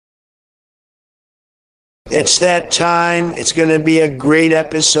It's that time. It's going to be a great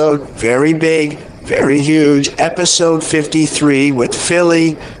episode. Very big, very huge. Episode 53 with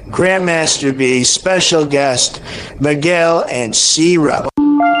Philly, Grandmaster B, special guest, Miguel, and C. Rebel.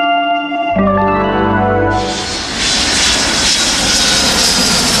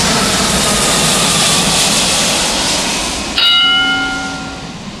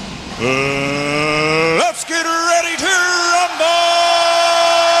 Let's get ready to rumble!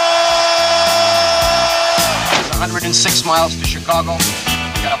 106 miles to Chicago.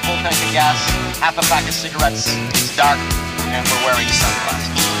 Got a full tank of gas, half a pack of cigarettes. It's dark, and we're wearing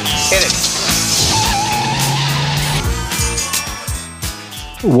sunglasses. Hit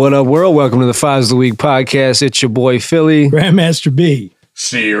it. What up, world? Welcome to the Fives of the Week podcast. It's your boy, Philly. Grandmaster B.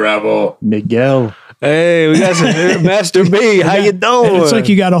 C. Rebel. Miguel. Hey, we got some Master B. How you doing? It's like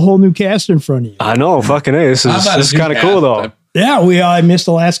you got a whole new cast in front of you. I know, fucking A. This is kind of cool, though. Yeah, I missed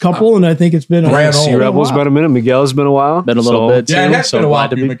the last couple, and I think it's been C. Rebel's been a minute. Miguel's been a while. Been a little bit, too. Yeah, it has been a while,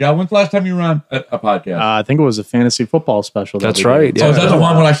 to be. Miguel. When's the last time you were on a podcast? I think it was a fantasy football special. That's right. Oh, is that the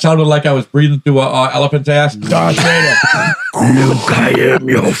one when I sounded like I was breathing through an elephant's ass? Darth Vader. Luke, I am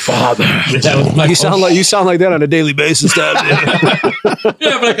your father. You sound like that on a daily basis, Dad.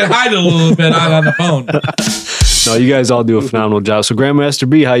 Yeah, but I can hide it a little bit on the phone. No, you guys all do a phenomenal job. So, Grandmaster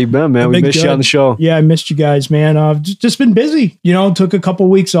B, how you been, man? We missed you on the show. Yeah, I missed you guys, man. I've just been busy. Took a couple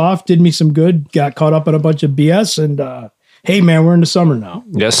weeks off, did me some good, got caught up on a bunch of BS, and hey, man, we're in the summer now.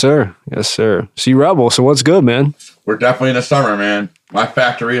 Yes, sir. Yes, sir. C. Rebel, so what's good, man? We're definitely in the summer, man. My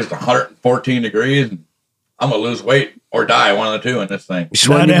factory is 114 degrees, and I'm going to lose weight or die, one of the two in this thing. You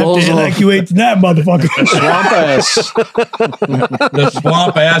sweating Not your balls after off? evacuate that motherfucker. Swamp ass. The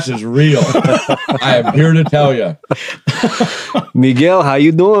swamp ass is real. I am here to tell you. Miguel, how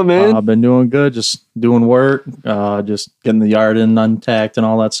you doing, man? I've been doing good, just doing work, just getting the yard in untacked and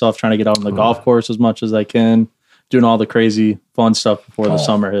all that stuff, trying to get out on the golf course as much as I can, doing all the crazy fun stuff before the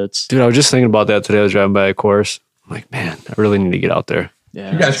summer hits. Dude, I was just thinking about that today. I was driving by a course. I'm like, man, I really need to get out there.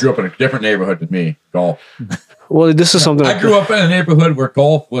 Yeah. You guys grew up in a different neighborhood than me, golf. Well, this is something I grew up in a neighborhood where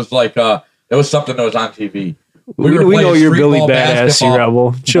golf was like, it was something that was on TV. We were know playing you're street Billy ball Badass, C. basketball.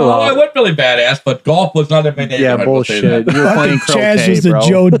 Rebel. Chill I out. wasn't really badass, but golf was not in my neighborhood. Yeah, we'll say bullshit. that. You were playing Chaz croquet, was the bro.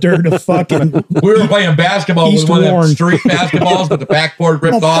 Joe Dirt of fucking. We were playing basketball with East one of them Warren. street basketballs with the backboard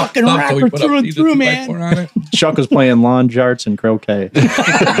ripped I'm a off. fucking rapper put through a and piece of through, 2x4 man. on it. Chuck was playing lawn jarts and croquet.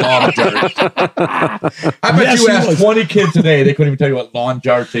 Lawn jarts. I bet Yes, you he asked was. 20 kids today, they couldn't even tell you what lawn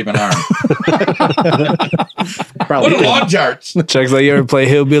jarts even are. What are lawn jarts? Chuck's like, you ever play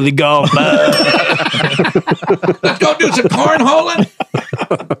hillbilly golf? Let's go do some cornholing.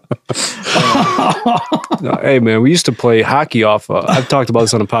 No, hey, man, we used to play hockey off. I've talked about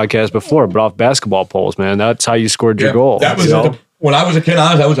this on a podcast before, but off basketball poles, man. That's how you scored your goal. That was when I was a kid.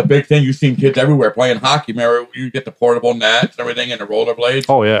 That was a big thing. You seen kids everywhere playing hockey. Remember, you get the portable nets and everything and the rollerblades.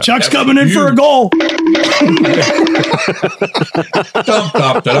 Oh, yeah. Chuck's That was coming in for a huge. goal. Dum,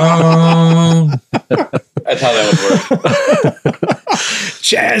 dum, da-dum. That's how that would work.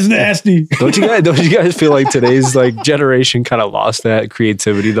 Chaz nasty. Don't you guys feel like today's generation kind of lost that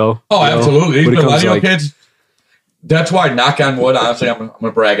creativity, though? Oh, absolutely. These When it comes to, millennial kids. That's why, knock on wood, honestly, I'm going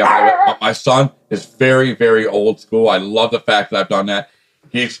to brag. My son is very, very old school. I love the fact that I've done that.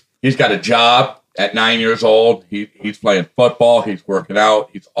 He's got a job at 9 years old. He's playing football. He's working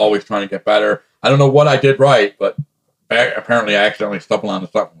out. He's always trying to get better. I don't know what I did right, but apparently I accidentally stumbled onto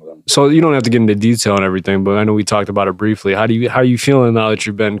something with him. So you don't have to get into detail and everything, but I know we talked about it briefly. How are you feeling now that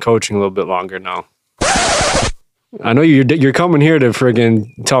you've been coaching a little bit longer now? I know you're coming here to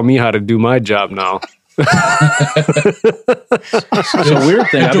friggin' tell me how to do my job now. It's a weird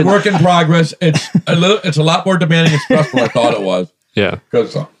thing. It's a work in progress. It's a lot more demanding and stressful than I thought it was. Yeah.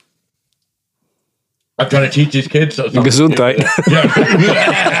 Because I'm trying to teach these kids. Gesundheit.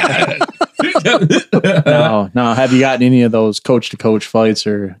 Now, have you gotten any of those coach-to-coach fights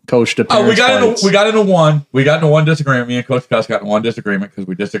or coach-to-parents We got fights? into one disagreement. Me and Coach Gus got in one disagreement because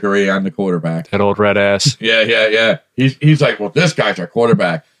we disagree on the quarterback. That old red ass. Yeah. He's like, well, this guy's our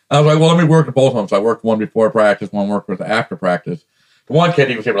quarterback. I was like, well, let me work at both of them. So I worked one before practice, one worked with after practice. The one kid,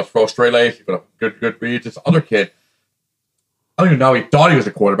 he was able to throw straight lace. He put up good reads. This other kid, I don't even know. He thought he was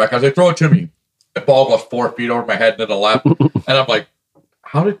a quarterback. I was like, throw it to me. The ball goes 4 feet over my head to the left. And I'm like,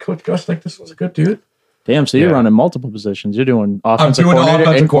 how did Coach Gus think this was a good dude? Damn, so you're running multiple positions. You're doing offensive doing coordinator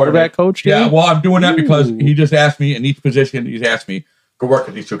offensive and quarterback coach? Yeah, dude? well, I'm doing that because he just asked me in each position, he's asked me, go work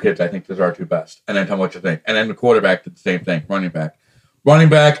with these two kids. I think these are our two best. And then tell me what you think. And then the quarterback did the same thing, running back. Running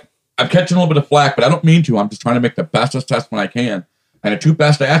back, I'm catching a little bit of flack, but I don't mean to. I'm just trying to make the best assessment I can. And the two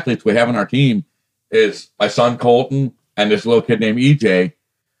best athletes we have on our team is my son Colton and this little kid named EJ.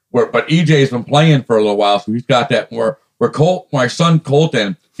 but EJ's been playing for a little while, so he's got that more. Where my son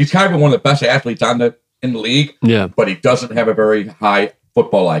Colton, he's kind of one of the best athletes in the league. Yeah. But he doesn't have a very high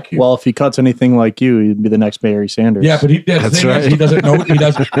football IQ. Well, if he cuts anything like you, he'd be the next Barry Sanders. Yeah, but That's right. he doesn't know.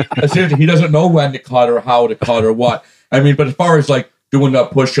 He doesn't know when to cut or how to cut or what. I mean, but as far as like doing the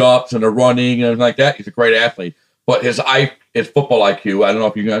push-ups and the running and everything like that, he's a great athlete. But his football IQ, I don't know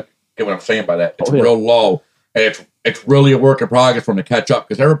if you get what I'm saying by that. It's real low, and it's really a work in progress for him to catch up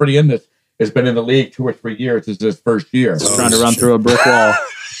because everybody in this has been in the league 2 or 3 years. This is his first year. He's trying to run through a brick wall.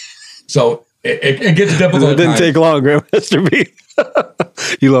 So it gets difficult. It didn't take long, Grandmaster B.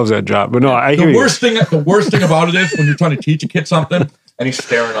 He loves that job. But no, I hear The worst thing about it is when you're trying to teach a kid something and he's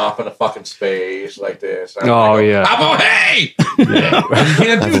staring off into fucking space like this. And Oh, yeah. Hey! Yeah. You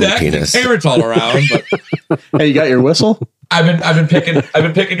can't do that. penis. There's parents all around. But Hey, you got your whistle? I've been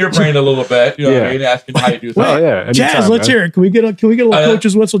picking your brain a little bit. You know what I Yeah. mean? Asking how you do Oh, things. yeah. Jazz, anytime, let's man. hear it. Can we get a little Uh,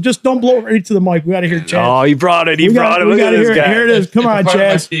 coach's whistle? Just don't blow it right to the mic. We got to hear Jazz. Oh, he brought it. He we brought it. we Look at gotta this hear it. guy. Here it is. Come It's on, a part of my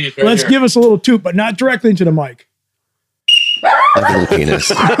Jazz. teeth right Let's here. give us a little toot, but not directly into the mic. Little penis.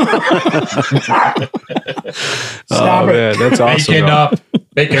 Stop Oh, it. man, that's awesome. though.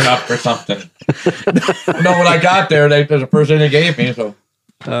 Making up for something. No, when I got there, that's the first thing they gave me. So,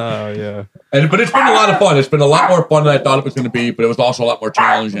 Oh, yeah. but it's been a lot of fun. It's been a lot more fun than I thought it was going to be, but it was also a lot more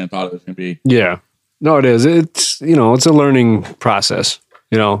challenging than I thought it was going to be. Yeah. No, it is. It's, it's a learning process,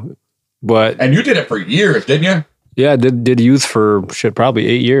 but And you did it for years, didn't you? yeah, did youth for probably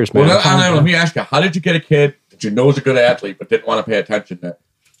 8 years, man. Well, let me ask you: how did you get a kid that you know is a good athlete but didn't want to pay attention to?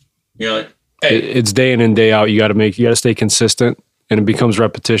 Hey, It's day in and day out. You got to stay consistent, and it becomes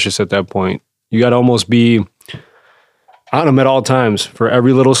repetitious at that point. You got to almost be on him at all times. For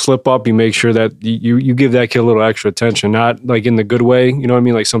every little slip up, you make sure that you give that kid a little extra attention, not like in the good way. You know what I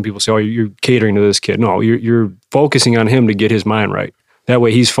mean? Like some people say, oh, you're catering to this kid. No, you're focusing on him to get his mind right. That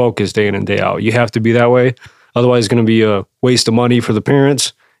way he's focused day in and day out. You have to be that way. Otherwise, it's going to be a waste of money for the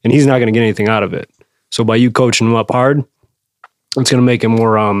parents, and he's not going to get anything out of it. So by you coaching him up hard, it's going to make him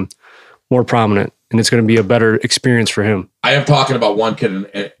more prominent, and it's going to be a better experience for him. I am talking about one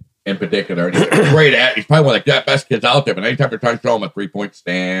kid in particular. And he's a great at. He's probably one of the best kids out there. But anytime you're trying to show him a 3-point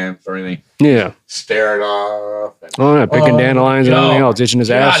stance or anything, Yeah. staring off. And, Oh, yeah, picking dandelions and everything else, itching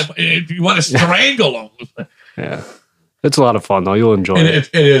his ass. God, if you want to strangle him. Yeah. It's a lot of fun, though. You'll enjoy it.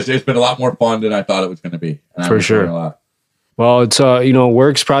 It is. It's been a lot more fun than I thought it was going to be. And For I'm sure. enjoying it a lot. Well, it's,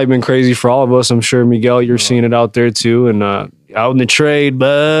 work's probably been crazy for all of us. I'm sure, Miguel, you're seeing it out there, too, and out in the trade,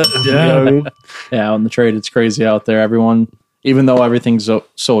 but you know what I mean? Yeah, on the trade, it's crazy out there. Everyone, even though everything's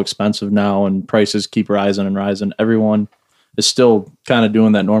so expensive now and prices keep rising and rising, everyone is still kind of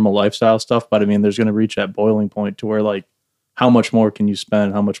doing that normal lifestyle stuff. But I mean, there's going to reach that boiling point to where, like, how much more can you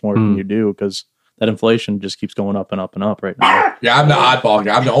spend? How much more can you do? Because that inflation just keeps going up and up and up right now. Yeah, I'm the oddball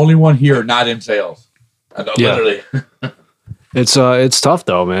guy. I'm the only one here not in sales. Yeah. Literally. It's tough,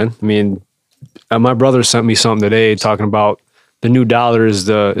 though, man. I mean, my brother sent me something today talking about the new dollar is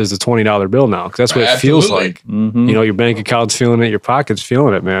the $20 bill now, because that's what it feels Absolutely. like. Your bank account's feeling it, your pocket's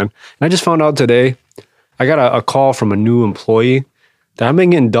feeling it, man. And I just found out today, I got a call from a new employee that I've been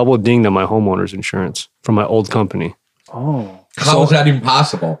getting double dinged on my homeowner's insurance from my old company. Oh, How is that even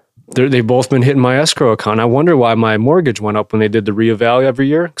possible? They've both been hitting my escrow account. I wonder why my mortgage went up when they did the reeval every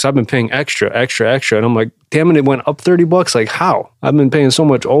year, because I've been paying extra. And I'm like, damn it went up $30. Like, how? I've been paying so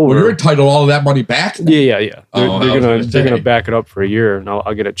much over. Well, you're entitled all of that money back. Yeah. Oh, They're gonna back it up for a year, and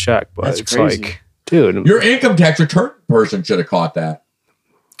I'll get a check. But That's it's crazy. like, dude, Your income tax return person should have caught that.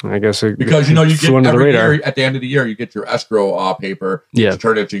 I guess Because you get flew under the every radar. year at the end of the year you get your escrow paper. Yeah. You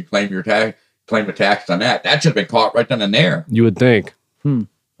turn it to claim the tax on that. That should have been caught right then and there. You would think, that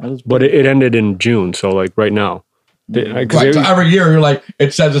is but it ended in June, so like right now. Right. So every year you're like,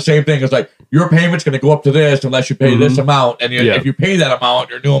 it says the same thing. It's like your payment's going to go up to this unless you pay this amount, and Yeah. if you pay that amount,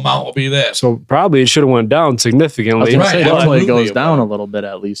 your new amount will be this. So probably it should have went down significantly. Right, Hopefully it absolutely. goes down a little bit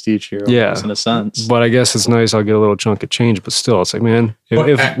at least each year. Yeah. almost, in a sense. But I guess it's nice. I'll get a little chunk of change, but still, it's like, man, But,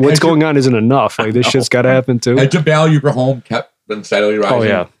 if and what's you- going on isn't enough, like this shit's got to happen too. Has your value of your home kept been steadily rising? Oh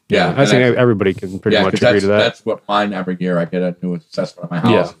yeah, yeah. I think everybody can pretty much 'cause agree to that. That's what mine every year. I get a new assessment of my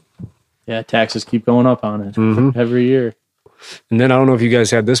house. Yeah. Yeah, taxes keep going up on it every year. And then I don't know if you guys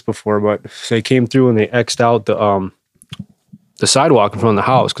had this before, but they came through and they X'd out the sidewalk in front of the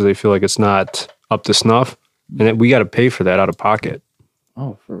house because they feel like it's not up to snuff, and then we got to pay for that out of pocket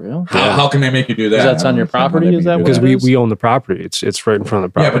Oh, for real? How can they make you do that? that's on your property? Is that because what it is? we own the property. It's right in front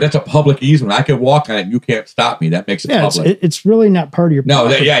of the Yeah, property. but that's a public easement. I can walk on it and you can't stop me. That makes it Yeah, public. it's really not part of your. No,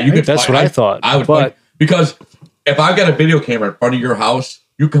 property, yeah, you right? could. That's what I thought, I would, but- because if I've got a video camera in front of your house,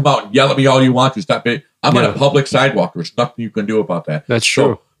 you come out and yell at me all you want to. Stop it. I'm on Yeah. a public sidewalk. There's nothing you can do about that. That's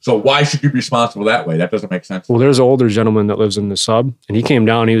true. So why should you be responsible that way? That doesn't make sense. Well, there's an older gentleman that lives in the sub, and he came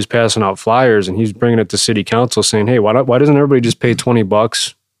down. He was passing out flyers, and he's bringing it to city council, saying, "Hey, why doesn't everybody just pay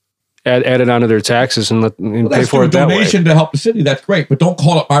 $20, add it onto their taxes, and pay for it that way?" Donation to help the city. That's great, but don't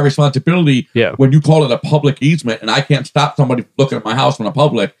call it my responsibility. Yeah. When you call it a public easement, and I can't stop somebody looking at my house when I'm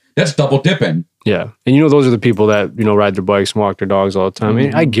public. That's double dipping. Yeah, and those are the people that ride their bikes and walk their dogs all the time. I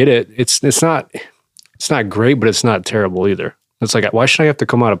mean, I get it. It's not great, but it's not terrible either. It's like, why should I have to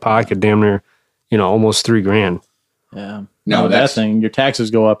come out of pocket damn near, almost $3,000? Yeah. No, that thing. Your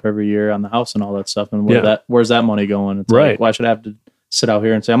taxes go up every year on the house and all that stuff. And where's that money going? It's right. Like, why should I have to sit out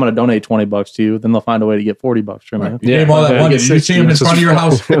here and say, I'm going to donate $20 to you? Then they'll find a way to get $40 from you. You gave all that money. You see them in front of your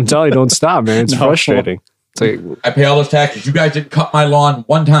house. I'm telling you, don't stop, man. It's frustrating. It's like, I pay all those taxes. You guys didn't cut my lawn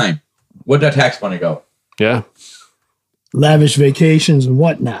one time. Where'd that tax money go? yeah. Lavish vacations and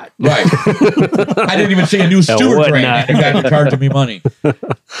whatnot. Right. I didn't even see a new sewer drain. And you guys are charging me money.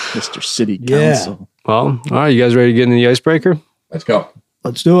 Mr. City Yeah. Council. Well, all right. You guys ready to get into the icebreaker? Let's go.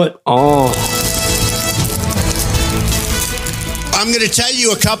 Let's do it. Oh, I'm going to tell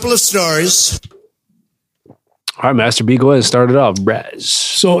you a couple of stories. all right, Master B, go ahead and start it off, Braz.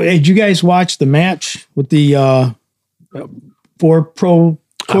 So, hey, did you guys watch the match with the 4 pro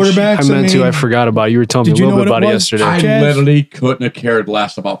quarterbacks? I meant to. I forgot about it. You were telling me Did a you little know bit what about it it was? yesterday. I Chaz? literally couldn't have cared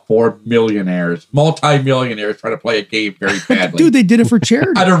less about 4 millionaires, multi-millionaires trying to play a game very badly. Dude, they did it for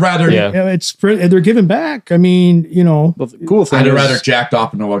charity. I'd have rather, Yeah. Yeah, they're giving back. I mean, Well, the cool thing I'd have is, rather jacked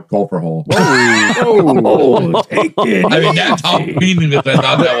off into a gopher hole. oh, take it. I mean, that's how meaningless I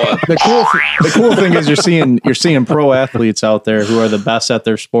thought that was. the cool thing is you're seeing pro athletes out there who are the best at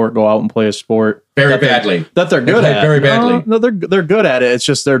their sport go out and play a sport Very badly. that they're They good play at. very badly. No, they're good at it. It's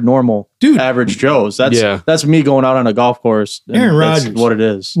just they're normal, Dude. average Joes. That's me going out on a golf course. and Aaron that's Rodgers. what it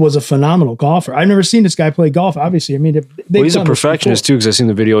is. Was a phenomenal golfer. I've never seen this guy play golf. Obviously, I mean, Well, he's a perfectionist too, because I seen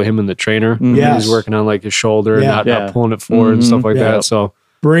the video of him and the trainer. Yes. He's working on like his shoulder and Yeah. not Yeah. pulling it forward and stuff like Yeah. that. So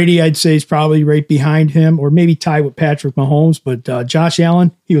Brady, I'd say, is probably right behind him, or maybe tied with Patrick Mahomes. But Josh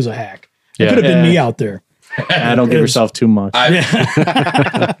Allen, he was a hack. It Yeah. could have been Yeah. me out there. I don't give yourself too much. I'm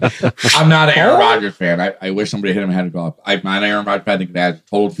not an Aaron Rodgers fan. I wish somebody hit him ahead of golf. I'm not an Aaron Rodgers fan. I think that's a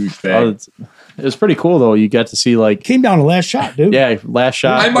total douchebag. It was pretty cool though. You get to see like, Came down to last shot, dude. last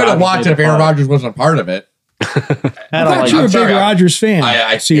shot. I might have watched it if Aaron Rodgers wasn't a part of it. I I don't thought like. you were a I'm sorry, big Rodgers fan.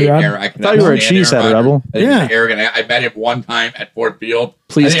 I See, hate Rob? Aaron. I thought you were a cheesehead, Rebel. Yeah. Arrogant. I met him one time at Ford Field.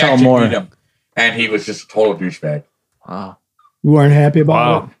 Please I tell actually more. meet him, and he was just a total douchebag. Wow. You weren't happy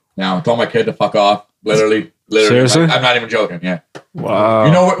about wow, Now, I told my kid to fuck off. Literally. Seriously? I'm not even joking. Yeah. wow.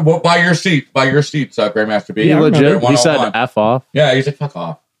 You know what? Buy your seats, Grandmaster B. Yeah, He I remember. legit. He said F off. Yeah, he said fuck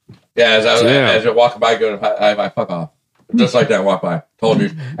off. Yeah, as I walk by, go, I fuck off. Just like that, walk by. Total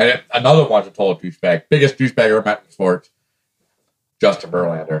douche. And another one's a total douchebag. Biggest douchebag I ever met in sports. Justin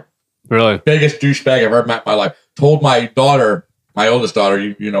Verlander. Really? Biggest douchebag I've ever met in my life. Told my daughter, my oldest daughter,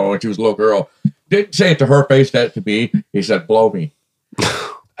 you know, when she was a little girl, didn't say it to her face, that to me. He said, blow me.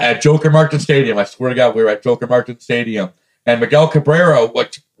 At Joker Martin Stadium, I swear to God, we were at Joker Martin Stadium. And Miguel Cabrera,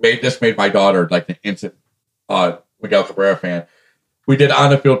 what made my daughter like an instant Miguel Cabrera fan. We did on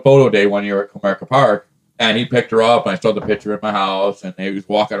the field photo day one year at Comerica Park, and he picked her up, and I saw the picture in my house, and he was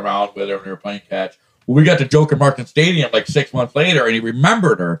walking around with her, and we were playing catch. Well, we got to Joker Martin Stadium like 6 months later, and he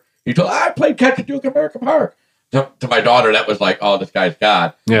remembered her. He told, I played catch at Joker America Park. To my daughter, that was like, oh, this guy's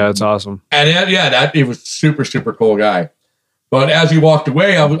God. Yeah, that's awesome. And he was super, super cool guy. But as he walked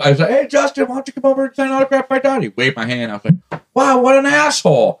away, I was like, hey, Justin, why don't you come over and sign an autograph by Don? He waved my hand. I was like, wow, what an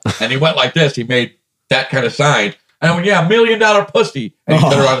asshole. And he went like this. He made that kind of sign. And I went, yeah, $1 million pussy. And he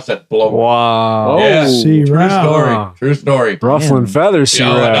turned around and said, blow. Wow. Yeah, See, true wow. story. True story. Ruffling feathers, You see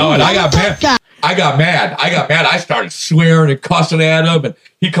know, that. no, and I got mad. I started swearing and cussing at him. And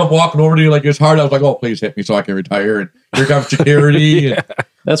he come walking over to you like his heart. I was like, oh, please hit me so I can retire. And here comes security. And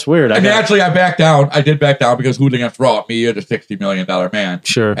That's weird. And naturally, I backed down. I did back down because hooligans throw at me at a $60 million man.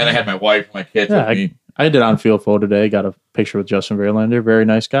 Sure. And I had my wife and my kids Yeah, with me. I did on field photo today. Got a picture with Justin Verlander. Very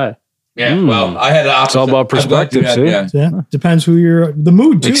nice guy. Yeah, well, I had the opposite. It's all about perspective, see? Yeah, depends who you're. The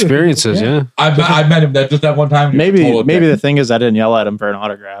mood too. Experiences, yeah. I met him just that one time. Maybe the thing is I didn't yell at him for an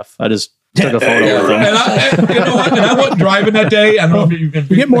autograph. I just took a photo Yeah, with him. and you know what? And I wasn't driving that day. I don't know if you can.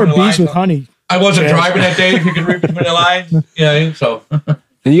 You get more read between the bees with lines. honey. I wasn't Yeah. driving that day. If you can read between the lines, yeah. So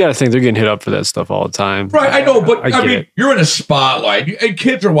And you got to think they're getting hit up for that stuff all the time. right, I know, but I I get mean, it. you're in a spotlight, and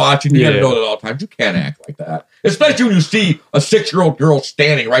kids are watching. You got to Yeah. know that all the time. You can't act like that, especially when you see a 6-year-old girl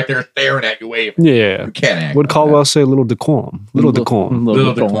standing right there staring at you, waving. Yeah. You can't act. Would like Caldwell say little decorum? Little decorum.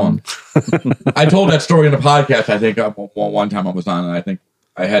 Little decorum. I told that story in the podcast. I think one time I was on, and I think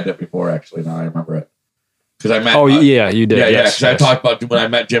I had that before. Actually, now I remember it. Because I met. Oh, yeah, you did. Yeah, yes, because I yes. talked about when I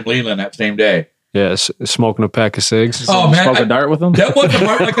met Jim Leland that same day. Yes, smoking a pack of cigs. Oh man, Smoke a dart with him. that was the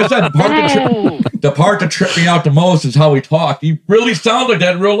part. Like I said, the part that tripped me out the most is how he talked. He really sounded like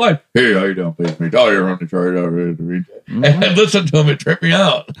that in real life. Hey, how you doing? Please meet. Oh, you're on the chart. And listen to him, it tripped me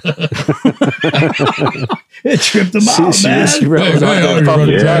out. It tripped him out, man.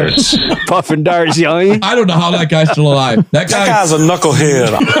 Puffing darts. Puffing darts, young. I don't know how that guy's still alive. That guy's a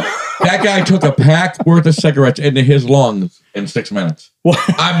knucklehead. That guy took a pack worth of cigarettes into his lungs in 6 minutes. What?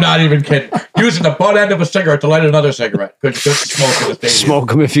 I'm not even kidding. Using the butt end of a cigarette to light another cigarette. Because you couldn't smoke in the stadium. Smoke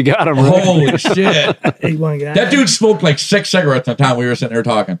them if you got them. Right? Holy shit. Hey, one guy. That dude smoked like 6 cigarettes the time we were sitting there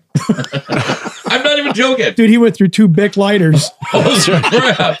talking. I'm not even joking. Dude, he went through 2 Bic lighters. Holy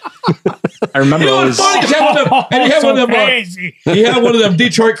crap. I remember You know it what's was. funny? He had one of them, and he had So one of them, crazy. he had one of them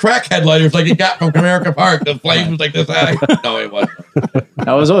Detroit crackhead lighters like he got from Comerica Park. The flame was like this high. No, it wasn't.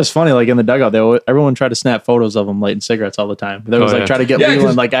 That was always funny. Like in the dugout, everyone tried to snap photos of him lighting cigarettes all the time. There was Oh, like yeah. try to get Yeah, 'cause-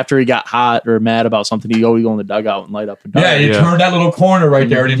 Leland. Like after he got hot or mad about something, he'd go in the dugout and light up a dart. Yeah, you Yeah. turned that little corner right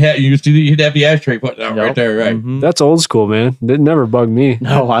there, and you'd have the ashtray put down right there, right? Mhm. That's old school, man. It never bugged me.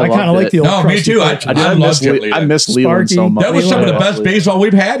 No, I kind of loved like it. the old No, me crusty too. I culture. love miss Jim Le- Leland. I miss Leland so Sparky. much. That was some of the I best love baseball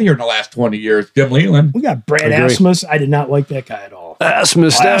we've had here in the last 20 years. Jim Leland. We got Brad Agree. Asmus. I did not like that guy at all.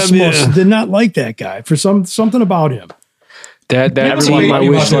 Asmus, Asmus did not like that guy for something about him. That Everyone team, I talking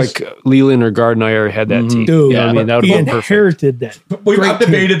wish about this. like Leland or Gardner had that team. Dude, Yeah, I mean, that would he have been perfect. inherited that. We've Great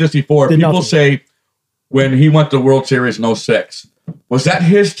debated this before. Did People nothing. say when he went to the World Series in 06, was that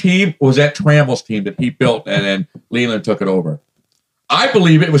his team or was that Trammell's team that he built and then Leland took it over? I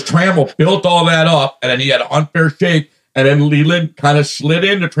believe it was Trammell built all that up and then he had an unfair shake and then Leland kind of slid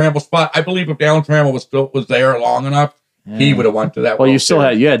into Trammell's spot. I believe if Alan Trammell was there long enough, he would have went to that. Well, World you still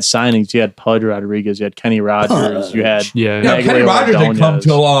Series. you had signings. You had Pudge Rodriguez. You had Kenny Rogers. You had Yeah, Yeah, Kenny Aguilar Rogers didn't come Ordonez.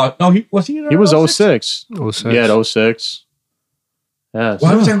 till no, he was He was 06. 06. Yeah, 06. Yes.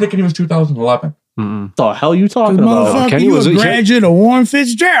 Why was I thinking he was 2011? Mm-mm. the hell you talking Motherfucker, about? Kenny you was- a graduate of Warren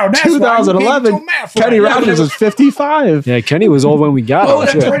Fitzgerald. That's why you 2011. get so mad for Kenny it. Rogers is 55. Yeah, Kenny was old when we got Oh, him.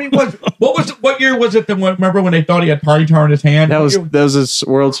 that's Shit. right. He was. What year was it? Remember when they thought he had party tar in his hand? That was his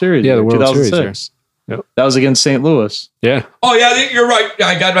World Series. Yeah, the year, World Series, 2006. yeah. That was against St. Louis. Yeah. Oh yeah, you're right.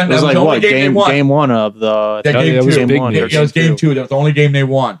 I got that. It was was like the only what game they won. game one of the That Yeah, game it was two. a big one. year. Yeah, it was game two. That was the only game they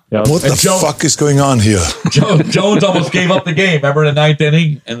won. Yeah. What the And Joe- fuck is going on here? Jones almost gave up the game. Remember in the 9th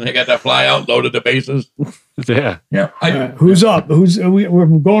inning, and they got that fly out, loaded the bases. Yeah. Yeah, Who's up? We're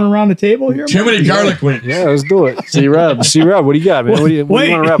going around the table here? too many garlic wings. Yeah, let's do it. See Reb. See, Rob, what do you got, man? What do you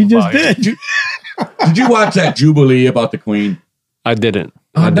Wait, want to rap he just about here? did. Did you watch that Jubilee about the Queen? I didn't.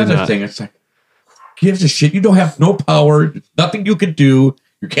 I did Another not. thing, it's like gives a shit. You don't have no power. There's nothing you can do.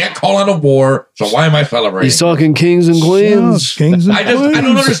 You can't call on a war. So why am I celebrating? He's talking kings and queens. Kings and I don't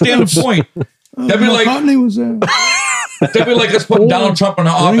understand the point. That'd be like McCartney was there. That'd be like us putting Donald Trump in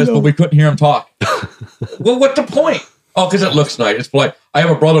the office, but we couldn't hear him talk. Well, what's the point? Oh, because it looks nice. It's polite. I have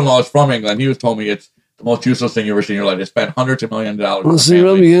a brother-in-law who's from England. He was told me it's the most useless thing you ever seen in your life. They spend hundreds of millions of dollars. Well, on see, family.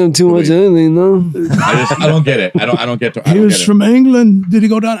 Rob, you have too much anything, no? I don't get it. I don't get it. He was from England. Did he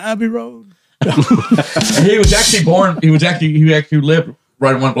go down Abbey Road? He was actually born. He actually lived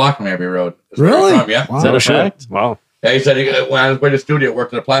right 1 block from Abbey Road. That's where he's Really? From, yeah. Wow. Is that a Shit. fact? Wow. Yeah. He said when I was way to the studio,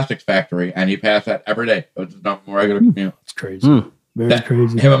 worked at a plastics factory, and he passed that every day. It was just a regular commute. It's crazy. Very That-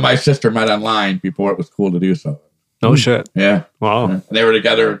 crazy. Him and my sister met online before it was cool to do so. No shit. Yeah. Wow. And they were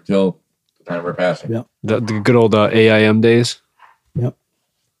together until the time of her passing. Yeah. The good old AIM days. Yep.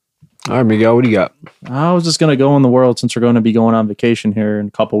 All right, Miguel, what do you got? I was just going to go in the world since we're going to be going on vacation here in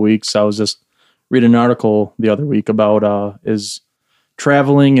a couple weeks. I was just reading an article the other week about is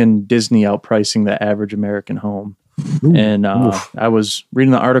traveling and Disney outpricing the average American home. And I was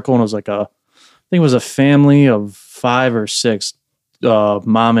reading the article and it was like I think it was a family of 5 or 6,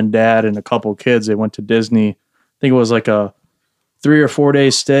 mom and dad and a couple kids. They went to Disney. I think it was like a 3 or 4 day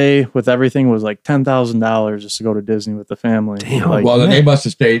stay with everything was like $10,000 just to go to Disney with the family. Damn. Like, Well, then they must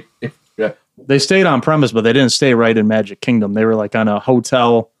have stayed. they stayed on premise, but they didn't stay right in Magic Kingdom. They were like on a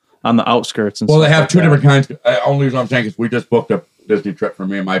hotel on the outskirts. And Well, they stuff have like two that. different kinds. Only reason I'm saying is we just booked a Disney trip for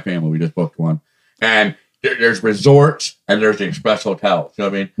me and my family. We just booked one, and there's resorts and there's the express hotels. You know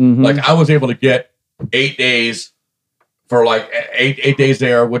what I mean? Mhm. Like I was able to get 8 days for like eight days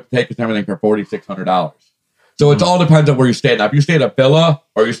there would take us everything for $4,600. So it all depends on where you stay. Now, if you stay at a villa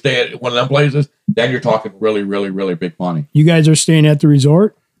or you stay at one of them places, then you're talking really, really, really big money. You guys are staying at the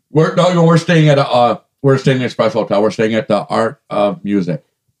resort? We're staying at we're staying in a express hotel. We're staying at the Art of Music.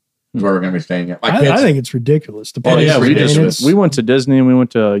 Is where we're going to be staying at. My kids, I think it's ridiculous. The Oh, price yeah, of we just- tickets. We went to Disney and we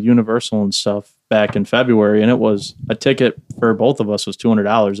went to Universal and stuff back in February, and it was a ticket for both of us was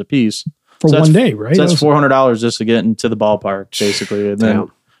 $200 a piece. for So that's- one day, right? So that's That was- $400 just to get into the ballpark, basically.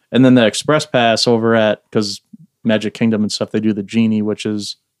 And then the express pass over at, because Magic Kingdom and stuff, they do the Genie, which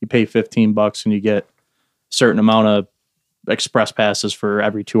is you pay $15 and you get a certain amount of express passes for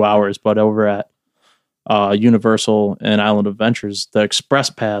every 2 hours. But over at Universal and Island Adventures, the express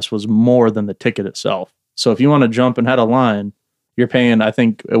pass was more than the ticket itself. So if you want to jump and head a line, you're paying, I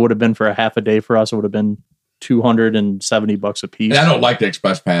think it would have been for a half a day for us, it would have been $270 a piece. And I don't like the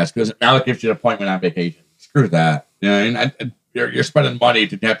express pass because now it gives you an appointment on vacation. Screw that. You know, and you're spending money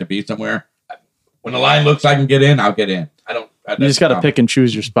to have to be somewhere. When the line looks I can get in, I'll get in. You just got to pick and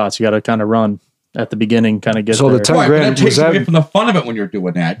choose your spots. You got to kind of run at the beginning, kind of get So the there. 10 Right, but grand, that takes was that- away from the fun of it when you're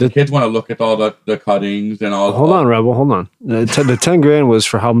doing that. The kids want to look at all the cuttings and all. Hold on, Rebel. Hold on. The 10 grand was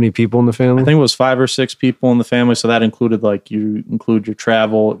for how many people in the family? I think it was 5 or 6 people in the family. So that included you include your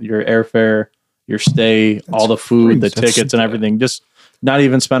travel, your airfare, your stay, all the food, the crazy. tickets and everything. Just not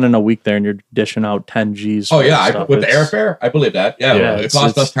even spending a week there and you're dishing out 10 G's. Oh for yeah, stuff. with the It's- airfare, I believe that. Yeah, Yeah, it it's-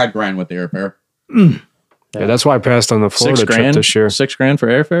 cost us it's- 10 grand with the airfare. Yeah, that's why I passed on the Florida $6 trip grand this year. $6 grand for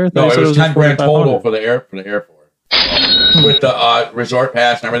airfare? No, it was 10 grand total 4,500. for the airport. With the resort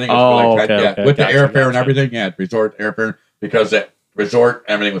pass and everything. It was Oh, like 10, okay, yeah. okay. With Gotcha, the airfare and gotcha. everything, yeah, resort airfare because the resort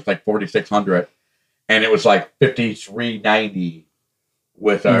everything was like 4,600, and it was like 5,390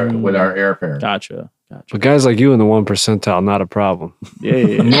 with our airfare. Gotcha. But guys like you in the 1 percentile, not a problem.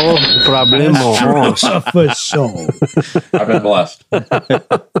 Yeah. No problemo. for sure. I've been blessed.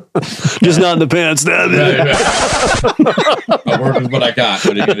 Just not in the pants, damn it. I work with what I got.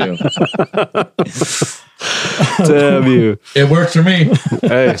 What are you gonna do? Damn you. It works for me.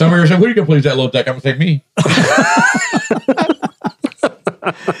 Hey, Some of you say, "Who do you can please that little deck?" I'm gonna say me.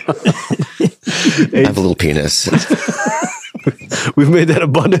 I have a little penis. we've made that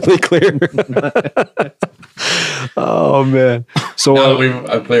abundantly clear. Oh, man. So, Now that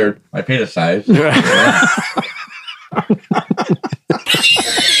I've cleared my penis size. I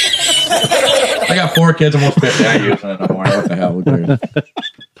got 4 kids, almost 50. I ain't using it no more. What the hell? Who cares?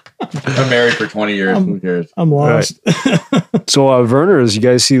 I'm married for 20 years. Who cares? I'm lost. Werner's, you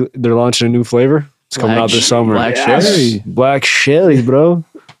guys see they're launching a new flavor? It's coming out this summer. Black Yes. cherry. Black Shelly, bro.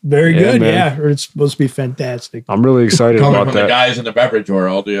 Very Yeah, good. man. Yeah, or it's supposed to be fantastic. I'm really excited Coming about from that. the guys in the beverage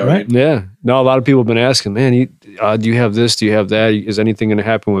world, you know what I Right. mean? Yeah. No, a lot of people have been asking, man, do you have this? Do you have that? Is anything going to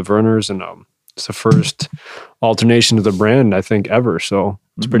happen with Werner's? And it's the first alternation to the brand, I think, ever. So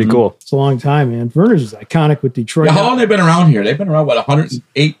it's pretty cool. It's a long time, man. Werner's is iconic with Detroit. Yeah, how long have they been around here? They've been around, what,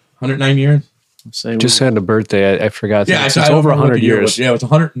 108, 109 years? Say Just had a birthday. I forgot. Yeah, It's I don't over remember what 100 the year years. was. Yeah, it was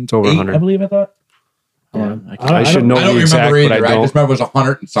 108, It's over 100. I believe I thought. I should know I don't the exact, remember but I either. I don't. just remember it was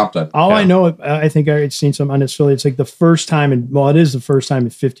 100 and something. All I Yeah. know, I think I had seen some on its affiliate. It's like the first time it is the first time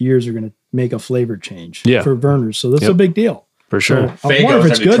in 50 years they're going to make a flavor change Yeah. for Werner's. So that's Yep. a big deal. For sure. So, I wonder if Fagos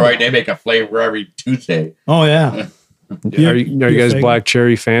it's in good. Detroit, they make a flavor every Tuesday. Oh, yeah. Are you guys Fago. black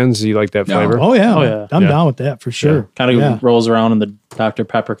cherry fans? Do you like that No. flavor? Oh, yeah. Oh, yeah. I'm Yeah. down with that for sure. Kind of Yeah. rolls around in the Dr.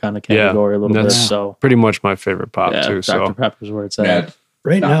 Pepper kind of category a little bit. That's So pretty much my favorite pop yeah, too. Dr. So Pepper's where it's at. Yeah.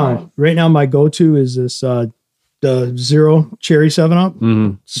 Right Uh-huh. now, my go-to is this the Zero Cherry 7-Up.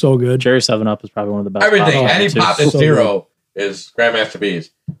 mhm. So good. Cherry 7-Up is probably one of the best. Everything, pops any too. pop that's So zero is Grandmaster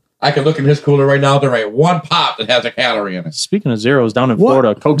B's. I can look in his cooler right now. There ain't one pop that has a calorie in it. Speaking of zeros, down in What?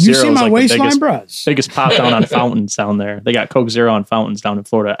 Florida, Coke You Zero see is my like the waistline, bros? biggest pop down on fountains down there. They got Coke Zero on fountains down in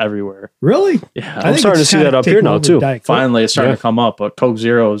Florida everywhere. Really? Yeah, I think starting to it's see kinda that up here taken now, over too. Diet Coke. finally it's starting Yeah. to come up, but Coke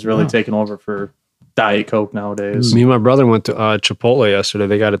Zero is really Wow. taking over for Diet Coke nowadays. Me and my brother went to Chipotle yesterday.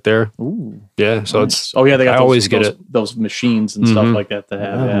 They got it there. Ooh, Yeah, so nice. it's oh yeah, they got I those, always get those, it. those machines and stuff Mhm. like that. They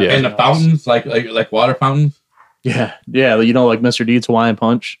have, Yeah. yeah, And the fountains, like water fountains. yeah, yeah. You know, like Mr. Deeds Hawaiian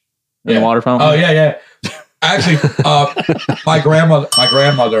Punch in the water fountain. Oh yeah. Actually, my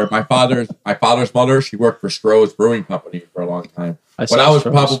grandmother, my father's mother, she worked for Stroh's Brewing Company for a long time. When saw I was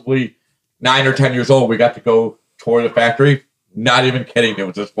Stroh's. probably 9 or 10 years old, we got to go tour the factory. Not even kidding. There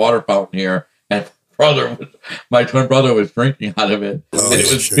was this water fountain here, and my twin brother was drinking out of it, and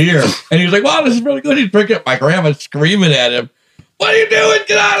it was beer. And he was like, "Wow, this is really good." He's drinking it. My grandma's screaming at him, "What are you doing?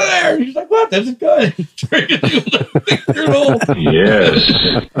 Get out of there!" He's like, "What? This is good." He's drinking. He was like 6 years old.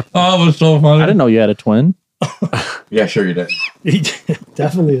 Yes. Oh, it was so funny. I didn't know you had a twin. Yeah, sure you did.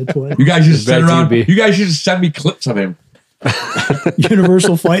 Definitely a twin. You guys used to sit Back to you, around. B. You guys used to send me clips of him.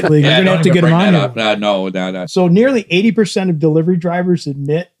 Universal Fight League. You're Yeah, going to don't have to even get him bring on that here. up. No. So nearly 80% of delivery drivers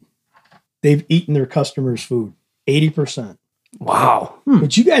admit they've eaten their customers' food. 80%. wow.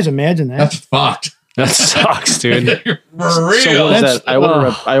 Would you guys imagine that? That's fucked. That sucks, dude. For real. So what is That's-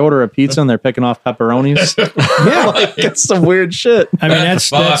 that? I order a pizza and they're picking off pepperonis. Yeah. Like, it's some weird shit. I mean, that's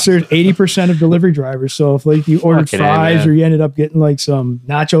 80% of delivery drivers. So if like you ordered Fucking A, fries man. or you ended up getting like some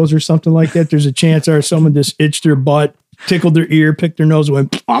nachos or something like that, there's a chance or someone just itched their butt, tickled their ear, picked their nose,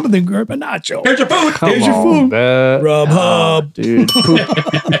 went, I'm gonna grab a nacho. Here's your food. Here's your food. Grubhub. Dude,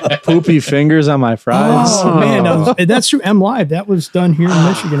 poopy fingers on my fries. Oh man, that's through M Live. That was done here in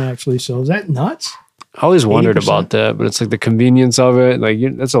Michigan, actually. So is that nuts? I always wondered 80%. about that, but it's like the convenience of it. Like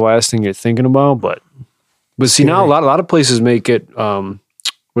that's the last thing you're thinking about. But see, now a lot of places make it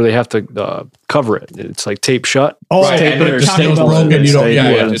where they have to cover it. It's like tape shut, Oh, Right, okay, and but if the Taco steel's Bell- broken, you don't. Yeah,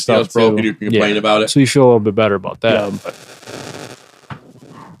 Stay if and the stuff, steel's broken, too. you can complain about it. so you feel a little bit better about that. Yeah. But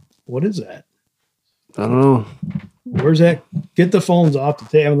What is that? I don't know. Where's that? Get the phones off the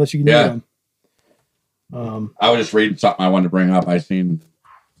table unless you can Yeah. hear them. I was just reading something I wanted to bring up. I seen.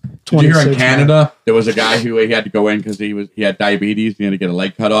 Did you hear in 26 Canada there was a guy who he had to go in because he had diabetes. He had to get a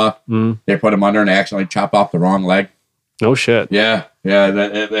leg cut off. Mm. They put him under and they accidentally chopped off the wrong leg. No shit. Yeah.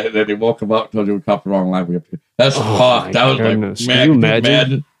 Then they woke him up and told you we cut the wrong leg. That's Oh, fucked. my That was goodness. like, Can man, you could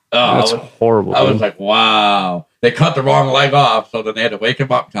imagine? Oh, That's horrible. I was dude. like, wow. They cut the wrong leg off, so then they had to wake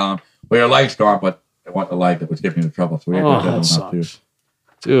him up, tell him, well, your leg's gone, but they want the leg that was giving you the trouble. So we had to Oh, get him that up too. sucks.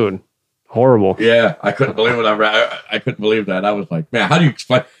 Dude, horrible. Yeah, I couldn't believe it. I couldn't believe that. I was like, man, how do you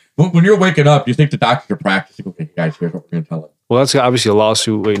explain? When you're waking up, you think the doctors are practicing? Okay, guys, here's what we're going to tell them. Well, that's obviously a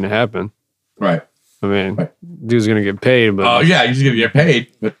lawsuit waiting to happen. Right. I mean, Right. dude's gonna get paid, but Oh, yeah, he's going to get paid,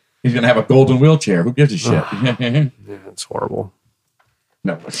 but he's going to have a golden wheelchair. Who gives a shit? yeah, it's horrible.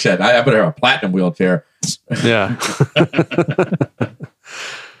 No, shit. I better have a platinum wheelchair. Yeah.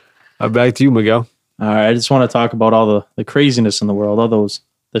 Back to you, Miguel. All right, I just want to talk about all the craziness in the world, all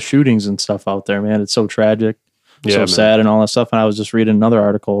the shootings and stuff out there, man. It's so tragic, Yeah, so man. sad, and all that stuff. And I was just reading another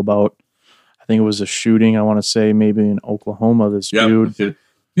article about, I think it was a shooting. I want to say maybe in Oklahoma. This Yeah. dude,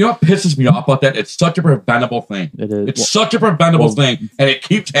 You know what pisses me off about that? It's such a preventable thing. it is. It's such a preventable well- thing, and it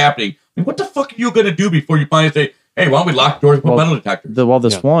keeps happening. I mean, what the fuck are you going to do before you finally say, hey, why don't we lock doors and put Well, metal detectors?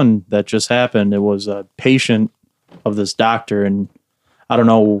 This Yeah. one that just happened, it was a patient of this doctor, and I don't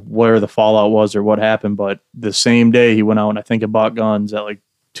know where the fallout was or what happened, but the same day he went out and I think it bought guns at like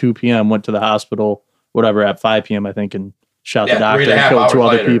 2 p.m., went to the hospital, whatever, at 5 p.m., I think, and shot Yeah, the doctor 3.5 and killed two hours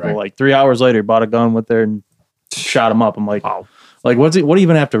other later, people. right. Like 3 hours later, bought a gun with there and shot him up. I'm like, Wow. like what do you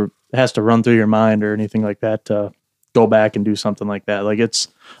even has to run through your mind or anything like that to go back and do something like that? Like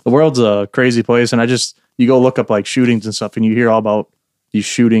the world's a crazy place, and you go look up like shootings and stuff, and you hear all about these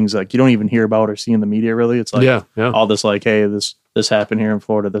shootings like you don't even hear about or see in the media really. It's like Yeah. all this like, hey, this happened here in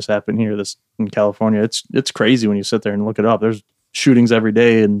Florida, this happened here, this in California. It's crazy when you sit there and look it up. There's shootings every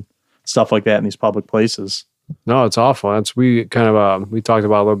day and stuff like that in these public places. No, it's awful. We kind of we talked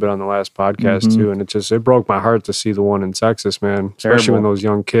about a little bit on the last podcast Mhm. too, and it broke my heart to see the one in Texas, man. Especially Terrible. when those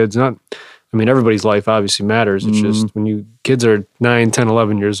young kids. I mean, everybody's life obviously matters. It's just when kids are 9, 10,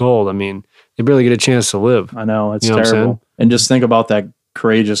 11 years old. I mean, they barely get a chance to live. I know, it's You know what I'm saying? terrible. And just think about that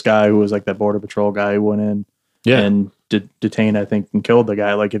courageous guy who was like that border patrol guy who went in Yeah, and detained, I think, and killed the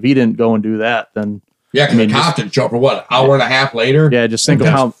guy. Like if he didn't go and do that, then Yeah, because I mean, the cops didn't show up for what, an hour and a half later? yeah, just think of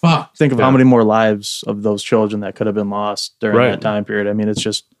That's how fucked. how many more lives of those children that could have been lost during Right. that time period. I mean, it's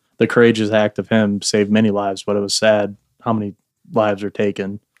just the courageous act of him saved many lives, but it was sad how many lives are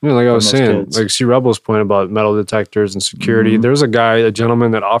taken. you know, like I was those saying, kids. like see Rebel's point about metal detectors and security. Mhm. There's a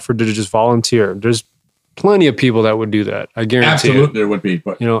gentleman that offered to just volunteer. There's plenty of people that would do that. I guarantee Absolutely, there would be.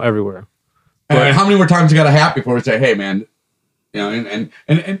 But it. You know, everywhere. and how many more times you got to happen before we say, hey, man, you know,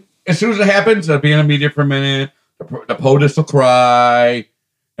 and as soon as it happens, it'll be in the media for a minute. The POTUS will cry,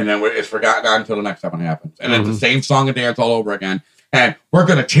 and then it's forgotten on until the next time it happens. And it's the same song and dance all over again. And we're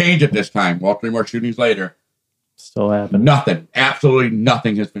going to change it this time. Well, 3 more shootings later, Still happened. nothing, absolutely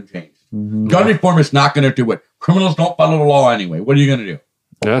nothing has been changed. Mhm. Gun reform is not going to do it. Criminals don't follow the law anyway. What are you going to do?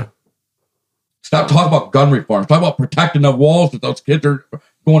 Yeah. Stop talking about gun reform. Talk about protecting the walls that those kids are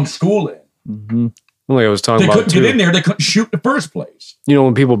going to school in. Mhm. Like I was talking They about couldn't too. get in there. They couldn't shoot in the first place. You know,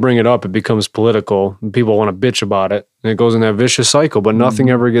 when people bring it up, it becomes political and people want to bitch about it. And it goes in that vicious cycle, but nothing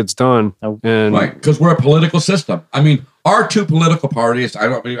ever gets done. Oh. And Right, because we're a political system. I mean, our two political parties,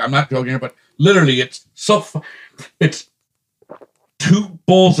 I'm not joking here, but literally it's two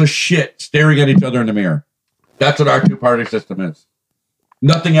bowls of shit staring at each other in the mirror. That's what our two-party system is.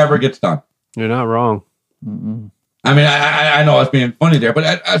 Nothing ever gets done. you're not wrong. Mhm. I mean, I know I was being funny there, but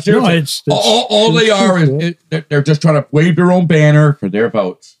seriously, it's all they are is they're just trying to wave their own banner for their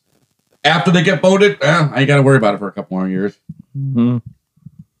votes. After they get voted, I ain't got to worry about it for a couple more years. Mhm.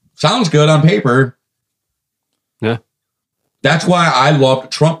 Sounds good on paper. Yeah. That's why I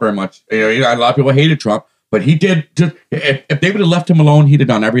loved Trump very much. You know, a lot of people hated Trump, but he did. If they would have left him alone, he'd have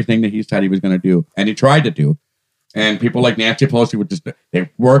done everything that he said he was going to do, and he tried to do. And people like Nancy Pelosi would they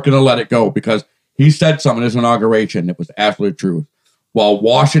weren't going to let it go because he said something in his inauguration that was absolute truth. While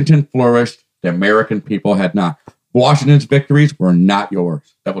Washington flourished, the American people had not. Washington's victories were not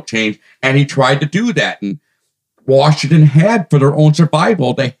yours. That will change. And he tried to do that. And Washington had, for their own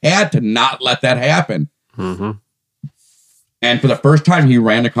survival, they had to not let that happen. Mm-hmm. And for the first time, he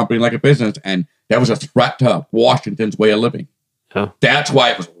ran a company like a business, and that was a threat to Washington's way of living. Huh. That's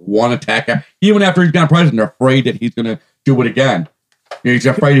why it was one attack. Even after he's gone president, they're afraid that he's going to do it again. He's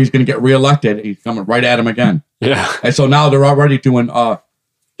afraid he's going to get reelected. He's coming right at him again. Yeah. And so now they're already doing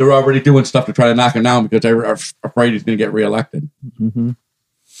stuff to try to knock him down because they're afraid he's going to get reelected. Mm-hmm.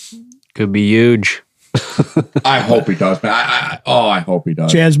 Could be huge. I hope he does, man. I hope he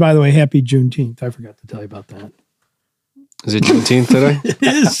does. Chaz, by the way, happy Juneteenth. I forgot to tell you about that. Is it Juneteenth today? It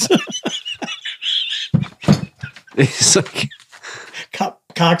is. It's like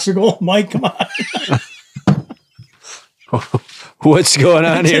Coxicle, Mike, come on. What's going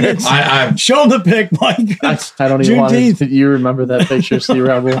on here? Show the pic, Mike. I don't even want to. You remember that picture, C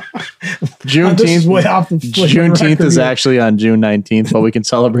Rebel? Juneteenth way off the Juneteenth is actually on June 19th, but we can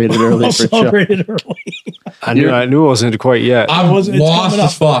celebrate it early for celebrate it early. I knew it wasn't quite yet. I was lost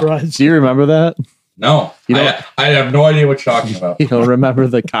as fuck. Do you remember that? No, I have no idea what you're talking about. You don't remember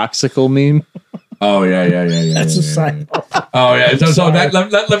the Coxicle meme? Oh yeah. That's a sign. Oh yeah. So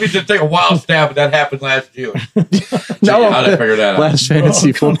let me just take a wild stab. That happened last June. No, how did I figure that out? Last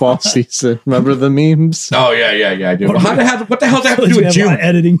fantasy football season. Remember the memes? Oh yeah, I do. What the hell does that have to do with June?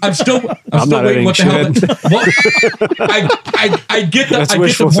 Editing. I'm still waiting. What the hell? I get the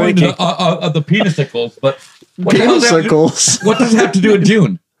point of the penisicles, but what does it have to do with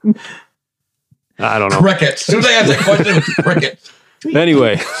June? I don't know. Crickets. Who they ask that question with crickets?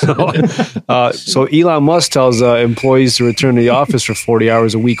 Anyway, so Elon Musk tells employees to return to the office for 40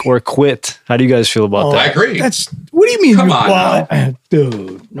 hours a week or quit. How do you guys feel about that? I agree. What do you mean? Come on,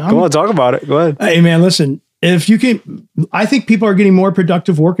 dude. Go on, talk about it. Go ahead. Hey, man, listen. If you can, I think people are getting more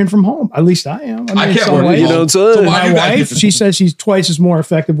productive working from home. At least I am. I can't work from home. So my wife, she says she's twice as more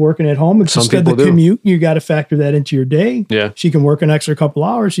effective working at home. Instead of the commute, you got to factor that into your day. Yeah. She can work an extra couple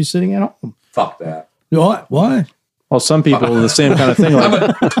hours. She's sitting at home. Fuck that. What? Well, some people the same kind of thing.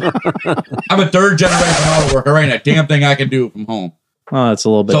 I'm a third generation auto worker. Ain't a damn thing I can do from home. Oh, that's a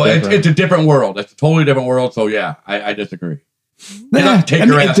little bit. So different. it's a different world. It's a totally different world. So yeah, I disagree.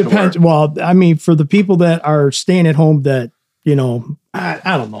 It depends. Well, I mean, for the people that are staying at home, that I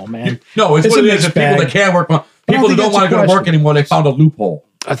don't know, man. No, it's what it is. The people that can't work, people that don't want to go to work anymore, they found a loophole.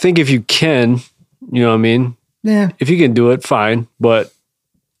 I think if you can, you know what I mean. Yeah. If you can do it, fine. But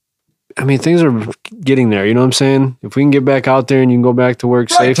I mean, things are getting there. You know what I'm saying? If we can get back out there and you can go back to work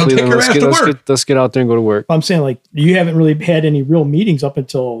safely, then let's get out there and go to work. I'm saying, like, you haven't really had any real meetings up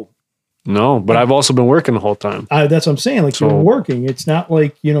until. No, but I've also been working the whole time. That's what I'm saying. Like, you're working. It's not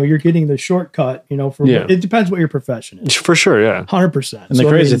like, you're getting the shortcut, it depends what your profession is. For sure, yeah. 100%. And the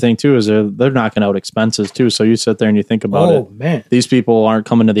crazy thing, too, is they're knocking out expenses, too. So you sit there and you think about it. Oh, man. These people aren't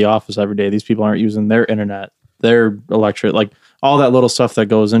coming to the office every day. These people aren't using their internet, their electric, like all that little stuff that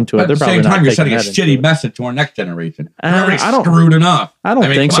goes into it. At the same time, you're sending a shitty message to our next generation. Everybody's screwed enough. I don't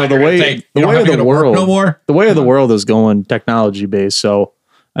think so. The way of the world is going technology based. So,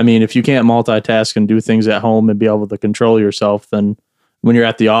 I mean, if you can't multitask and do things at home and be able to control yourself, then when you're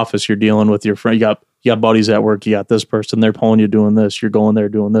at the office, you're dealing with your friend. You got buddies at work. You got this person. They're pulling you doing this. You're going there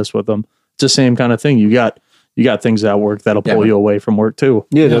doing this with them. It's the same kind of thing. You got things at work that'll pull you away from work too.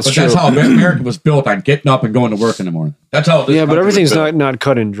 Yeah, that's true. That's how America was built, on getting up and going to work in the morning. That's how. Yeah, but everything's not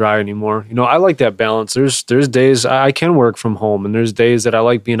cut and dry anymore. I like that balance. There's days I can work from home, and there's days that I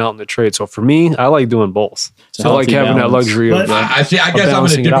like being out in the trade. So for me, I like doing both. So I like having that luxury of. I guess I'm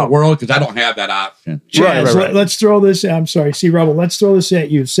in a different world because I don't have that option. Right. Let's throw this. I'm sorry, C Rebel. Let's throw this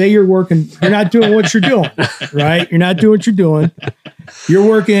at you. Say you're working. You're not doing what you're doing. Right. You're not doing what you're doing. You're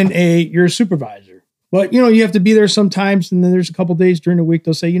working. You're a supervisor. But, you have to be there sometimes, and then there's a couple days during the week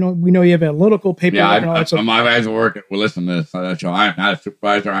they'll say, we know you have analytical paperwork and all that stuff. My guys are working. Well, listen to this. I'm not a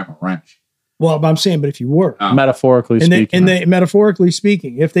supervisor. I'm a wrench. Well, but I'm saying, but if you work. Metaphorically speaking. Metaphorically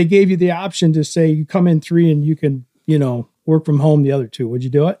speaking, if they gave you the option to say you come in 3 and you can, work from home the other 2, would you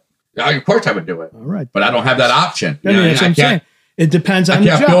do it? Yeah, of course I would do it. All right. But I don't have that option. That's what I'm saying. It depends on the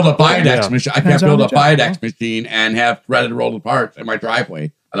job. I can't build a Bidex machine. I can't build a Bidex machine and have threaded rolled parts in my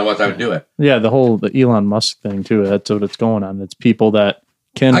driveway. Otherwise, I would do it. Yeah, the Elon Musk thing too. That's what it's going on. It's people that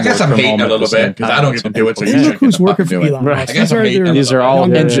Can I guess work I'm from hating home a at little the same bit because I time. don't get to do it. So And you look should who's get the working fuck for do it. Elon I Musk. guess I'm hating a These little are all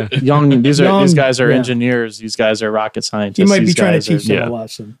bit. young. These guys are yeah. engineers. These guys are rocket scientists. He might be These trying to guys are- teach them yeah. a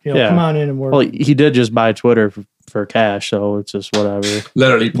lesson. Come on in and work. Well, he did just buy Twitter for cash, so it's just whatever.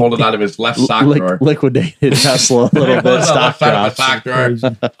 Literally pulled it out of his left sock drawer. Liquidated Tesla a It little was bit. on the Stock left side of his drops. sock drawer. Crazy.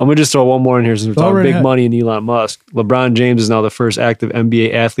 I'm gonna just throw one more in here since we're Go talking right big ahead. money and Elon Musk. LeBron James is now the first active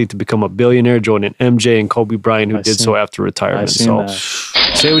NBA athlete to become a billionaire, joining MJ and Kobe Bryant, who I did seen- so after I retirement. seen So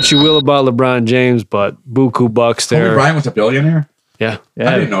that. say what you will about LeBron James, but buku bucks Kobe there. Bryant was a billionaire. Yeah,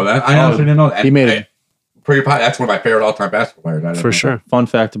 I didn't know that. I honestly didn't know that. He made it. Pretty probably that's one of my favorite all-time basketball players. I didn't for know sure. Fun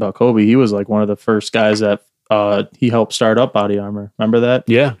fact about Kobe: he was like one of the first guys that he helped start up Body Armor. Remember that?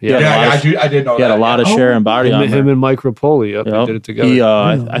 Yeah, Yeah, yeah. I did know He had that. a lot of yeah. share in Body Him, Armor. him and Mike Rapoli, yep, Yep. they did it together. He,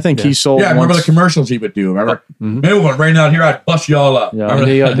 I think he sold. Yeah, I remember once- the commercials he would do. Remember? Mhm. Maybe when rain out here, I'd bust y'all up. Yeah. Remember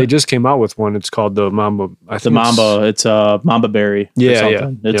And that? they just came out with one. It's called the Mamba. I think The Mamba. It's Mamba Berry. or Yeah,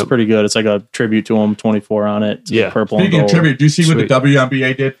 something. yeah. It's Yep. pretty good. It's like a tribute to him. 24 on it. It's Yeah. purple Speaking and of gold. tribute, do you see what Sweet. the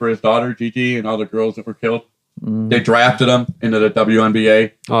WNBA did for his daughter Gigi and all the girls that were killed? Mm. They drafted them into the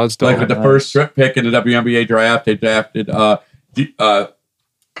WNBA. Oh, it's dope. Like with the first strip pick in the WNBA draft, they drafted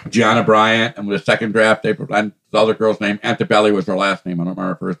Gianna Bryant, and with the second draft, they and the other girl's name Antebelli was her last name. I don't remember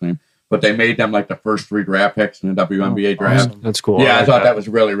her first name, but they made them like the first 3 draft picks in the WNBA draft. awesome. That's cool. Yeah, I like thought that was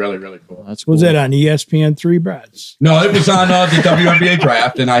really, really, really cool. That's cool. Was that on ESPN3, Brads? No, it was on the WNBA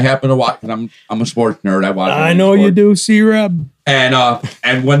draft, and I happen to watch. And I'm a sports nerd. I watch. I know you do, C-Reb.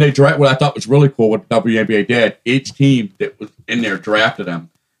 And when they draft, what I thought was really cool, what the WNBA did, each team that was in there drafted them.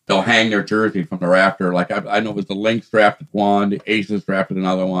 They'll hang their jersey from the rafter. Like I know it was the Lynx drafted one, the Aces drafted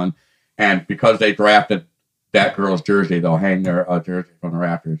another one, and because they drafted that girl's jersey, they'll hang their jersey from the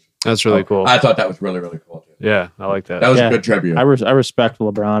rafters. That's really cool. I thought that was really, really cool too. Yeah, I like that. That was Yeah. a good tribute. I respect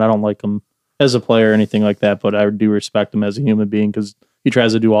LeBron. I don't like him as a player or anything like that, but I do respect him as a human being because he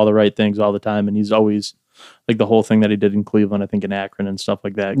tries to do all the right things all the time, and he's always like the whole thing that he did in Cleveland, I think in Akron and stuff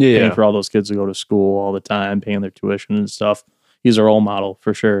like that. Yeah. Paying for all those kids to go to school all the time, paying their tuition and stuff. He's a role model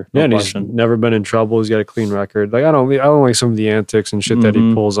for sure. No Yeah, and question. he's never been in trouble. He's got a clean record. Like I don't like some of the antics and shit that he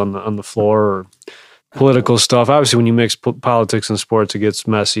Mhm. pulls on the floor or political stuff. Obviously, when you mix politics and sports, it gets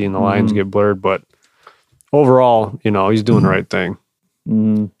messy and the lines get blurred. But overall, he's doing the right thing.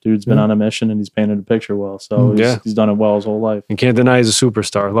 Dude's been on a mission and he's painted a picture well. So Yeah. he's done it well his whole life. You can't deny he's a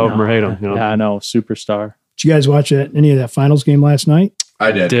superstar. Love him or hate him. Yeah, I know. Superstar. Did you guys watch any of that finals game last night?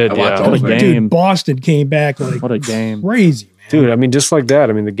 I did. Did, I watched yeah. all What of a it. game. Dude, Boston came back like What a game. crazy, man. Dude, I mean, just like that.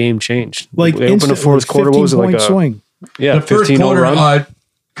 I mean, the game changed. Like they opened the fourth quarter. What was it like? 15-point swing. Yeah, The first 15-0 quarter, run.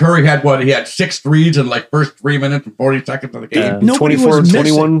 Curry had what? He had 6 threes in like first 3 minutes and 40 seconds of the game. Yeah. Nobody 24, was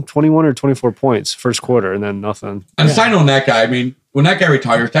missing. 21 or 24 points first quarter, and then nothing. And a side note on that guy, I mean, when that guy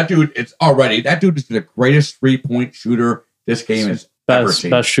retires, that dude is the greatest 3-point shooter this game has ever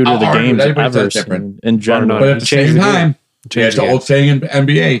seen. Best shooter I'll the argue game's that. Everybody ever says different. seen in general. But at the Changed same the game. time, Changed it's the an game. old saying in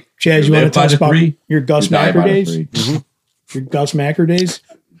NBA. Chaz, you want live to by talk the about three, your Gus you die Macker by the days? three. Your Gus Macker days?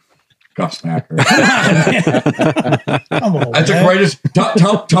 Gus Macker. Come on, That's the man. greatest.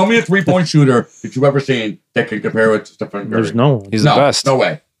 Tell me a 3-point shooter that you've ever seen that can compare with Stephen Curry. There's no one. He's the best. No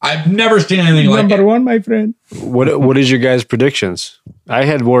way. I've never seen anything like Number it. one, my friend. What is your guys' predictions? I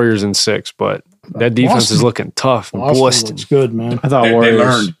had Warriors in 6, but that defense Boston. is looking tough. Boston looks good, man. I thought They Warriors.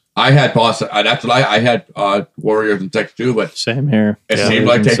 learned. I had Boston. That's what I had Warriors in 6 too, but Same here. It Yeah, seemed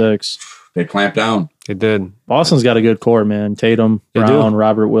like Warriors in 6. they clamped down. They did. Boston's got a good core, man. Tatum, They do. Brown,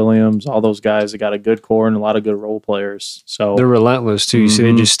 Robert Williams, all those guys. They got a good core and a lot of good role players. So They're relentless too. You see,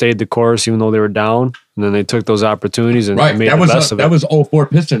 they Mhm. just stayed the course even though they were down, and then they took those opportunities and Right. made That the was best of it. that was 04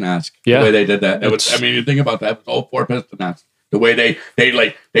 Piston-esque. Yeah. The way they did that. It was, It's- I mean, you think about that. It was 04 Piston-esque. The way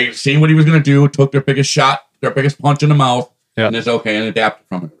they seen what he was going to do, took their biggest shot, their biggest punch in the mouth, Yeah. and it's okay, and adapted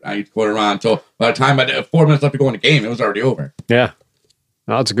from it. Each quarter on. So by the time 4 minutes left to go in the game, it was already over. Yeah,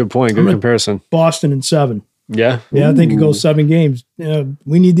 no, that's a good point. Good I'm a- comparison. Boston in 7. Yeah, Yeah, I think it goes 7 games.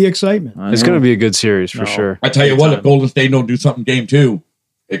 We need the excitement. I it's know. going to be a good series for No. sure, I tell you what, if Golden State don't do something game 2,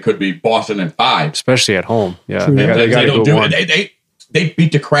 it could be Boston in 5. especially at home. Yeah, True. they If got they to don't go do one. it, they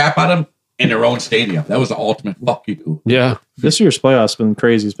beat the crap out of them in their own stadium. That was the ultimate fuck you. Yeah, This year's playoffs has been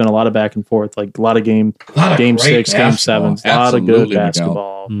crazy. It's been a lot of back and forth, like a lot of game A lot of game great 6, game basketball. 7s, a lot of good Absolutely, Miguel.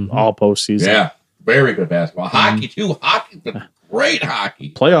 basketball, Mhm. all postseason. Yeah, very good basketball. Hockey too. Hockey's been great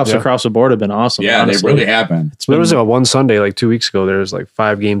hockey. Playoffs Yeah. across the board have been awesome. Yeah, honestly. they really have been. It's there been- was a one Sunday like 2 weeks ago. There was like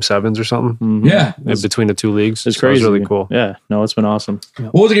 5 game 7s or something Mhm. Yeah. in between the 2 leagues. It's So it was crazy. really cool. Yeah, no, it's been awesome.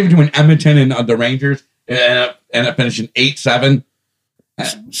 What was the game between Edmonton and the Rangers? And ended up finishing 8-7.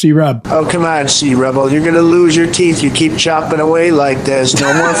 C-Rob. Oh, come on, Sea Rebel. You're going to lose your teeth. You keep chopping away like this.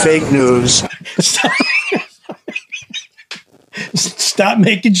 No more fake news. Stop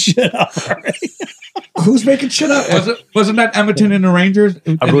making shit up. All right? Who's making shit up? Wasn't that Edmonton and the Rangers?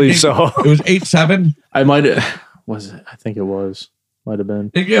 I believe so. It was 8-7. I might have. Was it? I think it was. Might have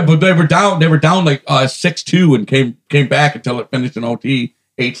been. Yeah, but they were down. They were down like 6-2 and came back until it finished in OT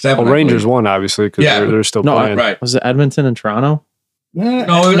 8-7. Well, Rangers won obviously because they're still playing. Right. Was it Edmonton and Toronto? No,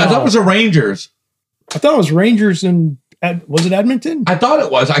 I thought it was the Rangers. I thought it was Rangers and was it Edmonton? I thought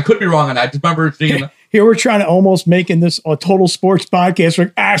it was. I could be wrong on that. I just remember seeing. Here we're trying to almost making this a total sports podcast.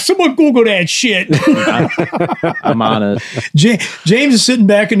 We're like, someone Google that shit. I'm on it. James is sitting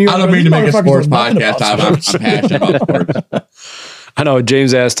back in New York. I don't mean to make a sports podcast. I'm passionate about sports. I know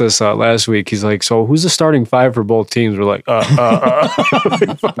James asked us last week. He's like, "So who's the starting five for both teams?" We're like,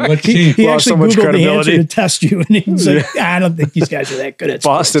 What He team? Lost actually so much Googled the answer credibility. to test you, and he's like, I don't think these guys are that good at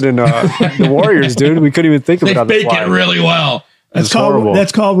sports. Boston and the Warriors, dude. We couldn't even think They about fake it really well. That's horrible.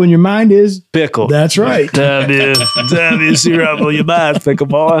 called when your mind is Pickle. That's right. WC Rebel, you bad pickle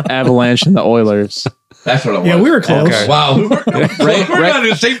boy. Avalanche and the Oilers. That's what it was. Yeah, we were close. Okay. Wow. We're not in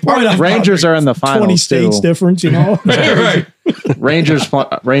the same part of the Rangers are in the 20 finals states too. difference, you know. right. Rangers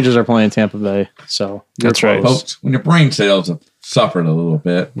are playing Tampa Bay, so That's right. Folks, when your brain cells have suffered a little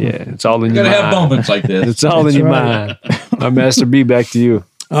bit, Yeah, it's all in you your gotta mind. have moments like this. It's all in your mind. My Master B, back to you.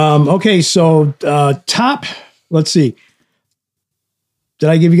 Okay, so top. Let's see. Did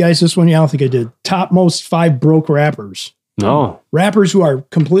I give you guys this one? Yeah, I don't think I did. Top most 5 broke rappers. No. Rappers who are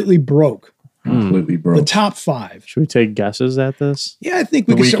completely broke. Completely The broke. top 5. should we take guesses at this? Yeah, I think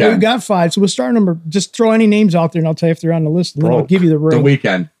we The can start. Weeknd. We've got 5, so we'll start number. Just throw any names out there, and I'll tell you if they're on the list. And then I'll Broke. give you the The ring.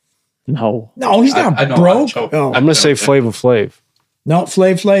 Weekend. No. No, he's not I know, I'm broke. joking. Oh. I'm going to say Flavor Flav. No,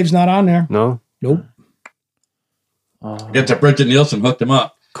 Flav's not on there. No? Nope. Get to Bridget Nielsen, hooked him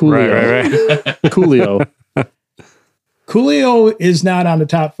up. Coolio. Right. Coolio. Coolio is not on the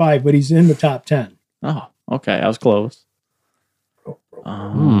top 5, but he's in the top 10. Oh, okay. I was close.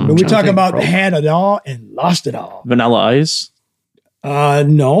 But we talk about had it all and lost it all. Vanilla Ice.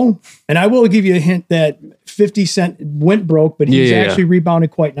 No. And I will give you a hint that 50 Cent went broke, but he's Yeah. actually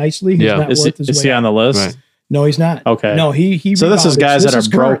rebounded quite nicely. He's Yeah. not Is worth his he way on the list? Right. No, he's not. Okay. No, he So this is rebounded. guys that are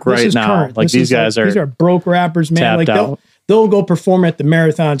broke current. This right is now. current. Like This these is guys are these are broke rappers, man. tapped Like out. they'll go perform at the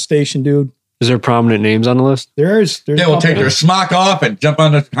Marathon Station, dude. Is there prominent names on the list? There's They a will couple. take their smock off and jump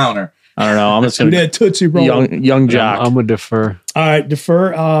on the counter. I don't know. I'm just Do gonna that Tootsie Roll. young Jock. I'm going to defer. All right,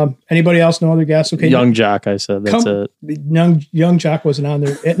 defer. Anybody else? No other guess? Okay. Young Jock. I said that's Come- it. Young Jock wasn't on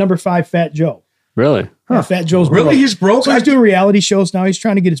there. At number 5, Fat Joe. Really? Yeah, Fat Joe's Really? broke. He's broke? So he's doing reality shows now. He's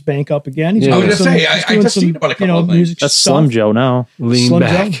trying to get his bank up again. He's Yeah. doing I was gonna say, he's I doing just seen about a couple of things. music That's stuff. Slim Joe now. Lean Slim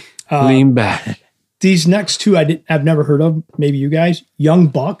back. Joe? Lean back. These next 2 I've never heard of. Maybe you guys. Young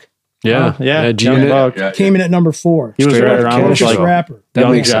Buck Yeah. Yeah, G-Unit. Young Buck. Yeah, came in at number 4. He was Straight right out of around Canada. with Just like rapper. That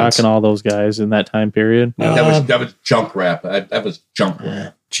Young makes Jock sense. and all those guys in that time period. that was junk rap. That was junk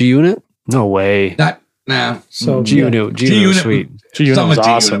rap. G-Unit? No way. Nah. So G-Unit. G-Unit was sweet. G-Unit Some was of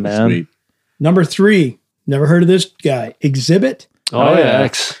G-Unit awesome, was man. sweet. number 3. Never heard of this guy. Exhibit. Oh, yeah. yeah.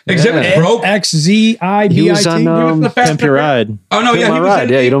 X. Exhibit Yeah. broke. XZIBIT. He was on the Fast Pimp Your Ride. Oh no, Pimp yeah, My he was Ride.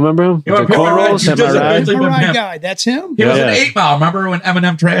 in- Yeah, you don't remember him? You know, The Pimp My Ride, cornrows? he Pimp does My it Ride. basically All with right, him. guy. That's him. He was Yeah. an 8 Mile. Remember when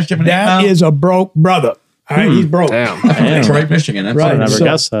Eminem trashed him in 8 That Mile? is a broke brother. All right, he's broke. Damn. Damn. Detroit, Michigan. That's Right. I right. never So-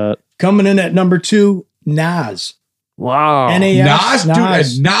 guessed that. Coming in at number 2, Nas. Wow. NAS.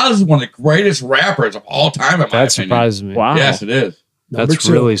 Nas is one of the greatest rappers of all time. In my That opinion. surprises me. Wow. Yes, it is. Number That's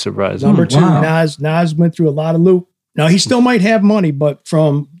 2. really surprising. Number 2, Wow. Nas went through a lot of loop. Now he still might have money, but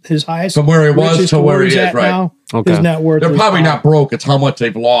from his highest, From where he was riches to where he he's is, at right. now, Okay. his net worth. They're is probably high. not broke. It's how much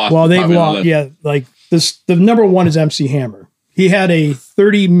they've lost. Well, they've Probably on the lost. list. Yeah, like this. The number 1 is MC Hammer. He had a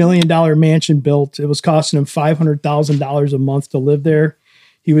 $30 million mansion built. It was costing him $500,000 a month to live there.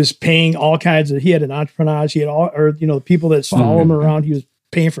 He was paying all kinds of. He had an entourage. He had all, or the people that follow him around. He was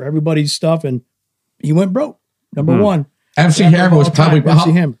paying for everybody's stuff, and he went broke. Number 1. MC Rapper Hammer of was all time, probably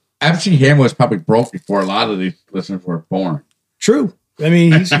MC Hammer. MC Hammer was probably broke before a lot of these listeners were born. True. I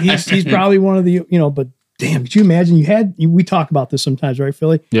mean, he's probably one of the, but damn, could you imagine we talk about this sometimes, right,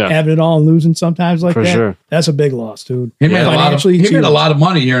 Philly? Yeah. Having it all and losing sometimes like For that. sure. That's a big loss, dude. He made a lot of Financially, he made too. a lot of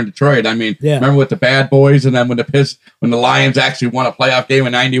money here in Detroit. I mean, Yeah. remember with the Bad Boys, and then when the Lions actually won a playoff game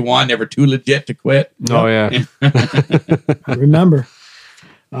in '91, they were too legit to quit. Oh, yeah. I remember.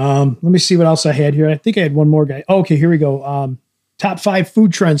 Let me see what else I had here. I think I had one more guy. Oh, okay, here we go. Top 5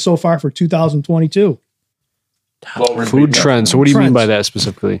 food trends so far for 2022. Food trends. So what do you mean Trends. by that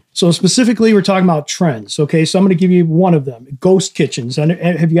specifically? So specifically, we're talking about trends. Okay, so I'm going to give you one of them. Ghost kitchens. Have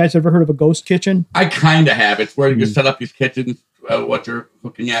you guys ever heard of a ghost kitchen? I kind of have. It's where you can set up these kitchens what you're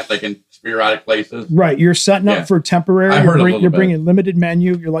looking at, like in sporadic places? Right. You're setting up for temporary. I heard a little You're bit. bringing limited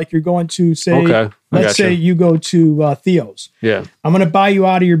menu. You're going to say, Okay, let's say you go to Theo's. Yeah. I'm going to buy you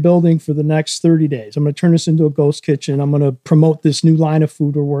out of your building for the next 30 days. I'm going to turn this into a ghost kitchen. I'm going to promote this new line of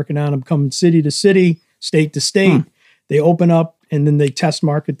food we're working on. I'm coming city to city, state to state. They open up and then they test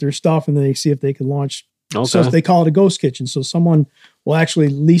market their stuff and then they see if they can launch. Okay. So they call it a ghost kitchen. So someone will actually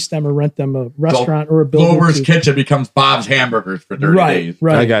lease them or rent them a restaurant or a building. Glover's Kitchen becomes Bob's Hamburgers for 30 days.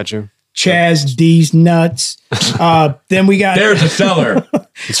 Right. I got you. Chaz D's Nuts. Then we got There's a seller.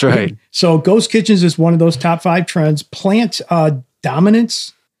 That's right. So ghost kitchens is one of those top 5 trends. Plant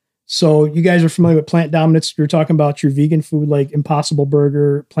dominance. So you guys are familiar with plant dominance. You're talking about your vegan food like Impossible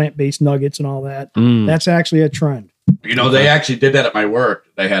Burger, plant-based nuggets and all that. That's actually a trend. You know, they actually did that at my work.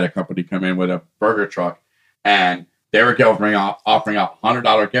 They had a company come in with a burger truck, and they were offering out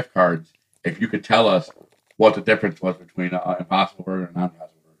 $100 gift cards if you could tell us what the difference was between an Impossible Burger and non-Impossible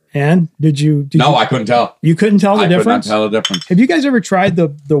Burger. And did you? I couldn't tell. You couldn't tell the difference? I could not tell the difference. Have you guys ever tried the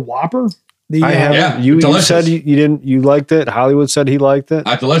Whopper? I haven't. Yeah, you delicious. said you didn't. You liked it. Hollywood said he liked it.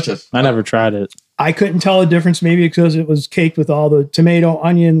 Delicious. I never tried it. I couldn't tell the difference, maybe because it was caked with all the tomato,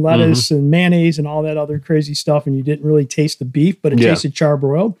 onion, lettuce, and mayonnaise and all that other crazy stuff, and you didn't really taste the beef, but it tasted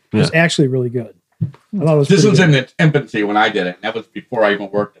charbroiled. It was actually really good. I thought it was This was pretty in its infancy when I did it. And that was before I even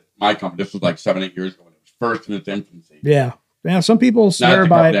worked at my company. This was like 7-8 years ago when it was first in its infancy. Yeah. Yeah, some people swear the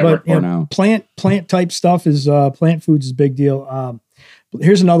by it, company I but work for now. plant type stuff is plant foods is a big deal.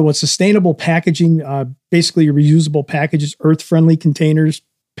 Here's another one: sustainable packaging, basically reusable packages, earth friendly containers,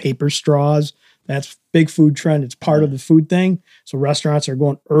 paper straws. That's big food trend. It's part of the food thing. So restaurants are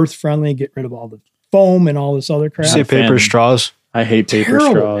going earth friendly, get rid of all the foam and all this other crap. Say paper straws. I hate paper Terrible,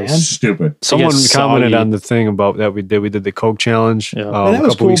 straws. man. Stupid. Someone gets commented soggy. on the thing about that we did. We did the Coke challenge Yeah. Oh, that a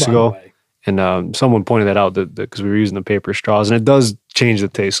was couple cool, weeks by the ago, way. and someone pointed that out that because we were using the paper straws, and it does change the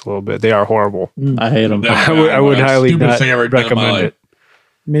taste a little bit. They are horrible. I hate them. I would highly Stupidest not thing I ever done in my recommend life. it.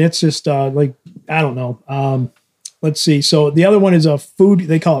 I mean, it's just like, I don't know. Let's see. So the other one is a food,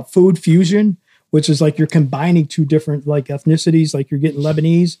 they call it food fusion, which is like you're combining 2 different like ethnicities, like you're getting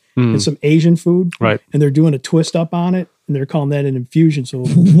Lebanese and some Asian food. Right. And they're doing a twist up on it and they're calling that an infusion. So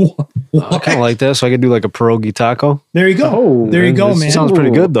I kind of like that, so I could do like a pierogi taco. there you go. There you go, This man. sounds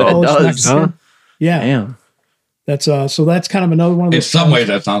pretty good though. Oh, it's does. Mexican. Huh? Yeah. Damn. That's so that's kind of another one of In those. some trends. ways,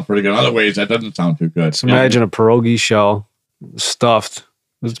 that sounds pretty good. In other ways, that doesn't sound too good. So imagine a pierogi shell stuffed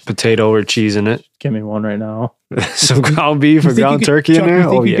with potato or cheese in it, Give me one right now. some ground beef You or think ground you could- turkey Chuck, in you there.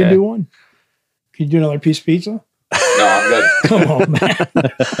 think Oh you yeah. can do one? Can you do another piece of pizza? No, I'm good. Come on, man.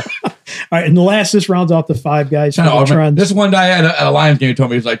 All right, and this rounds off the 5 guys. For No, the trends. this one guy at a Lions game told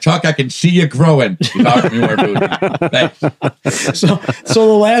me, he's like, Chuck, I can see you growing. He's talking to me more food. Thanks. So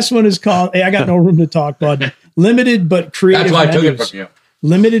the last one is called. Hey, I got no room to talk, bud. Limited but creative. That's why I took it menus. from you.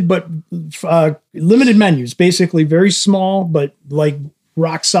 Limited but limited menus. Basically, very small, but like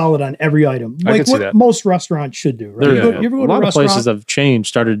rock solid on every item. I Like can see what that. most restaurants should do. Right? There- You ever go a to a lot of places restaurant? have changed,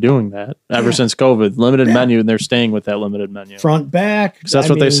 started doing that ever since COVID. Limited menu, and they're staying with that limited menu. Front, back. 'Cause that's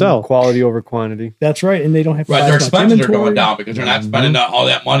I what they mean, sell. Quality over quantity. That's right, and they don't have to Right, buy their as much expenses are inventory. going down because they're not spending all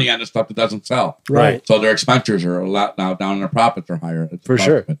that money on the stuff that doesn't sell. Right. So their expenses are a lot now down and their profits are higher. It's For a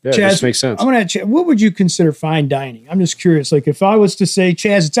sure. profit. Yeah, Chaz, this makes sense. I'm gonna ask you, what would you consider fine dining? I'm just curious. Like if I was to say,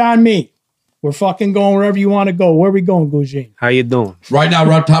 Chaz, it's on me. We're fucking going wherever you want to go. Where are we going, Gugene? How you doing? Right now,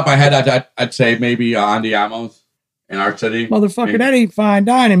 right top of my head, I'd say maybe Andiamo's in our city. Motherfucker, Maybe. that ain't fine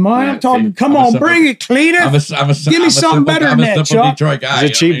dining, man. Yeah, I'm talking. see, come I'm a on, simple- bring it, Cletus. Give me something better than that, Chuck. Detroit guy.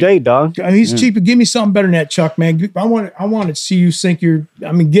 It's a you know cheap what I mean? date, dog. He's cheap. Give me something better than that, Chuck, man. I want to see you sink your.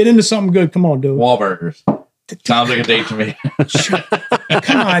 I mean, get into something good. Come on, dude. Wahlburgers. Sounds like a date to me.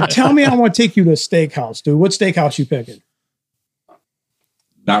 Come on, tell me I want to take you to a steakhouse, dude. What steakhouse you picking?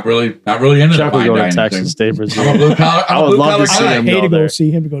 Not really into Chuck the would fine go to dining Texas thing. Day Brazil. I'm a blue collar. I would love to see guy. him Hey go to go there. see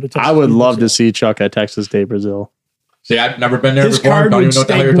him to go to Texas. I would love to Brazil. see Chuck at Texas Day Brazil. See, I've never been there His before. card Don't would even know what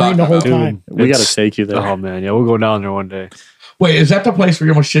the stay hell you're green talking the whole about. time. We got to It's- take you there. Oh man, yeah, we'll go down there one day. Wait, is that the place where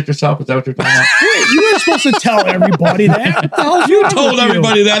you're gonna shit yourself? Is that what you're talking about? Wait, you weren't supposed to tell everybody that. What the hell's You wrong told with you?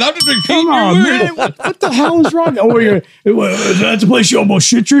 everybody that. I'm just repeating Come on, your man. words. What the hell is wrong? Oh, that's the place you almost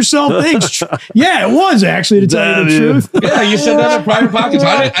shit yourself? Thanks. Yeah, it was actually, to tell you the truth. Yeah, you said that in private pockets.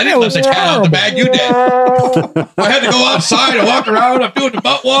 I didn't let the cat out the bag. You did. I had to go outside and walk around. I'm doing the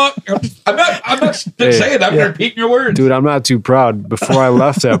butt walk. I'm not saying that. I'm repeating your words. Dude, I'm not too proud. Before I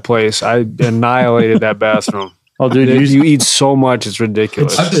left that place, I annihilated that bathroom. Oh, dude, You eat so much, it's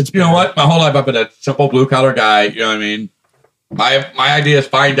ridiculous. I'm just, you know what? My whole life I've been a simple blue collar guy. You know what I mean? My idea is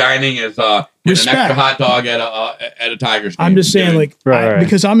fine dining is Get an extra Respect. hot dog at a Tigers game. I'm just saying, like, Right.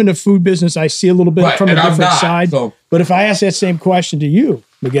 because I'm in the food business, I see a little bit Right, from a and I'm different not, side. so- But if I ask that same question to you,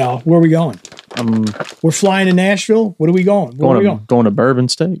 Miguel, where are we going? We're flying to Nashville. What are we going? Where are we going? Going to Bourbon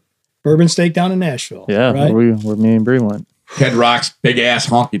Steak. Bourbon Steak down in Nashville. Yeah, right. where me and Bree went. Kid Rock's big ass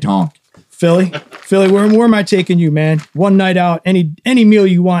honky tonk. Philly, where am I taking you, man? One night out, any meal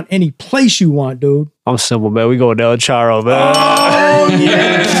you want, any place you want, dude. I'm simple, man. We go to El Charo, man. Oh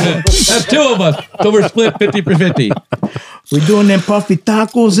yeah, That's two of us. So we're split 50-50. we doing them puffy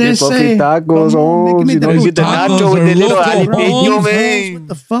tacos. Puffy tacos, Come on, you know, those you get the tacos nacho with are the little local, jalapeno, bro. man. What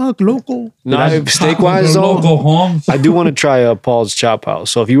the fuck, local? No, steak wise though, Local homes. I do want to try Paul's Chop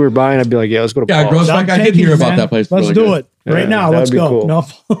House. So if you were buying, I'd be like, yeah, let's go to Yeah, Paul's. gross. Like, I did Take hear it, about man. that place. Let's Really do good. it right Yeah, now. that'd Let's be go. cool. No,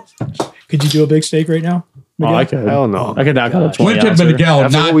 could you do a big steak right now? Oh, I Miguel? could. Hell no. I could knock out a 20 When can ouncer. Miguel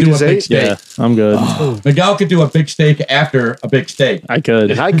After not what we do a just big ate? steak? Yeah, I'm good. Miguel could do a big steak after a big steak. I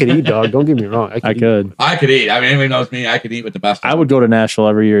could. And I could eat, dog. Don't get me wrong. I could. I could eat. I mean, anyone knows me. I could eat with the best. I would go to Nashville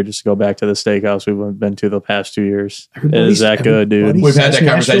every year just to go back to the steakhouse we've been to the past 2 years. It is that good, dude. everybody We've had says that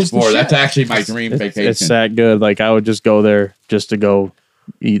conversation Nashville's the before. That's shit. actually my dream vacation. It's that good. Like I would just go there just to go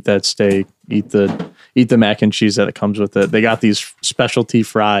eat that steak, eat the mac and cheese that it comes with it. They got these specialty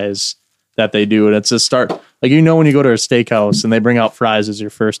fries that they do, and it's a start. Like when you go to a steakhouse and they bring out fries as your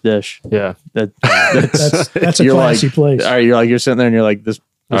first dish. Yeah. That's a you're classy like, place. All right, you're sitting there and you're like, this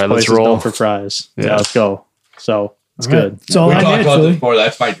All right, place let's is known roll. for fries. Yeah, Yeah. let's go. So it's All right. good. That's all We I talked had, about this Philly. before.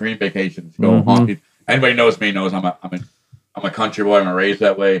 That's my dream vacation. To go honky. Anybody knows me knows I'm a country boy. I'm raised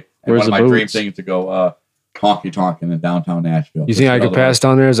that way. And Where's one of the my dream boots? things to go honky tonk in downtown Nashville. You think I could pass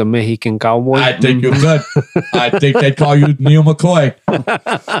down there as a Mexican cowboy? I think you could. I think they'd call you Neil McCoy.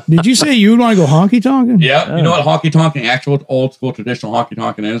 Did you say you would want to go honky tonking? Yeah. You know what honky tonking, actual old school traditional honky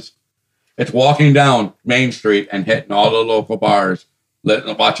tonking is? It's walking down Main Street and hitting all the local bars,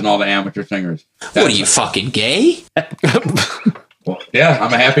 watching all the amateur singers. What are you, fucking gay? Well, yeah,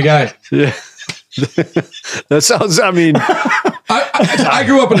 I'm a happy guy. Yeah. That sounds, I mean, I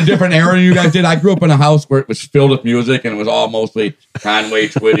grew up in a different era than you guys did. I grew up in a house where it was filled with music and it was all mostly Conway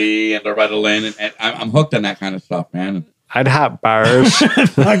Twitty and Loretta Lynn. And I'm hooked on that kind of stuff, man. I'd have bars.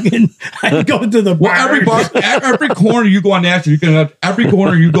 Fucking, I'd go to the bar. Well, every corner you go on Nashville, every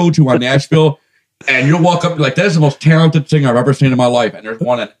corner you go to on Nashville, and you'll walk up like, that is the most talented singer I've ever seen in my life. And there's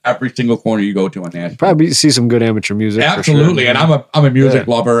one in every single corner you go to on Nashville. Probably see some good amateur music. Absolutely. For sure. And I'm a music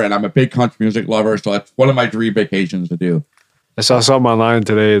lover, and I'm a big country music lover. So that's one of my dream vacations to do. I saw something online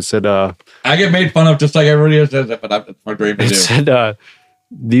today. It said, I get made fun of just like everybody else does it, but that's my dream to it do. said,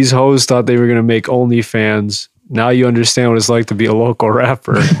 these hoes thought they were going to make OnlyFans. Now you understand what it's like to be a local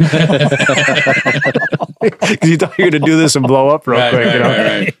rapper. Because you thought you were going to do this and blow up real quick. You know?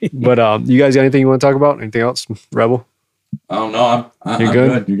 Right. But you guys got anything you want to talk about? Anything else, Rebel? Oh, no, I'm You're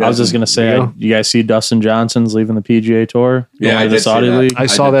good? You I was just gonna say, Yeah. you guys see Dustin Johnson's leaving the PGA Tour? Yeah, Going I to did the see Saudi that. League. I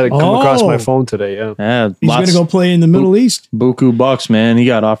saw that it come across my Oh. phone today. Yeah. Yeah, He's going to lots go play in the Middle East buku bucks, man. He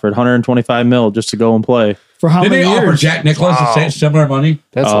got offered 125 mil just to go and play. for how Did many they offer years? Jack Nicklaus the same similar money?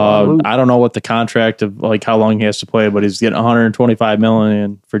 That's a lot of loot. I don't know what the contract of like how long he has to play, but he's getting 125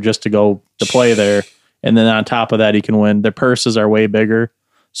 million for just to go to play there, and then on top of that, he can win. Their purses are way bigger,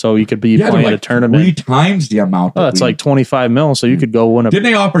 so you could be Yeah, playing they're a like tournament. 3 times the amount. Oh, it's like 25 mil, so you could go win a. Didn't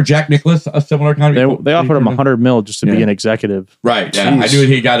they offer Jack Nicklaus a similar kind of? They offered him 100 mil just to be Yeah. an executive. Right. Yeah, I knew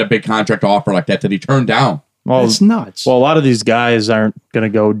he got a big contract offer like that he turned down. Well, That's nuts. well, a lot of these guys aren't going to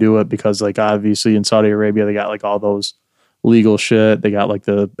go do it because, like, obviously in Saudi Arabia, they got like all those legal shit. They got like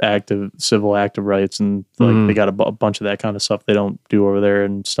the civil active rights, and like they got a bunch of that kind of stuff they don't do over there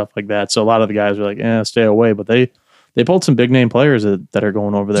and stuff like that. So a lot of the guys are like, stay away. But they pulled some big name players that are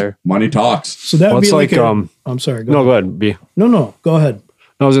going over there. Money talks. so that would Well, be it's like, like, I'm sorry. Go No, ahead. go ahead. B. No, go ahead.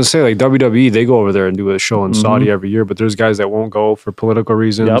 I was gonna say like WWE, they go over there and do a show in Saudi every year, but there's guys that won't go for political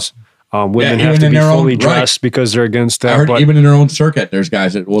reasons. Women Yeah, have even to in be their own- fully right. dressed because they're against I that. heard But even in their own circuit, there's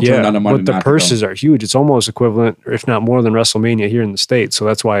guys that will turn down the money. but the not to purses are huge. It's almost equivalent, if not more, than WrestleMania here in the States. So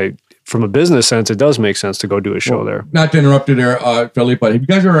that's why, from a business sense, it does make sense to go do a show there. Not to interrupt you there, Philly, but have you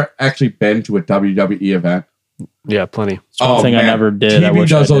guys ever actually been to a WWE event? Yeah, plenty. One thing I never did. I TV wish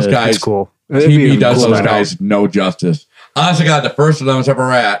does I those did. guys. It's cool. It'd be TV does cool those night out. guys no justice. Honestly, God, the first of them I was ever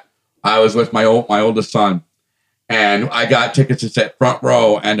at, I was with my oldest son, and I got tickets to sit front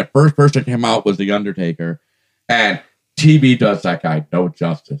row, and the first person that came out was The Undertaker, and TV does that guy no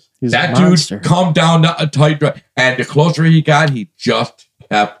justice. He's that a monster. dude come down a tight drive, and the closer he got, he just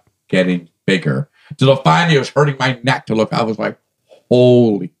kept getting bigger. Till finally it was hurting my neck to look. I was like,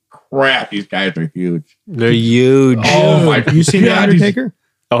 holy crap, these guys are huge. They're huge. Oh my You seen the God, he's- Undertaker?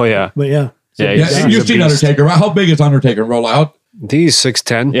 Oh yeah. But yeah. Yeah, Yeah, he's you've a seen beast. Undertaker, right? How big is Undertaker? Roll out. I think he's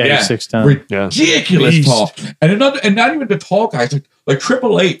 6'10". Yeah, he's 6'10". Ridiculous Beast. tall. And not even the tall guys, like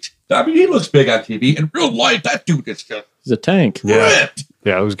Triple H. I mean, he looks big on TV. In real life, that dude is just He's a tank. ripped.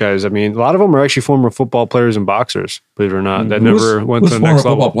 Yeah, those guys. I mean, a lot of them are actually former football players and boxers. Believe it or not, that never went to the former next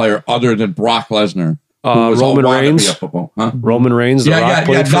football level. player other than Brock Lesnar? Who was Roman all wanted to be Reigns. a football, huh? Roman Reigns, The Rock,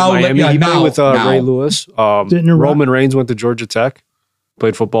 played for now- Miami. yeah, He played now- with now. Ray Lewis. Didn't The Rock- Roman Reigns went to Georgia Tech,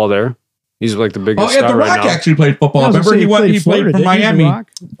 played football there. He's like the biggest Oh, yeah, The star Rock right now. actually played football. I was Remember, gonna say he played for didn't he, The Miami.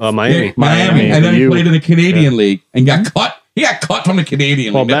 Rock? Miami. Yeah, Miami. And then he played in the Canadian League and got cut. He got cut from the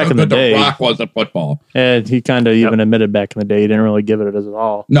Canadian Well, League. That's back how in the good day- Rock was at football. And he kind of even admitted back in the day he didn't really give it at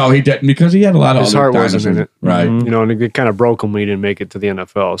all. No, he didn't because he had a lot of His other heart wasn't in dinosaurs. it. Right. You know, and it kind of broke him when he didn't make it to the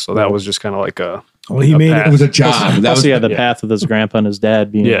NFL. So that was just kind of like a. Well, he made path. It was a job. That Plus, was he had the path with his grandpa and his dad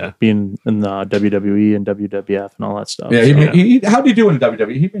being Yeah. being in the WWE and WWF and all that stuff. Yeah, So, how did he do in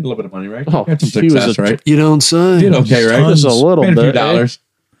WWE? He made a little bit of money, right? Oh, He had some he was success, a- right? You don't say. Did okay, right? just a little Made a few bit. dollars.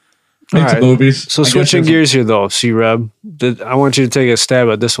 Made All some right. movies. So I guess switching there's- gears here, though, C-Reb, I want you to take a stab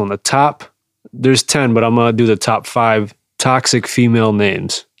at this one. The top, there's 10, but I'm going to do the top 5 toxic female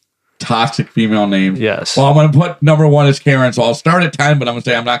names. Toxic female names. Yes. Well, I'm going to put number 1 is Karen, so I'll start at 10, but I'm going to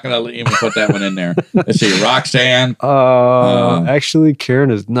say I'm not going to even put that one in there. Let's see, Roxanne. Actually,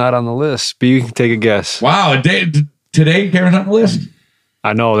 Karen is not on the list, but you can take a guess. Wow, today Karen's on the list.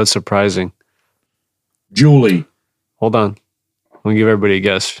 I know, that's surprising. Julie. Hold on. I'm going to give everybody a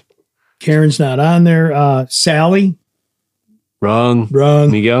guess. Karen's not on there. Sally. Wrong. Wrong.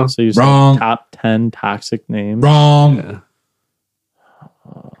 Miguel? So you Wrong. said top 10 toxic names. Wrong. Yeah.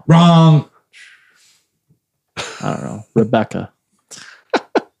 Wrong. I don't know. Rebecca.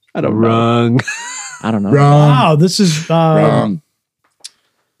 I don't know. Wrong. I don't know. Wrong. Wow, this is Wrong.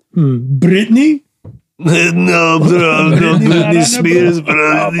 Brittany. No, Britney Spears. Is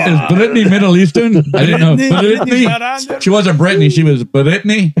Brittany Middle Eastern? I didn't know. Brittany's not on Brittany. there? She wasn't Brittany. She was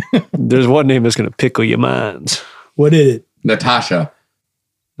Brittany. There's one name that's going to pickle your minds. What is it? Natasha.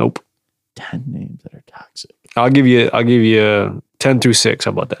 Nope. 10 names that are toxic. I'll give you 10 through 6.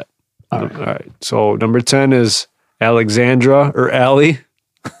 How about that? All right. So number 10 is Alexandra or Allie.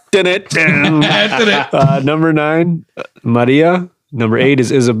 Did it? That's it. Number 9, Maria. Number 8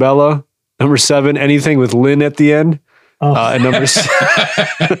 is Isabella. Number 7, anything with Lynn at the end. And number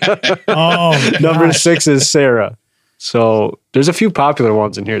number gosh. 6 is Sarah. So there's a few popular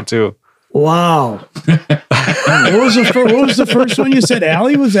ones in here too. Wow. what was the first one you said?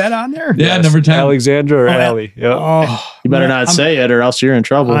 Allie, was that on there? Yeah, number 10. Alexandra or Oh, Allie. Yep. Oh, You better not say it or else you're in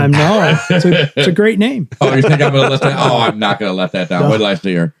trouble. I know. It's a great name. Oh, you think I'm going to let that? Oh, I'm not going to let that down. Wait till I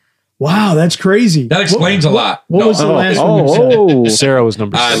see her. Wow, that's crazy. That explains a lot. What was the last one you said? Oh, Sarah was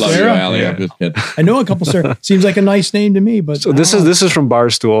number 6. I love Sarah? you, Allie. I'm just kidding. I know a couple, sir. Seems like a nice name to me, but So this is from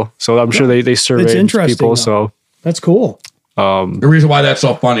Barstool. So I'm sure they surveyed interesting, people. though. So that's cool. The reason why that's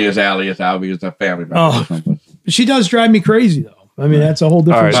so funny is Allie is obviously a family member. Oh. or something. She does drive me crazy, though. I mean, that's a whole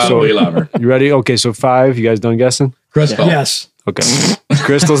different All right, Oh, story. we love her. you ready? Okay, so 5. You guys done guessing? Crystal. Yes. Okay.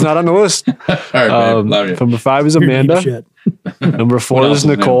 Crystal's not on the list. All right, babe. Love you. Number 5 is You're deep Amanda. shit. Number 4 else is is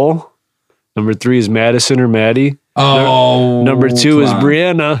new? Nicole. Number 3 is Madison or Maddie. Oh. Number 2 is come on.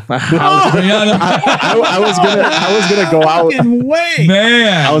 Brianna. Brianna. I was gonna go out. Fucking way.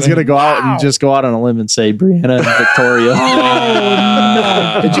 Man. I was gonna go out Wow. and just go out on a limb and say Brianna and Victoria.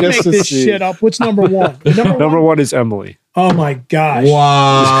 Did you Just make to this see. shit up? What's number one? Number 1 is Emily. Oh my gosh.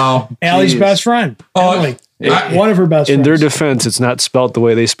 Wow. Allie's Jeez. best friend. Oh, Emily. I- One of her best In friends. their defense, it's not spelled the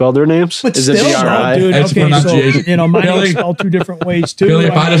way they spell their names. But Is it still, BRI? no, dude. It's Okay, so pronunciation. mine Billy- was spelled 2 different ways too. Billy,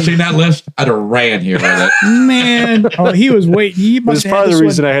 if I I'd have mean, seen that list, I'd have ran here with it. man, he was waiting. He It's must have part had of the this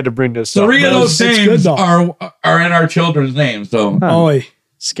reason one. I had to bring this up. Three of those It's good, names though. are in our children's names. So Oh,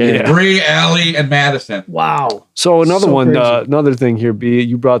 Scary. Yeah. Bree, Allie, and Madison. wow. So another So one, crazy. another thing here, B,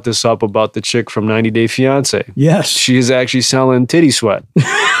 you brought this up about the chick from 90 Day Fiance. Yes. She is actually selling titty sweat.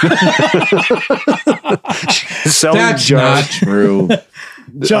 She's selling That's jars. not true.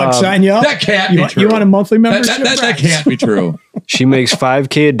 Chuck, sign you up. That can't you, be true. You want a monthly That, membership? that can't be true. She makes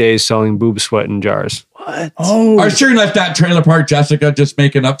 $5K a day selling boob sweat in jars. Oh, Are sure you left that trailer park, Jessica, just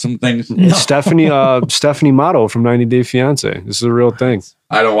making up some things? Stephanie Motto from 90 Day Fiance. This is a real thing.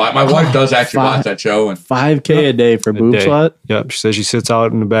 I don't want. My wife does actually watch that show, and 5K a day for boob Day. sweat. Yep. She says she sits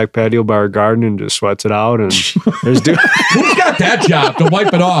out in the back patio by her garden and just sweats it out. And there's dude. who's got that job to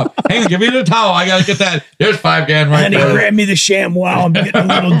wipe it off? Hang on, give me the towel. I gotta get that. There's $5 right and he there. grabbed me the ShamWow. I'm getting a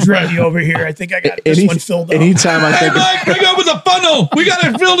little drippy over here. I think I got this one filled up. Anytime I Hey, think Mike, bring over the funnel. We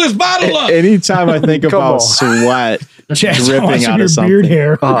gotta fill this bottle up. anytime I think Come about on. sweat, Chad's dripping watching out your of beard something.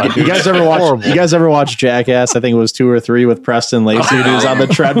 hair. You guys ever watch? You guys ever watch Jackass? I think it was 2 or 3 with Preston Lacey. He was on the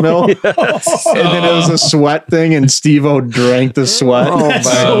treadmill, and then it was a sweat thing, and Steve-O drank the sweat. Oh,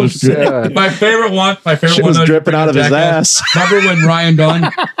 my My favorite one. Shit was dripping out of his ass. Remember when Ryan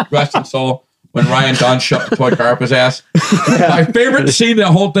Dunn, rest in soul, when Ryan Dunn shoved the toy car up his ass? My favorite scene in the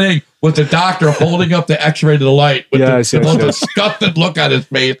whole thing was the doctor holding up the X-ray to the light with the most disgusted look on his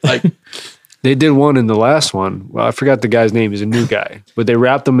face, like. They did one in the last one. Well, I forgot the guy's name. He's a new guy. But they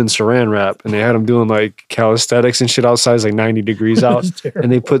wrapped him in saran wrap and they had him doing like calisthenics and shit outside. It's like 90 degrees out.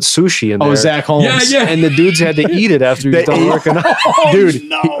 And they put sushi in there. Oh, Zach Holmes. Yeah. And the dudes had to eat it after he was done working out. Dude,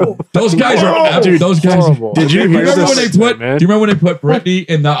 No. Those guys are those guys. Horrible. Did you Do you hear remember this? when they put? man? Do you remember when they put Brittany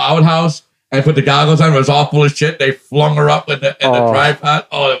in the outhouse and put the goggles on? It was all full of shit. They flung her up in the tripod.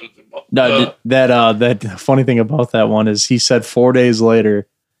 Oh, it was. No, that funny thing about that one is he said 4 days later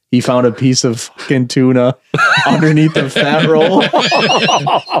he found a piece of fucking tuna underneath the fat roll.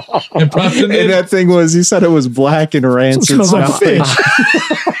 And Preston And did. that thing was, he said it was black and rancid. Smells like fish.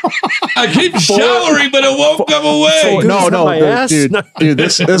 I keep showering, but it won't come away. No, dude,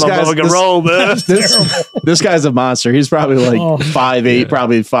 this guy's this guy's a monster. He's probably like 5'8",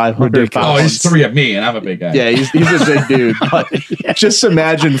 probably 500 pounds. Oh, he's 3 of me, and I'm a big guy. Yeah, he's a big dude. But just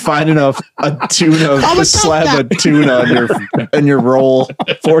imagine finding a slab of tuna in your roll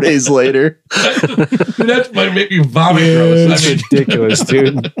 4 days later. That might make me vomit. Gross. That's ridiculous,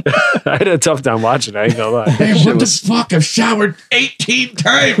 dude. I had a tough time watching it. I ain't gonna lie. Hey, what the fuck? I've showered 18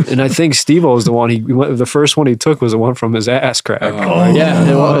 times. And I think Steve-O was the one the first one he took was the one from his ass crack. Yeah,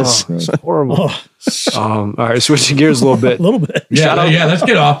 it was. It was horrible. All right, switching gears a little bit. A little bit. Yeah, let's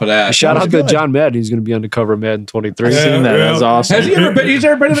get off of that. Shout out to John Madden. He's going to be on the cover of Madden 23. Seen that. That's awesome. Has he ever been? He's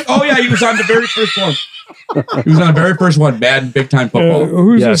ever been? Oh yeah, he was on the very first one. He was on the very first one, Madden Big Time Football.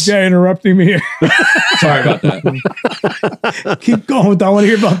 Who's Yes. this guy interrupting me here? Sorry about that. Keep going. I want to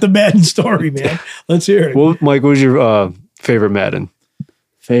hear about the Madden story, man. Let's hear it. Well, Mike, what was your favorite Madden?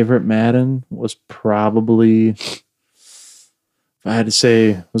 Favorite Madden was probably, if I had to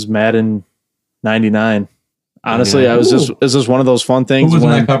say, was Madden 99. Honestly, I was just, this is one of those fun things. Who was on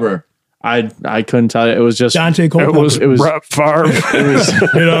when that cover? I couldn't tell you. It was just Dante Cole. It was Brett Favre. It was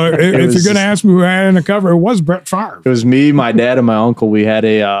You know, if you're going to ask me who I had in the cover, it was Brett Favre. It was me, my dad, and my uncle. We had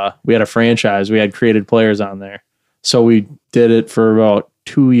a franchise. We had created players on there, so we did it for about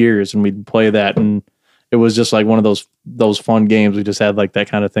 2 years, and we'd play that, and it was just like one of those fun games. We just had like that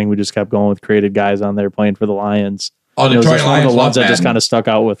kind of thing. We just kept going with created guys on there playing for the Lions. Oh, And it was Detroit just one of Lions the ones love that just Madden. kind of stuck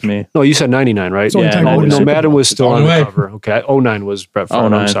out with me. No, you said 99, right? only time Yeah, I No, won. Madden was still on the 09. cover. Okay. 09 was Brett Favre.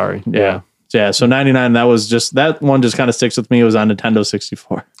 09. I'm sorry. Yeah. So 99, that one just kind of sticks with me. It was on Nintendo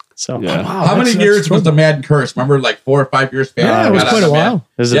 64. So Yeah. Wow, How many that's years was fun. the Madden curse? Remember, like 4 or 5 years? Yeah, it was quite a while.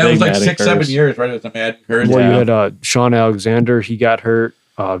 this is a Yeah, it big was like Madden 6, 7 curse. years, right? It was the Madden curse. Well, Yeah. you had Sean Alexander. He got hurt.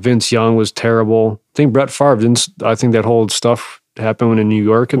 Vince Young was terrible. I think Brett Favre didn't. I think that whole stuff happened in New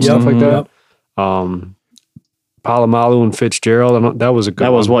York and stuff like that. Palomalu and Fitzgerald. That was a good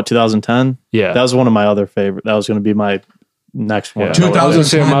That was one. what, 2010? Yeah. That was one of my other favorite. That was going to be my next one. Yeah. I was gonna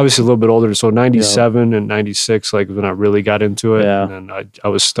say I'm 2010. obviously a little bit older, so 97 and 96, like when I really got into it, Yeah. and then I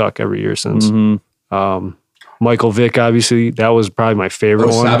was stuck every year since. Mhm. Michael Vick, obviously, that was probably my favorite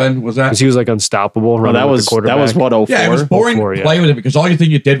one 07, was that? because he was like unstoppable. Well, running that with was the quarterback. what, 04? Yeah, it was boring 04, to yeah. play with it because all you think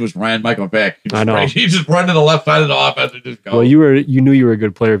you did was ran Michael Vick. I know. He just run to the left side of the offense and just go. Well, you knew you were a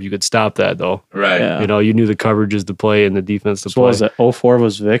good player if you could stop that, though. right. Yeah. You know, you knew the coverages to play and the defense to So what play. was it? 04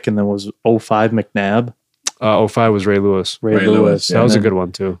 was Vic, and then was 05 McNabb. 05 was Ray Lewis. Ray Lewis, Lewis. That was a and good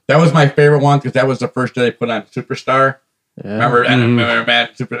one too. That was my favorite one because that was the first day they put on Superstar. then- Remember, and remember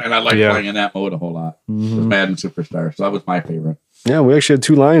Madden Super, and I liked Yeah. playing in that mode a whole lot. It was Mhm. Madden Superstar, so that was my favorite. Yeah, we actually had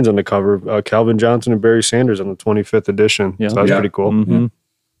 2 Lions on the cover: Calvin Johnson and Barry Sanders on the 25th edition. Yeah. So that's Yeah. pretty cool. Mhm.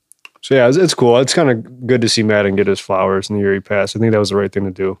 So yeah, it's cool. It's kind of good to see Madden get his flowers in the year he passed. I think that was the right thing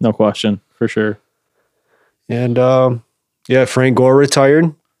to do. No question, for sure. And yeah, Frank Gore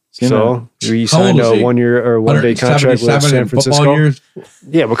retired. Seen So he How old signed is a he? 1-year or 1-day contract with 177 San in football Francisco. years.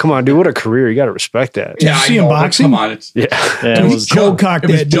 Yeah, but come on, dude, what a career! You got to respect that. Yeah, see I him know, but boxing? Come on, it's Yeah, Yeah, it He was cold cocked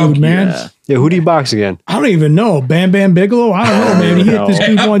it was that dude, junky, man. yeah. yeah. Who do you box again? I don't even know. Bam Bam Bigelow? I don't know, man. He hit this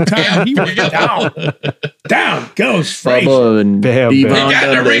dude one time. He was down. Down goes Frank. Bubba and Bam, Devon bam. he got in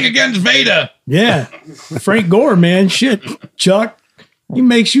the Dudley. ring against Vader. Yeah. Frank Gore, man. Shit. Chuck, he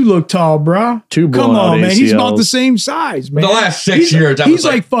makes you look tall, bro. 2 Come blown on, out man. He's about ACLs. the same size, man. The last 6 He's- years, that he's was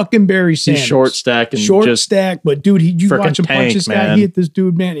like- like fucking Barry Sanders. He's short stack and Short just stack, but dude, you frickin' watch him punch tank, this guy, man. he hit this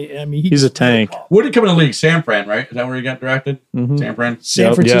dude, man. I mean, he's a tank. Where did he come in the league? San Fran, right? Is that where he got drafted? Mhm. San Fran. San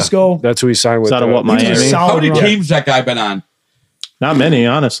Yep. Francisco. That's who he signed with. Is that a what, He was a Miami? solid How many run. teams that guy been on? Not many,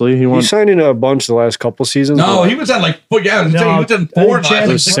 honestly. He He won signed in a bunch the last couple seasons. No, but he was at like, he was in I 4 think Chad last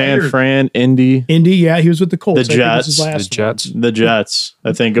was San Fran, Indy, Indy, yeah, he was with the Colts. The I think it was his Jets. last the Jets. the Jets.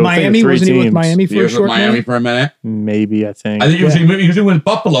 I think it was Miami, three wasn't he with teams. Miami for He a was with short Miami minute? for a minute. Maybe, I think. I think he was with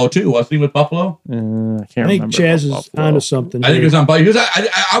Buffalo too. Wasn't he with Buffalo? I can't I think remember. Chaz is Buffalo. onto something. I think he here. was on. But I'm going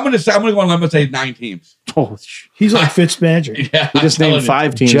to go on. I'm going to say 9 teams. Oh, He's like Fitzmagic. Yeah, we just I'm telling named you.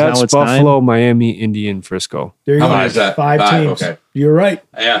 5 teams. Jets, now it's Buffalo, 9. Miami, Indy, and Frisco. There you How go. many is that? 5 5, teams. okay. You're right.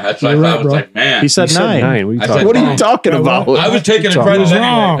 Yeah, that's what You're I right, thought. I was bro. like, man. He said 9. 9. What are you I talking said What are you nine. talking Yeah, about? well, I was taking He credit was anyway.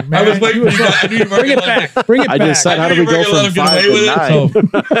 wrong, man. I was waiting for you guys. I knew you weren't Bring it gonna let me- back. Bring it I back. just said, I how knew do we you go weren't gonna from let him 5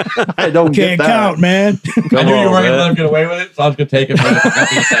 get away to with it, 9? I don't get Can't that. count, man. I knew you weren't going to let him get away with it, so I was going to take it for a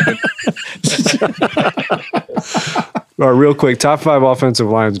second. All right, real quick, top 5 offensive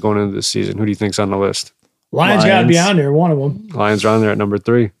lines going into this season. Who do you think's on the list? Lions got to be Lions. on there, one of them. Lions are on there at number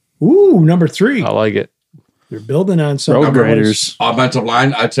 3. Ooh, number 3. I like it. They're building on something. Road Graders. Offensive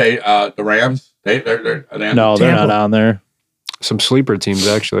line, I'd say the Rams. They're No, they're Tampa. not on there. Some sleeper teams,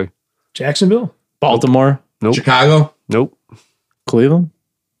 actually. Jacksonville. Baltimore, Nope. Chicago. Nope. Cleveland.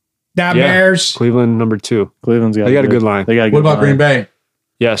 The Yeah. Bears. Cleveland, number 2. Cleveland's got. They got a good line. They got a good What about line. Green Bay?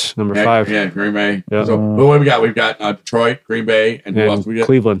 Yes, number Yeah, 5. Yeah, Green Bay. Yeah. So what do we got? We've got Detroit, Green Bay, and who else And we got?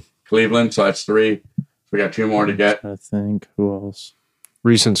 Cleveland, Cleveland. So that's 3. So we got 2 more to get. I think. Who else?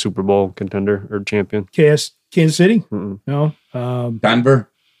 recent Super Bowl contender or champion. Kansas City? Mm-mm. No. Denver.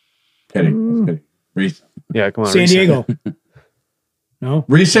 Kidding. Kidding. Recent. Yeah, come on. San recent. Diego. No.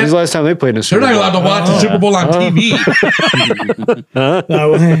 When's Recent. the last time they played in a They're Super not Bowl? allowed to watch the Super Bowl on TV.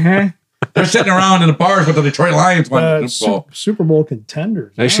 They're sitting around in the bars with the Detroit Lions winning the Super Bowl. Super Bowl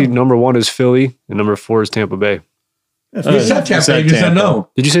contenders. Actually, number 1 is Philly, and number 4 is Tampa Bay. You said Tampa. said You said Tampa. no.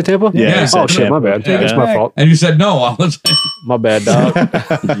 Did you say Tampa? Yeah, Yeah. he said Oh shit, my Tampa. bad. Yeah. That's my fault. And you said no. I was My bad, dog.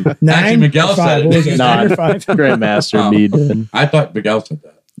 9 Actually, Miguel or 5? said it. What was it? No, 9 or 5? Grandmaster Oh. B did. I thought Miguel said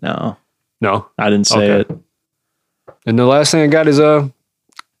that. No, No. I didn't say Okay. it. And the last thing I got is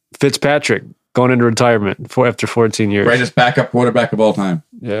Fitzpatrick going into retirement after 14 years. Greatest backup quarterback of all time.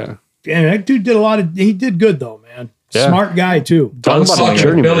 Yeah. Yeah, that dude did a lot of. He did good though, man. Yeah. Smart guy too. I was about talking a to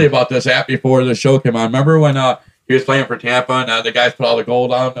journeyman. Billy about this app before the show came on. Remember when he was playing for Tampa and the guys put all the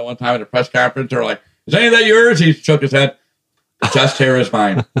gold on him at one time at the press conference? They're like, "Is any of that yours?" He shook his head. The chest hair is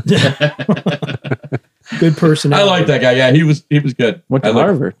mine. Good person. I like that guy. Yeah, he was good. Went to I like-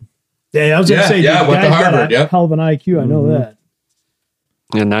 Harvard. Yeah, I was gonna Yeah, say. yeah, the went to guy's got Harvard, a yep. hell of an IQ. I know that.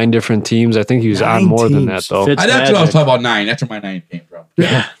 Yeah, 9 different teams. I think he was 9 on more than that, teams. though. Fitz- That's what I was Magic. talking about. 9. That's where my 9 came from.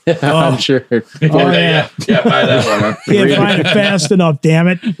 I'm sure. Oh, yeah. yeah. Buy that one. Huh? Can't find it fast enough. Damn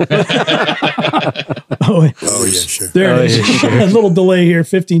it. Oh, Oh, yeah, sure. there it is. A little delay here.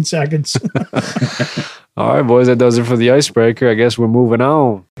 15 seconds. All right, boys, that does it for the icebreaker. I guess we're moving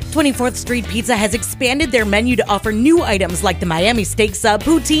on. 24th Street Pizza has expanded their menu to offer new items like the Miami Steak Sub,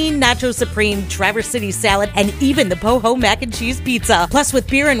 Poutine, Nacho Supreme, Traverse City Salad, and even the Poho Mac and Cheese Pizza. Plus, with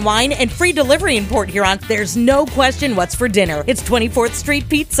beer and wine and free delivery in Port Huron, there's no question what's for dinner. It's 24th Street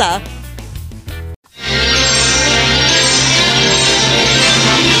Pizza.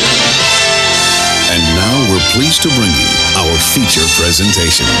 And now we're pleased to bring you our feature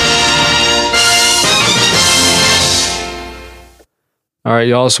presentation. All right,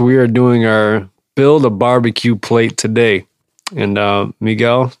 y'all. So we are doing our build a barbecue plate today. And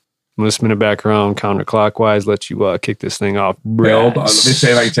Miguel, I'm going to spin it back around counterclockwise, let you kick this thing off. Build. Let me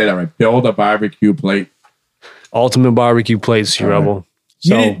say if I can say that right. Build a barbecue plate. Ultimate barbecue plates, you rebel.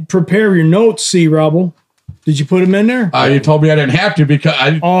 You didn't prepare your notes, C. Rubble. Did you put them in there? You told me I didn't have to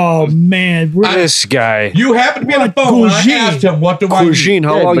because Oh man, This guy. you happened to be on the phone when I Cuisine. asked him what do I Cuisine,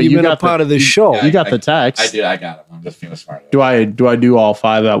 how Yeah, long but you you been a got part the- of this show? Yeah. You got the text. I did. I got him. I'm just feeling smart. Do I do all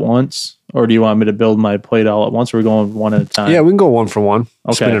 5 at once, or do you want me to build my plate all at once? Or we're going one at a time. Yeah, we can go 1 for 1.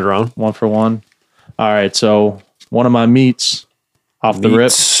 Okay. Spin it around. 1 for 1. All right. So one of my meats off the rip.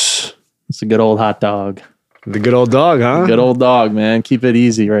 Meats. It's a good old hot dog. The good old dog, huh? Good old dog, man. Keep it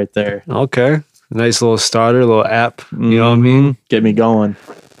easy right there. Okay. Nice little starter, little app. You know what I mean? Get me going.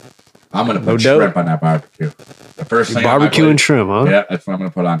 I'm going to No put doubt. shrimp on that barbecue. The first thing. Barbecue and shrimp, huh? Yeah, that's what I'm going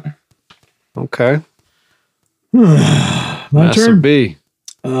to put on there. Okay. my Master turn. B.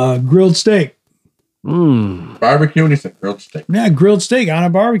 Grilled steak. Barbecue and he said grilled steak. Yeah, grilled steak on a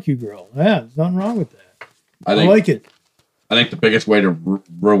barbecue grill. Yeah, there's nothing wrong with that. I I think like it. I think the biggest way to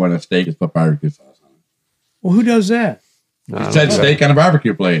ruin a steak is put barbecue sauce on it. Well, who does that? It said steak on a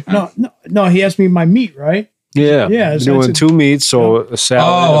barbecue plate. No. He asked me my meat, right? Yeah. Yeah, so Doing it's a- 2 meats, so a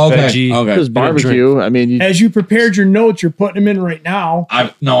salad, a veggie. Okay. Just barbecue. I mean, As you prepared your notes, you're putting them in right now. I'm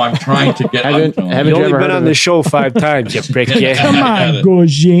trying to get Haven't- onto 'em. haven't You you only ever been heard on of the it? show 5 times, you prick. Yeah. Come on, it.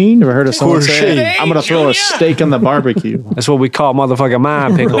 Gojane. ever heard of someone course, say, hey, I'm going to throw a steak on the barbecue? That's what we call motherfucking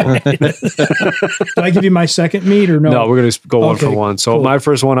my pickle. Do I give you my second meat or no? No, we're gonna go one for Okay, one. So cool. my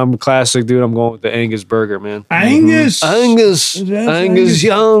first one, I'm classic, dude. I'm going with the Angus burger, man. Angus. Angus, That's Angus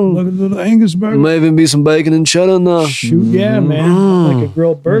Young. Look at the little Angus burger. Might even be some bacon and cheddar in there. Shoot, yeah, man. Like a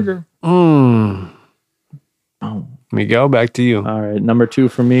grilled burger. Miguel, back to you. All right. Number 2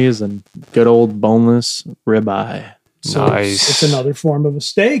 for me is a good old boneless ribeye. So Nice. It's another form of a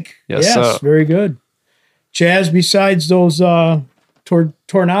steak. Yes, sir. very good. Chaz, besides those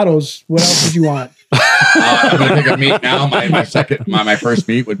tornadoes, what else did you want? I'm gonna think of meat now. My first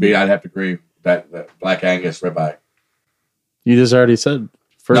meat would be. I'd have to agree that Black Angus ribeye. You just already said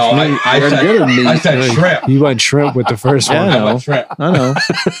first No, meat. I You're said- good at meat. I said shrimp. You went shrimp with the first Yeah, one. I I know. want shrimp. I know.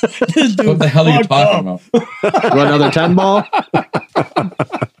 This dude What the hell are you fucked talking up. about? You want another 10 ball?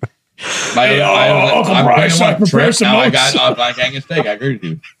 Uncle Bryce, I prepare shrimp. some Now I notes. got Black Angus steak. I agree with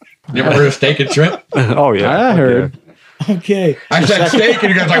you. You ever heard of steak and shrimp? Oh yeah, I heard. Okay. I said steak,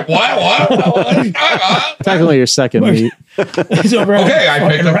 and you guys like what? Technically, your second meat. He's over at Okay, I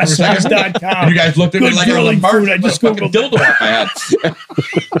picked up for a second. restaurants.com. And you guys looked at me Good like I was a grilling mark food. I with a just fucking Googled dildo on my head.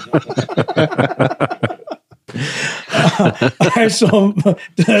 All right, so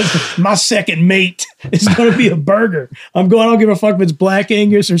my second mate is going to be a burger. I don't give a fuck if it's Black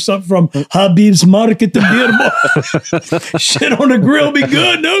Angus or something from Habib's Market in Birmo. Shit on the grill be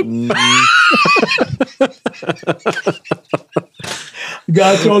good, dude.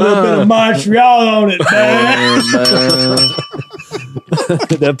 Got to throw a little bit of Montreal on it, man.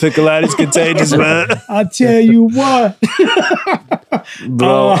 that piccolitis contagious, man. I tell you what.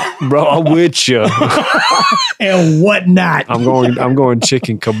 Bro, I'm with you. And whatnot. I'm going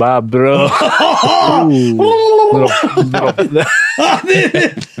chicken kebab, bro.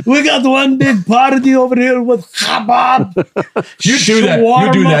 We got one big party over here with kebab. You do that.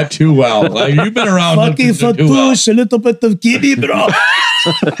 You do that too well. Like, you've been around Fucking too well. fatouche, a little bit of kibbeh, bro.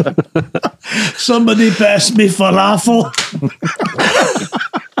 Somebody pass me falafel.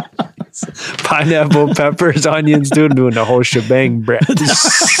 Pineapple, peppers, onions, dude, doing the whole shebang, bro.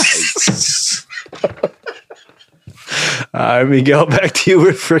 All right, Miguel, back to you.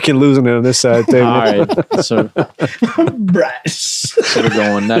 We're freaking losing it on this side. Thing. All right. So we're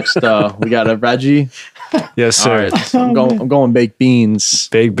going next. We got a veggie. Yes, All sir. right. So I'm going baked beans.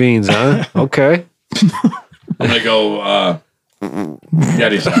 Baked beans, huh? Okay. I'm gonna go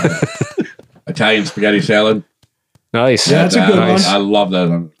spaghetti salad. Italian spaghetti salad. Nice. Yeah, that's a good one. I love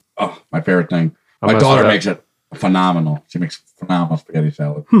that. Oh, my favorite thing. My mess daughter with that. makes it phenomenal. She makes phenomenal spaghetti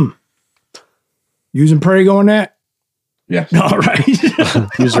salad. Using Prego on that? Yeah. All right.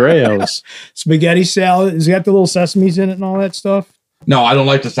 Use Rayo's. Spaghetti salad. Has it got the little sesames in it and all that stuff? No, I don't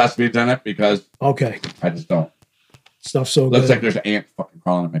like the sesame in it because Okay. I just don't. Stuff's so Looks good. like there's an ant fucking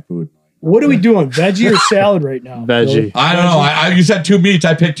crawling in my food. What are we doing? Veggie or salad right now? Veggie. I don't know. You said 2 meats.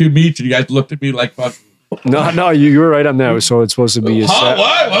 I picked 2 meats, and you guys looked at me like fuck. No, you were right on that. So it's supposed to be a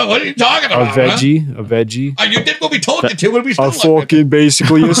What are you talking a about? veggie, a veggie, You did what we told you to. What are we still a fucking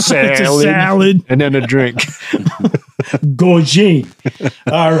basically a salad, It's a salad. and then a drink. Gojine.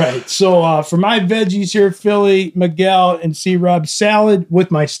 All right. So for my veggies here, Philly, Miguel, and C-Rob, salad with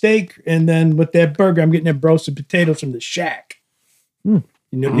my steak. And then with that burger, I'm getting them roasted potatoes from the Shack. You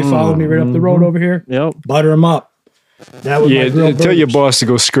know, you follow me right up the road over here? Yep. Butter them up. That was my Yeah, grilled tell your burgers. boss to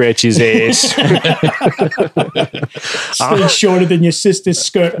go scratch his ass. Stay shorter than your sister's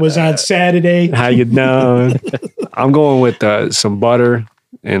skirt was on Saturday. How you doing? I'm going with some butter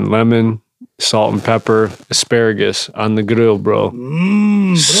and lemon, salt and pepper, asparagus on the grill, bro.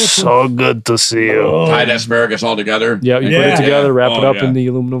 So good to see you. Tied asparagus all together. Yeah, you put Yeah. it together, wrap it Oh, up yeah. in the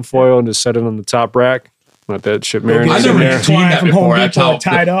aluminum foil, and just set it on the top rack. Let that shit get I marinate some in never there. seen that From Home before. That's Depot how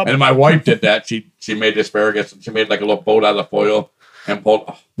tied up. And my wife did that. She made the asparagus and she made like a little boat out of the foil and pulled.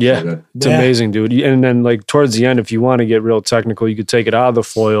 Oh, Yeah, so good. it's Yeah. amazing, dude. And then, like, towards the end, if you want to get real technical, you could take it out of the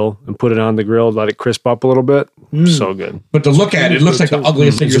foil and put it on the grill, let it crisp up a little bit. So good. But to look at it, it looks like the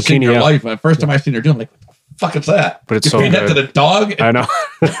ugliest thing you've seen in your Zucchini, yeah. life. And the first time I seen her doing, it, like, what the fuck is that? But it's you so feed that to good. the dog. I know.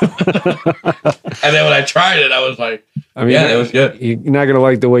 And then when I tried it, I was like, I mean, yeah, it was good. You're not gonna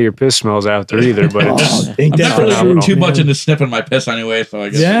like the way your piss smells after either, but it's. Ain't I'm that not really phenomenal, too much man? into sniffing my piss anyway, so I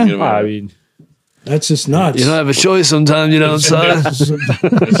guess Yeah? I get away I with it. mean, That's just nuts. you don't have a choice sometimes, you know, son. In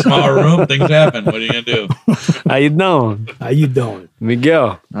a small room, things happen. What are you gonna do? How you doing, How you doing?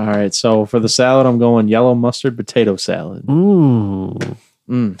 Miguel? All right. So for the salad, I'm going yellow mustard potato salad.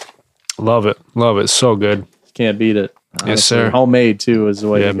 Love it, so good. Can't beat it. Yes, Honestly. sir. Homemade too is the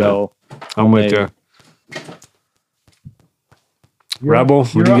way to man. go. I'm with you. Rebel,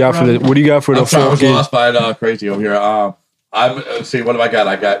 what do you got for the? What do you got for the I'm sorry, I full was game? lost by crazy over here. Let's see, what have I got?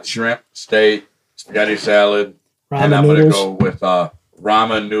 I got shrimp, steak, spaghetti salad, and Ramen I'm noodles. gonna go with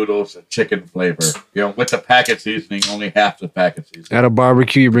ramen noodles and chicken flavor. You know, with the packet seasoning, only half the packet seasoning. At a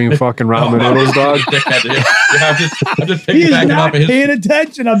barbecue, you bring fucking ramen noodles, dog. I'm just He's piggybacking not off of his. paying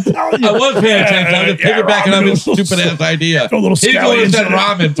attention. I'm telling you. I was paying attention. I was just piggybacking off his stupid ass idea. Throw little He's the one who scallions said in it.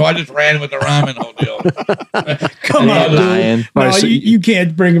 ramen, so I just ran with the ramen whole deal. Come on, dude. Lying. No, All right, so you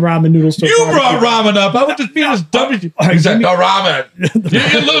can't bring ramen noodles to a You barbecue. brought ramen up. I was just being as dumb as you. All right, He said, give me- no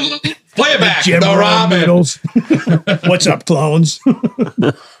ramen. Play it back. Jim No ramen ramen. noodles. What's up, clones?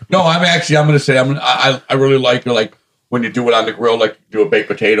 No, I'm going to say, I really like when you do it on the grill, like you do a baked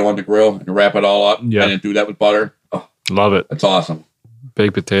potato on the grill and you wrap it all up Yeah. and then do that with butter. Oh, Love it. that's awesome.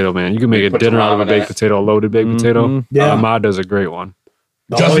 Baked potato, man. You can make a Put dinner some out of a ramen in baked it. potato, a loaded baked potato. Yeah. Ma does a great one.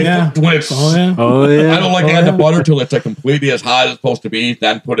 Just yeah. when it's, Oh, yeah. Oh yeah. I don't like Oh, to add yeah. the butter till it's like completely as hot as it's supposed to be.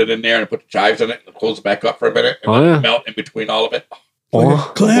 Then put it in there and put the chives in it and close it back up for a minute and Oh, let yeah. it melt in between all of it.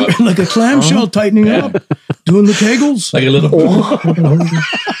 Oh, Like a clamshell tightening up. Doing the kegels. Like a little.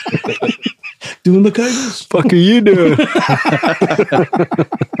 Doing the kegels. fuck are you doing?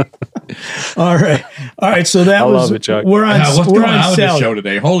 All right. All right. So that I was love it, Chuck. we're on What's we're going on on with this salad. show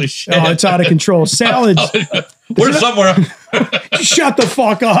today? Holy shit. Oh, it's out of control. Salads. We're somewhere. Shut the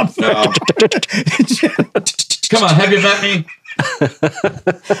fuck up. No. Come on, have you met me?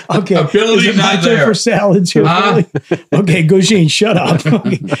 Okay. Ability Is it my not turn there. for salads here? Huh? Really? Okay, Gauchine, shut up.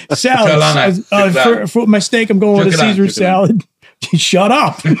 Okay. Salads. For my steak, I'm going with a Check it out, Caesar check it out. salad. Shut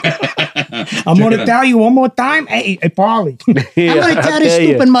up. I'm going to tell you one more time. Hey, Paulie. I'm going to tell this tell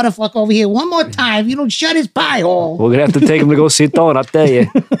stupid motherfucker over here one more time. You don't shut his pie hole. We're gonna have to take him to go sit down. I'll tell you.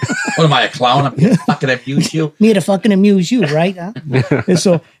 What am I, a clown? I'm here to fucking abuse you. Me to fucking amuse you, right? Huh? And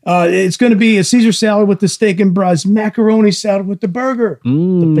so it's going to be a Caesar salad with the steak and bras, macaroni salad with the burger,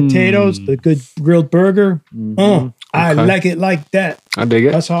 the potatoes, the good grilled burger. I like it like that. I dig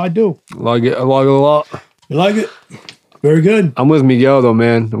it. That's how I do. Like it. I like it a lot. You like it? Very good. I'm with Miguel though,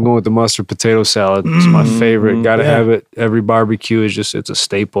 man. I'm going with the mustard potato salad. It's my favorite. Gotta Yeah. have it. Every barbecue is just, it's a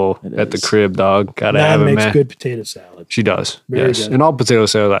staple at the crib, dog. Gotta That have it, makes man. good potato salad. She does. Very yes. good. And all potato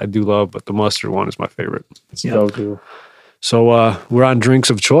salad I do love, but the mustard one is my favorite. It's go-to. So we're on drinks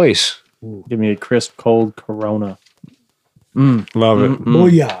of choice. Give me a crisp, cold Corona. Love it. Oh,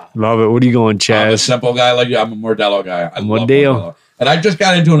 yeah. Love it. What are you going, I'm a Chaz? simple guy like you. I'm a Modelo guy. I love Modelo. Modelo. And I just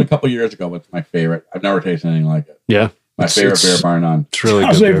got into it a couple years ago. It's my favorite. I've never tasted anything like it. Yeah. My favorite beer, bar none. It's really I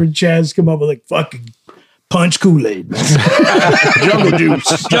was good. waiting for beer. Chaz to come up with like fucking punch Kool-Aid. Jungle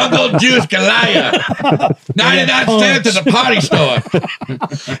juice. Jungle juice Galaya. 99 cents at the party store.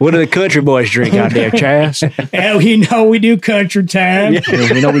 What do the country boys drink out there, Chaz? Hell, you know we do country time.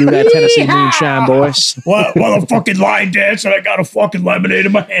 We know we do that Tennessee moonshine, boys. While a fucking line dance and I got a fucking lemonade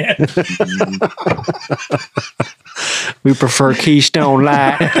in my hand. We prefer Keystone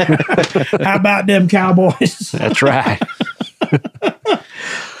Light. How about them Cowboys? That's right.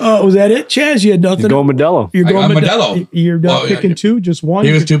 Oh, was that it, Chaz? You had nothing. You go Modelo. You're I going got Modelo. Modelo. You're not Well, yeah, picking two, just one.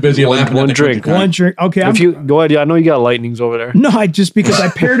 He was too busy laughing one at the drink. country time. One drink. Okay, If you go ahead, I know you got lightnings over there. no, I just because I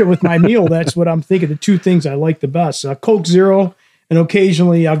paired it with my meal. That's what I'm thinking. The two things I like the best: Coke Zero, and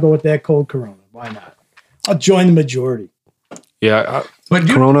occasionally I'll go with that cold Corona. Why not? I'll join the majority. Yeah, But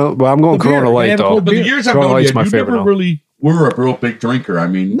you, Corona. Well, I'm going The beer. Corona They Light have though. cold but the beer. years I've Corona known you, Light's my you favorite never now. really were a real big drinker. I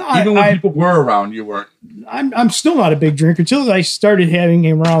mean, No, even when I- people were around, you weren't. I'm still not a big drinker until I started having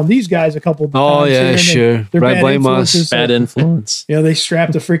him around these guys a couple of Oh, times. yeah, and sure. they're Right, bad blame us. influences, so- Bad influence. Yeah, they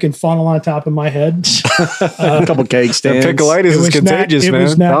strapped a freaking funnel on top of my head. A couple cake stands. Pickleitis is contagious, not, man. It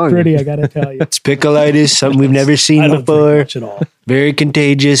was I'm not telling pretty, you. I gotta tell you. It's pickleitis, something we've never I seen don't drink before. much at all. Very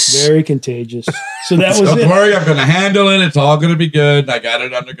contagious. Very contagious. So that was Don't it. worry, I'm going to handle it. It's all going to be good. I got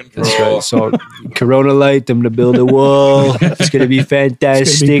it under control. That's right. So Corona Light, I'm gonna build a wall. It's gonna be It's gonna be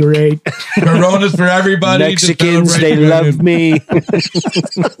fantastic. great. Corona's for everybody. to Mexicans, celebrate they love union. me.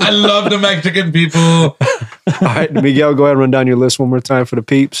 I love the Mexican people. All right, Miguel, go ahead and run down your list one more time for the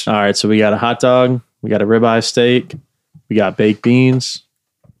peeps. All right, so we got a hot dog, we got a ribeye steak, we got baked beans,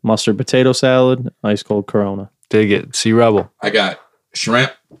 mustard potato salad, ice cold Corona. Dig it. See Rebel. I got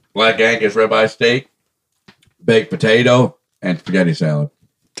shrimp, black Angus ribeye steak, baked potato, and spaghetti salad.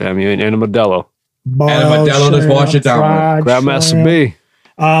 Damn you, and a Modelo. Boiled Modelo, just shrimp, wash it down with. fried Grandmaster shrimp. B.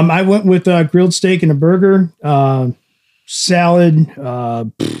 I went with grilled steak and a burger, salad,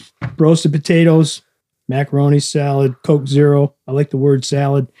 roasted potatoes, macaroni salad, Coke Zero. I like the word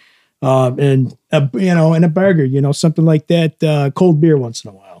salad. and a burger, something like that. Cold beer once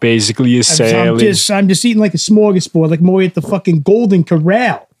in a while. Basically, a salad. I'm just eating like a smorgasbord, like more at the fucking Golden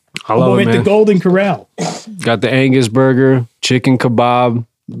Corral. I love it, man. The Golden Corral. Got the Angus burger, chicken kebab,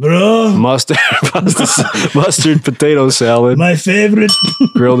 bro, mustard potato salad, my favorite,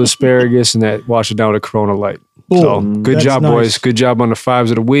 grilled asparagus, and that wash it down with a Corona Light. Ooh, so good job, nice. boys. Good job on the 5s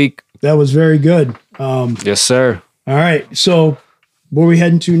of the week. That was very good. Yes, sir. All right, so where are we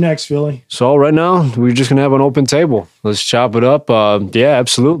heading to next, Philly? So right now we're just gonna have an open table. Let's chop it up. Yeah,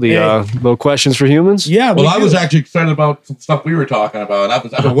 absolutely. Little questions for humans. Yeah. Well, I was actually excited about some stuff we were talking about, and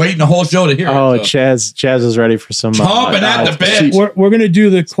I've been waiting the whole show to hear. Oh, it, so. Chaz is ready for some chomping at the bit. We're gonna do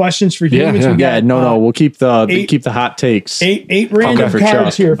the questions for humans. We'll keep the hot takes. Eight random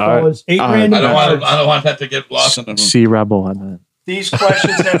cards here, fellas. Eight random cards. I don't want that to get lost in the room. See Rebel on that. These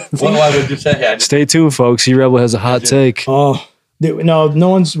questions have. What would you say? Stay tuned, folks. C-Rebel has a hot take. Oh. No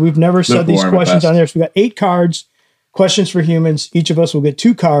one's. We've never said these questions on there. So we got 8 cards, questions for humans. Each of us will get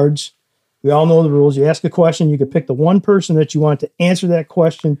 2 cards. We all know the rules. You ask a question, you can pick the one person that you want to answer that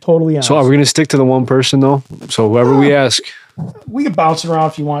question totally honest. So are we going to stick to the one person though? So whoever we ask, we can bounce it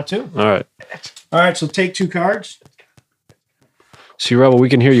around if you want to. All right. So take 2 cards. C-Rebel, we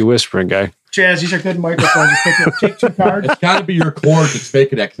can hear you whispering, guy. Chaz, these are good microphones. Take 2 cards. It's got to be your cord that's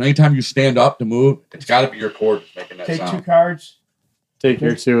making that. Because anytime you stand up to move, it's got to be your cord that's making that sound. Take 2 cards. Take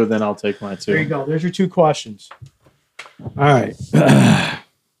your 2, then I'll take my 2. There you go. There's your 2 questions. All right.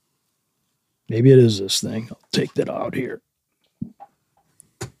 Maybe it is this thing. I'll take that out here.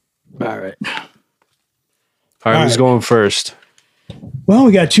 All right. All right, who's going first? Well,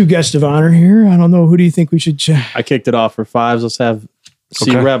 we got 2 guests of honor here. I don't know. Who do you think we should I kicked it off for 5s. Let's have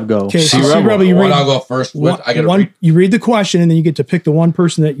C-Reb go. Okay, C-Reb, I'll go first. You read the question, and then you get to pick the one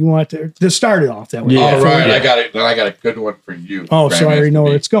person that you want to start it off that way. Yeah. All right, I got it. Then I got a good one for you. Oh, so I already know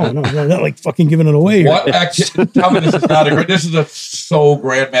where it's going. No, not like fucking giving it away. Tell me this is not a great. This is a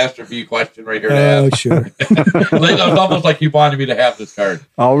Grandmaster B question right here. Oh, sure. It's almost like you wanted me to have this card.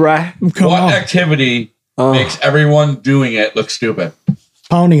 All right. What activity makes everyone doing it look stupid?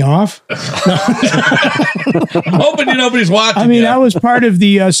 Pounding off. I'm hoping nobody's watching. I mean, I was part of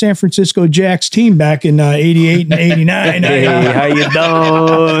the San Francisco Jacks team back in '88 and '89. Hey, how you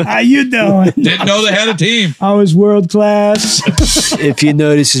doing? How you doing? Didn't know they had a team. I was world class. If you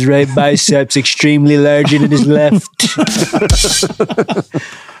notice, his right biceps extremely larger than his left.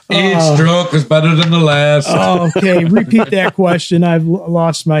 Each stroke is better than the last. Okay, repeat that question. I've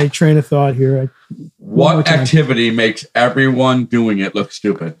lost my train of thought here. What activity makes everyone doing it look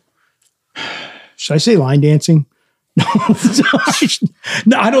stupid? Should I say line dancing? No,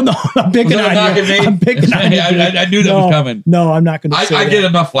 I don't know. I'm picking on you. I'm picking on you. I knew that was coming. No, I'm not going to say I get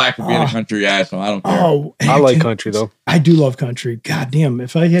enough flack for being a country ass, so I don't care. I like country, though. I do love country. God damn.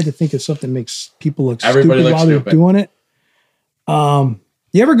 If I had to think of something that makes people look Everybody stupid while they're doing it.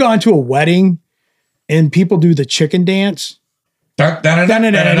 You ever gone to a wedding and people do the chicken dance? Hate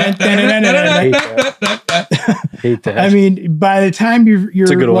that. I mean, by the time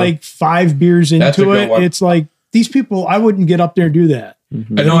you're like 5 beers into it, it's like these people. I wouldn't get up there and do that.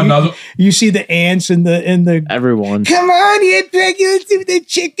 Mm-hmm. I know another. You see the ants and the everyone. Come on, you do the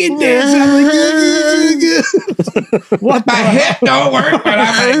chicken dance. I'm like, what? My hip don't work, but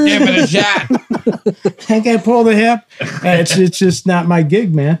I'm gonna give it a shot. I can't pull the hip. It's just not my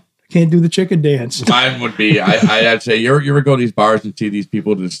gig, man. Can't do the chicken dance. Mine would be I'd say you ever go to these bars and see these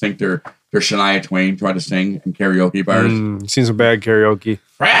people that just think they're Shania Twain trying to sing in karaoke bars. Seen some bad karaoke.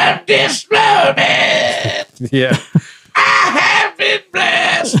 From this moment, yeah, I have been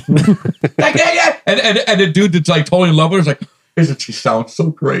blessed. Like, yeah. And the dude that's like totally in love with her is like, isn't she sound so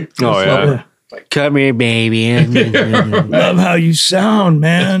great? Oh yeah. Like, come here, baby. Love how you sound,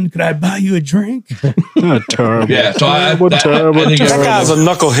 man. Could I buy you a drink? Terrible. Yeah, so that guy's a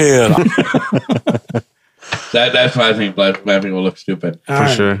knucklehead. That's why I think black people look stupid. For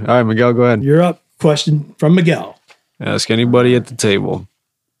sure. All right, Miguel, go ahead. You're up. Question from Miguel. Ask anybody at the table.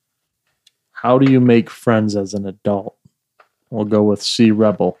 How do you make friends as an adult? We'll go with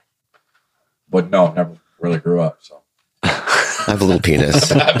C-Rebel. But no, never really grew up, so. I have a little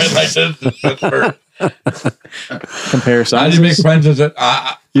penis. I've been like this for comparison. How do you make friends as a...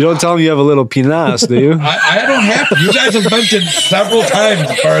 You don't tell me you have a little penis, do you? I don't have to. You guys have mentioned several times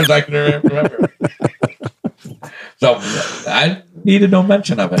as far as I can remember. So I needed no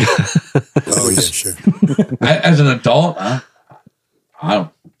mention of it. Oh, yeah, sure. As an adult, I don't...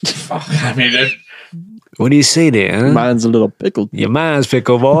 I mean... What do you say there? Huh? Mine's a little pickled. Your mind's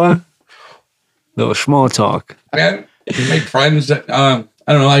pickled, boy. Little small talk. Man, make friends that I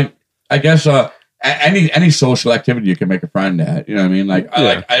don't know. I guess any social activity you can make a friend at. You know what I mean? Like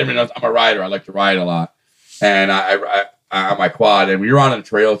I'm a rider. I like to ride a lot, and I on my quad. And when you're on the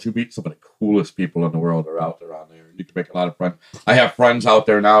trails, you meet some of the coolest people in the world are out there on there. You can make a lot of friends. I have friends out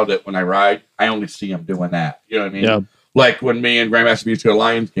there now that when I ride, I only see them doing that. You know what I mean? Yeah. Like when me and Grandmaster B used to go to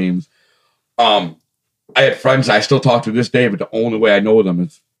Lions games. I had friends I still talk to this day, but the only way I know them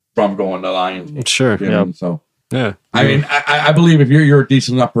is from going to Lions games. Sure. You know what I mean? So. Yeah. I mean, I believe if you're a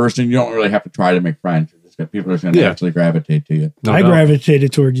decent enough person, you don't really have to try to make friends. People are going to actually gravitate to you. I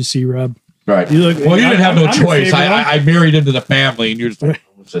gravitated towards you, C-Rob. Right. You didn't have no choice. I married into the family, and you're just like,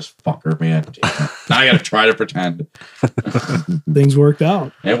 what's this fucker, man? Now I got to try to pretend. Things worked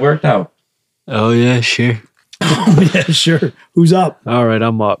out. It worked out. Oh, yeah, sure. Yeah, sure. Who's up? All right,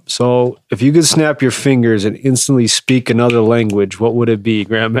 I'm up. So if you could snap your fingers and instantly speak another language, what would it be,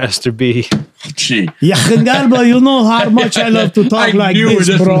 Grandmaster B? Gee. Yeah, you know how much I love to talk like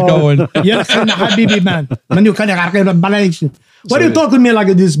this, bro. Was going. Yeah, habibi, man. Why do you talk to me like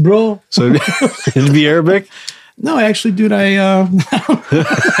this, bro? So it'd be Arabic? No, actually, dude, God,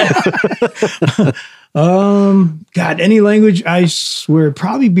 any language, I swear, it'd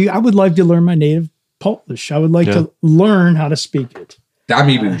probably be, I would like to learn my native Polish. I would like to learn how to speak it.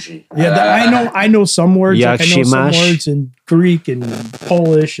 I know some words. Like I know some words in Greek and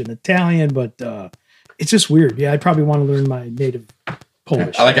Polish and Italian, but it's just weird. Yeah, I'd probably want to learn my native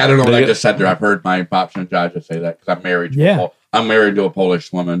Polish. I don't know what I just said there. I've heard my pops and Jaja say that because I'm married. I'm married to a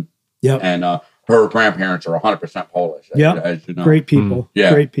Polish woman. Yeah, and her grandparents are 100% Polish. Yeah, as you know, great people.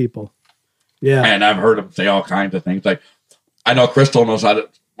 Yeah, great people. Yeah, and I've heard them say all kinds of things. Like I know Crystal knows how to.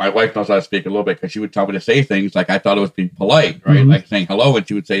 My wife knows how to speak a little bit because she would tell me to say things like I thought it was being polite, right? Like saying hello, and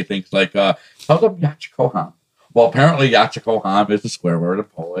she would say things like, "Tell them Yachikoham." Well, apparently Yachikoham is a swear word in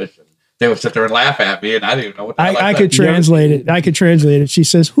Polish, and they would sit there and laugh at me, and I didn't even know what. I could translate it. I could translate it. She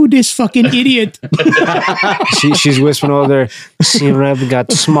says, "Who this fucking idiot?" She's whispering over there. See, I've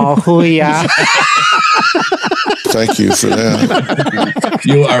got small huya. Thank you for that.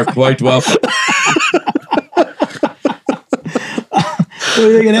 You are quite welcome. What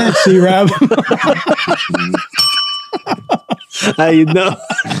do you think of that, C-Rob? How you know?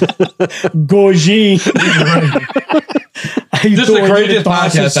 Goji. This is the craziest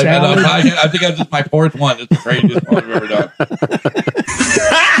podcast I've had on podcast. I think this is my fourth one. It's the craziest one we've ever done.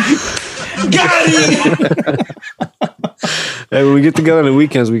 Got it! Hey, when we get together on the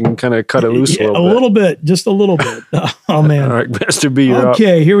weekends, we can kind of cut it loose a little bit. Just a little bit. Oh, man. All right, Master B, you're up.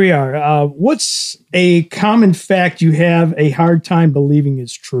 Okay, here we are. What's a common fact you have a hard time believing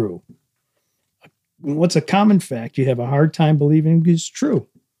is true? What's a common fact you have a hard time believing is true?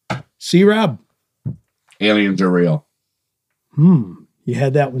 C-Rob. Aliens are real. You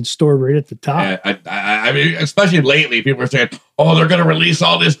had that one stored right at the top. I mean, especially lately, people are saying, "Oh, they're going to release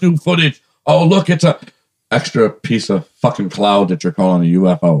all this new footage. Oh, look, it's a extra piece of fucking cloud that you're calling a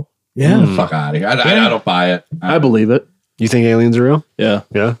UFO." Yeah, Get the fuck out of here. I don't buy it. I believe it. You think aliens are real? Yeah,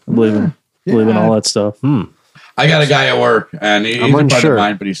 yeah. I believe in all that stuff. I got a guy at work, and he's a friend of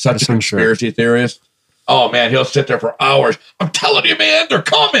mine, but he's such a conspiracy theorist. Oh man, he'll sit there for hours. I'm telling you, man, they're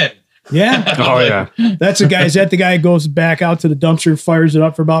coming. Yeah. Oh, yeah. That's the guy. Is that the guy who goes back out to the dumpster, fires it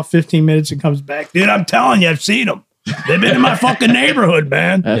up for about 15 minutes, and comes back? Dude, I'm telling you, I've seen them. They've been in my fucking neighborhood,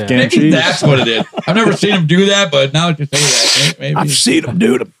 man. Maybe that's what it is. I've never seen him do that, but now that you say that, maybe. I've seen them,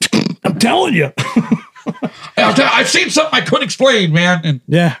 dude. I'm telling you. I've seen something I couldn't explain, man. And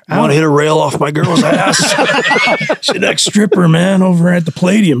yeah. I want to hit a rail off my girl's ass. She's an ex-stripper, man, over at the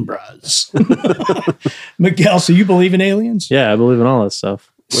Palladium Bros. Miguel, so you believe in aliens? Yeah, I believe in all that stuff.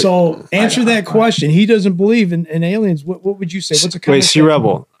 So answer that question. He doesn't believe in aliens. What would you say? What's a Wait,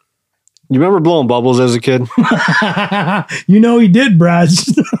 C-Rebel. You remember blowing bubbles as a kid? You know he did, Brad.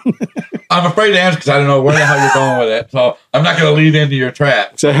 I'm afraid to ask because I don't know where the hell you're going with it. So I'm not going to lead into your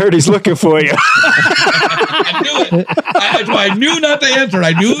trap. So I heard he's looking for you. I knew it. I knew not to answer.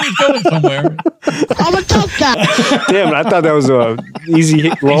 I knew he was going somewhere. I'm a tough guy. Damn, I thought that was a easy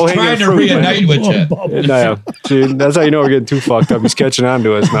low hanging trying to fruit. reunite with you. No, dude, that's how you know we're getting too fucked up. He's catching on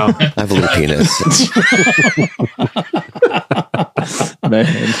to us now. I have a little penis.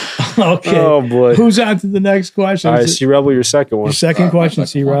 Man. Okay. Oh boy. Who's on to the next question? All right, C-Rebel, your second one. Your second question,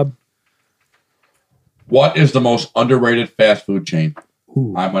 C-Rob. What is the most underrated fast food chain?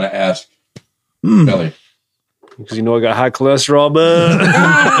 Ooh. I'm going to ask Billy. Because you know I got high cholesterol, but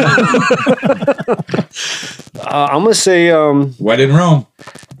I'm gonna say When in Rome.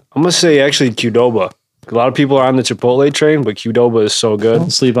 I'm gonna say actually Qdoba. A lot of people are on the Chipotle train, but Qdoba is so good. Don't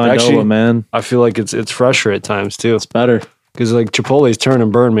sleep on Doba, man. I feel like it's fresher at times too. It's better because like Chipotle's turn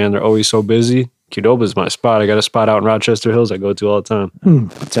and burn, man. They're always so busy. Qdoba's my spot. I got a spot out in Rochester Hills I go to all the time.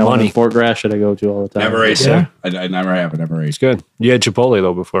 It's money. Fort Gratiot I go to all the time. Never ate there. I never have. I never ate. It's good. You had Chipotle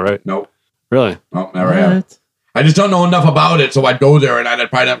though before, right? Nope. Really? Nope, never have. I just don't know enough about it, so I'd go there and I'd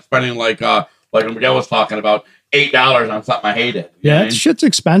probably end up spending like Miguel was talking about $8 on something I hated. Yeah, shit's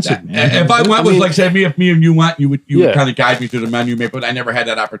expensive, man. If I went with like say me and you went, you would kind of guide me through the menu, maybe, but I never had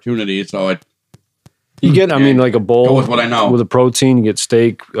that opportunity, so you get, I mean, like a bowl go with what I know with a protein. You get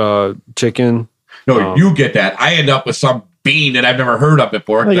steak, chicken. No, you get that. I end up with some bean that I've never heard of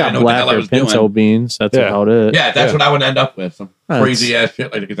before. I got black or pinto beans. That's about it. Yeah, that's what I would end up with. Some crazy ass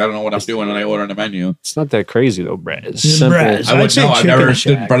shit like because I don't know what I'm doing when I order on the menu. It's not that crazy though, Brad. It's simple. I would know. I've never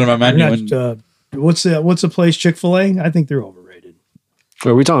stood in front of a menu. What's the place? Chick-fil-A? I think they're overrated.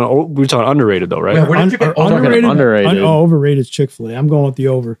 We're talking underrated though, right? Underrated. Overrated is Chick-fil-A. I'm going with the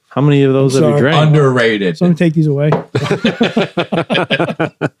over. How many of those have you drank? Underrated. So I'm gonna take these away.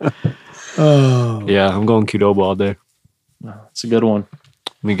 Yeah, I'm going Qdoba all day. That's a good one.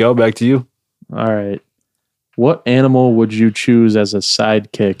 Miguel, back to you. All right. What animal would you choose as a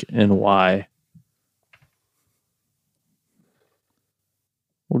sidekick and why?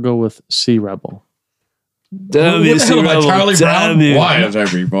 We'll go with Sea Rebel. Damn you, Sea Rebel. Charlie Brown? Why is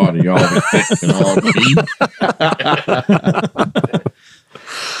everybody always thinking all me?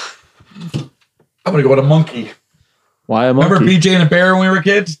 I'm going to go with a monkey. Why a monkey? Remember BJ and the Bear when we were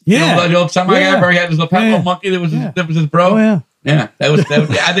kids? Yeah. The old semi guy where he had his little pet little monkey that was his bro? Oh, yeah. Yeah. That was I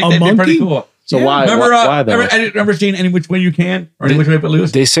think they did pretty cool. So why? Remember, why though? I didn't remember seeing Any Which Way You Can or Any Which Way But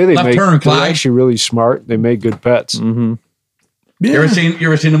Loose. They say Left Turn, they're Clyde. actually really smart. They make good pets. Mm-hmm. Yeah. You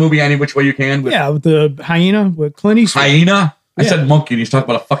ever seen the movie Any Which Way You Can? With the hyena with Clint Eastwood. Hyena? I said monkey, and he's talking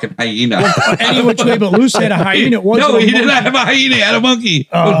about a fucking hyena. Any Which Way But Loose had a hyena. It wasn't No, he monkey. did not have a hyena. He had a monkey.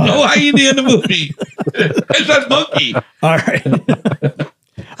 There was no hyena in the movie. It says monkey. All right.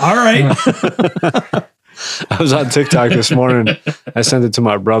 All right. I was on TikTok this morning. I sent it to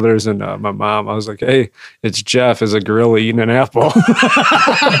my brothers and my mom. I was like, "Hey, it's Jeff as a gorilla eating an apple."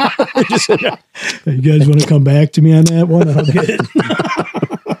 You guys want to come back to me on that one? I'll get it.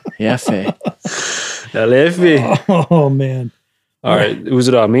 Oh man. All right. Was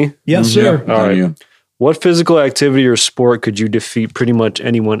it on me? Yes, sir. All right. What physical activity or sport could you defeat pretty much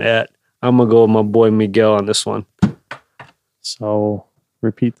anyone at? I'm going to go with my boy Miguel on this one. So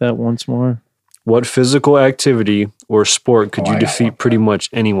repeat that once more. What physical activity or sport could you defeat pretty much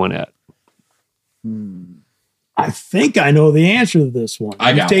anyone at? I think I know the answer to this one.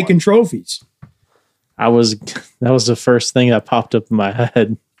 You've taken trophies. That was the first thing that popped up in my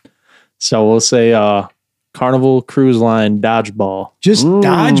head. So we'll say Carnival Cruise Line dodgeball. Just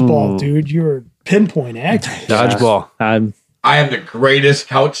dodgeball, dude. You're pinpoint accurate. Dodgeball. I am the greatest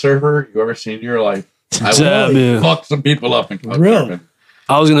couch surfer you ever seen in your life. I will fuck some people up in couch surfing.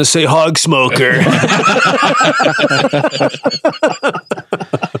 I was going to say hog smoker.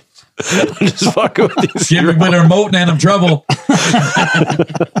 Just fucking with these. Give me with a remote and I'm trouble.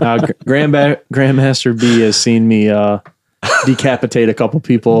 Grandmaster B has seen me decapitate a couple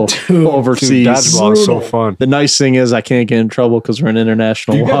people overseas. Dodgeball is so fun. The nice thing is I can't get in trouble because we're in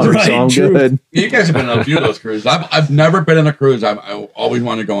international water, so I'm good. You guys have been on a few of those cruises. I've never been on a cruise. I always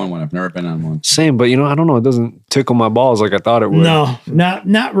want to go on one. I've never been on one. Same, but I don't know. It doesn't tickle my balls like I thought it would. No,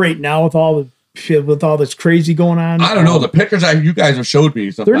 not right now with all the shit, with all this crazy going on. I don't know. The pictures you guys have showed me.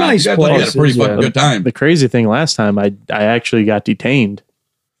 They're nice you guys places. had a pretty fucking good time. The crazy thing last time, I actually got detained.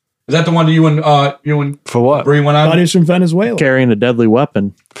 Is that the one that you and for what? Bree went on? Buddies from Venezuela. Carrying a deadly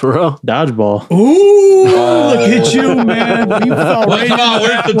weapon. For real? Dodgeball. Ooh, look at you, man. You fell right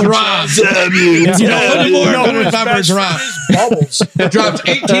where's the drops? Bubbles. It drops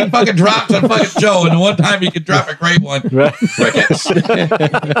 18 fucking drops on fucking Joe, and the one time he could drop a great one. Crickets. Shit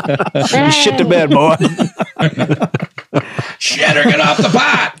the bed, boy. Shatter, get off the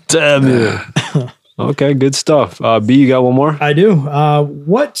pot. Damn you. Okay, good stuff. B, you got one more? I do.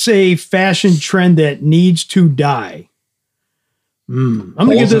 What's a fashion trend that needs to die? I'm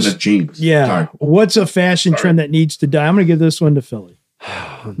gonna give this. Jeans. Yeah. Sorry. What's a fashion trend that needs to die? I'm gonna give this one to Philly.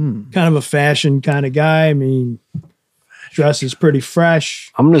 Kind of a fashion kind of guy. I mean, dress is pretty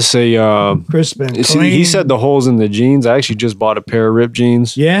fresh. I'm gonna say crisp and see, clean. he said the holes in the jeans. I actually just bought a pair of ripped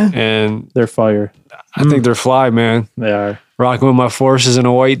jeans. Yeah, and they're fire. I think they're fly, man. They are. Rocking with my forces in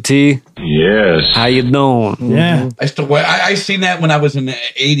a white tee. Yes. How you doing? Yeah. I still wear. I seen that when I was in the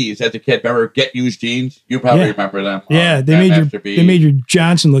 80s as a kid. Remember Get Used jeans? You probably remember them. Yeah, they made your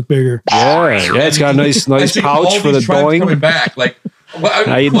Johnson look bigger. Yeah, it's got a nice pouch for the doing. Coming back, like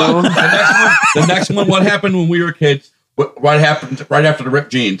how you doing? The next one. What happened when we were kids? What happened right after the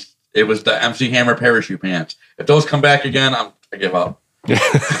ripped jeans? It was the MC Hammer parachute pants. If those come back again, I give up.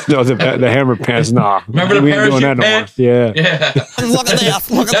 No, the hammer pants. Nah, Remember the we ain't doing that parachute no more. Yeah. Yeah. Look at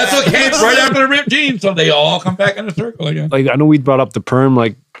this. Look at That's what came right after the ripped jeans, so they all come back in a circle again. Like I know we brought up the perm.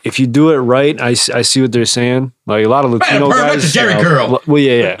 Like if you do it right, I see what they're saying. Like a lot of Latino Man, a perm, guys. that's a Jerry curl. Well,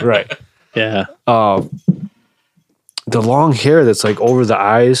 yeah, right. Yeah. The long hair that's like over the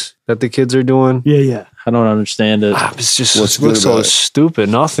eyes that the kids are doing. Yeah. I don't understand it. It's just What's it looks good so about it? stupid.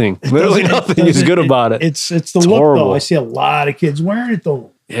 Nothing. Literally nothing is good about it. It's the It's look horrible. though. I see a lot of kids wearing it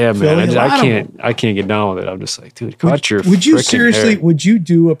though. Yeah, Philly, man. a lot of I can't get down with it. I'm just like, dude, cut your. Would you frickin' seriously? hair. Would you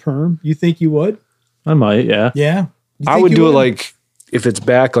do a perm? You think you would? I might, yeah. Yeah. You I think would you do it like if it's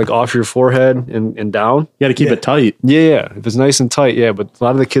back, like off your forehead and down. You got to keep Yeah. it tight. Yeah. If it's nice and tight, yeah. But a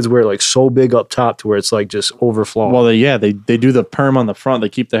lot of the kids wear it like so big up top to where it's like just overflowing. Well, they do the perm on the front. They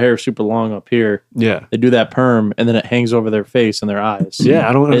keep the hair super long up here. yeah. They do that perm, and then it hangs over their face and their eyes. Yeah,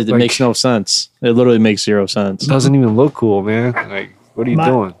 I don't. It like, makes no sense. It literally makes zero sense. It doesn't even look cool, man. Like, what are you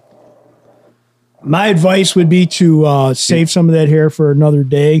doing? My advice would be to save some of that hair for another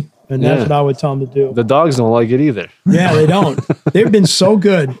day, and that's Yeah. what I would tell them to do. The dogs don't like it either. Yeah, they don't. They've been so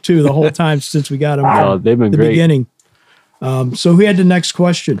good too the whole time since we got them. Oh, they've been the great. beginning. So who had the next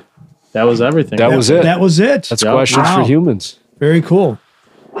question? That was everything. That was it. That was it. That's Yep. questions Wow. for humans. Very cool.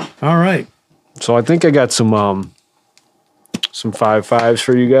 All right. So I think I got some 5-5s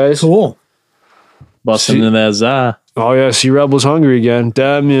for you guys. Cool. Busting See- into that za. Oh yeah, see Rebel's hungry again.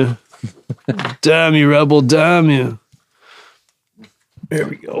 Damn you. Damn you, Rebel, damn you. There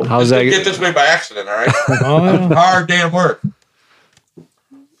we go. How's that? Get this way by accident, all right? Oh, yeah. Hard damn work.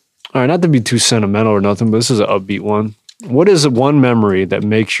 All right, not to be too sentimental or nothing, but this is an upbeat one. What is one memory that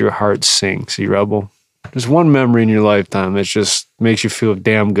makes your heart sing, see Rebel? There's one memory in your lifetime that just makes you feel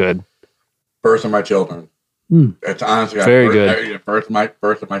damn good. Birth of my children. Hmm. It's honestly Very birth, good. Birth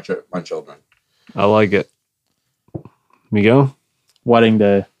of my children. I like it. We go? Wedding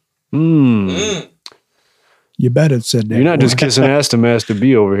day. You bet it said that. You're not just kissing ass to Master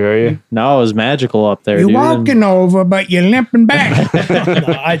B over here, are you? No, it was magical up there, You're dude. walking over, but you're limping back. No,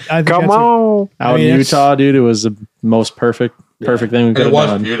 I think Come that's on. Out I mean, in that's- Utah, dude, it was the most perfect thing we could And it have was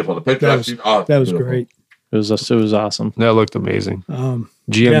done. beautiful. The picture That I've was- seen, oh, that was beautiful. great. It was awesome. That looked amazing. Um,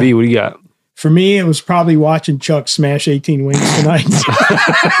 GMB, yeah. what do you got? For me, it was probably watching Chuck smash 18 wings tonight.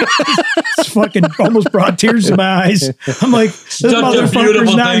 It's fucking almost brought tears to my eyes. I'm like, this Such a motherfucker's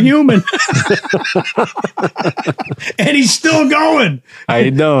beautiful not thing. human. And he's still going. How you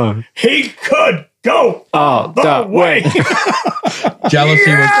doing? He could go Oh, the that way.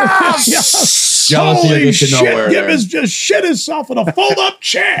 Jealousy was Yes. Jealousy Holy gets to shit. nowhere Give there. us just shit himself in a fold-up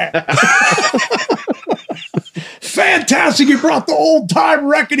chair. Fantastic. He brought the old time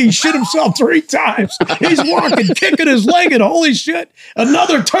record. He shit himself 3 times. He's walking, kicking his leg, and holy shit,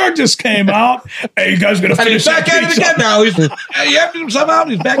 another turd just came out. Hey, you guys gonna and finish he's back that at it pizza? again now. He's he emptied himself out.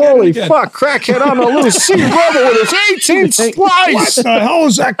 He's back at it Holy again. fuck, crackhead on a loose. See Rebel with his 18 What slice. the hell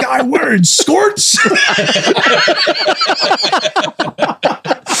is that guy wearing? Skirts?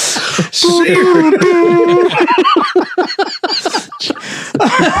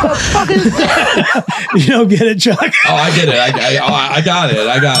 You don't get it, Chuck? Oh, I get it. I got it.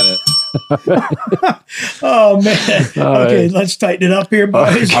 I got it. Oh, man. All Okay, right. let's tighten it up here,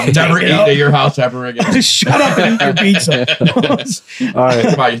 boys. I'm never Tighten it eating up. at your house ever again. Shut up and eat your pizza. All right.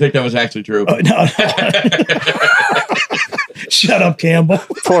 Come on, you think that was actually true? Oh, no. Shut up, Campbell.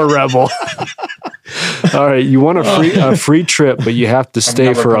 Poor Rebel. All right, you want a free trip, but you have to stay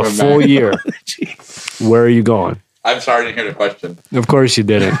never for a coming full back. year. Where are you going? I'm sorry to hear the question. Of course you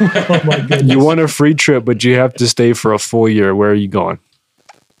didn't. Oh, my goodness. You want a free trip, but you have to stay for a full year. Where are you going?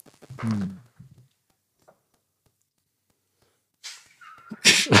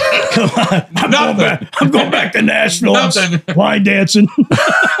 I'm going back to Nashville. Nothing. Line dancing.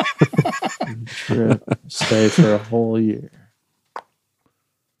 Trip. Stay for a whole year.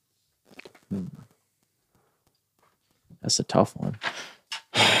 That's a tough one.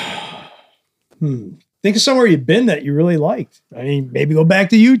 Think of somewhere you've been that you really liked. I mean, maybe go back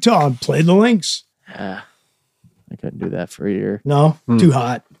to Utah and play the Lynx. I couldn't do that for a year. No, too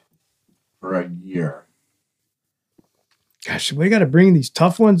hot. For a year. Gosh, we got to bring these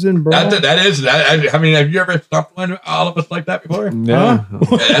tough ones in, bro. That is. I mean, have you ever stumped one all of us like that before? Yeah.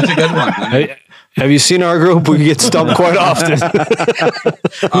 Yeah, that's a good one. Hey, have you seen our group? We get stumped quite often.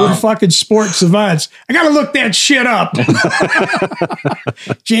 We're fucking sports savants. I got to look that shit up.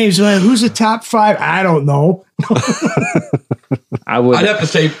 James, who's the top 5? I don't know. I would. I'd have to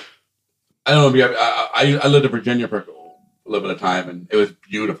say, I don't know. If you have, I lived in Virginia for a little bit of time, and it was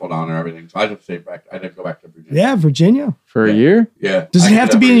beautiful down there. Everything. So I'd have to say back. I'd have to go back to Virginia. Yeah, Virginia. for a year? Yeah. Does I it could have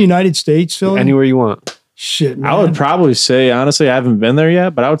to be in the United States, Phil? Anywhere you want. Shit, man. I would probably say, honestly, I haven't been there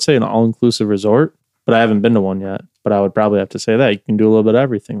yet, but I would say an all-inclusive resort, but I haven't been to one yet. But I would probably have to say that you can do a little bit of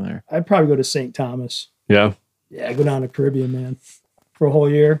everything there. I'd probably go to St. Thomas. Yeah. Yeah, go down to Caribbean, man, for a whole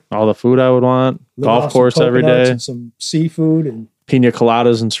year. All the food I would want, Live golf off some course every coconuts day, and some seafood, and pina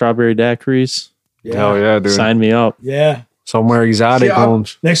coladas and strawberry daiquiris. Hell yeah, dude. Sign me up. yeah. Somewhere exotic,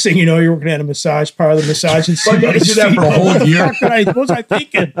 Holmes. Next thing you know, you're working at a massage parlor, massaging Well, you can do that for a whole year. What was I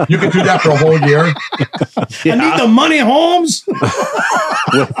thinking? You can do that for a whole year. I need the money, Holmes.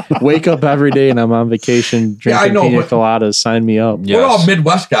 Wake up every day and I'm on vacation drinking I know, pina but- coladas. Sign me up. We're all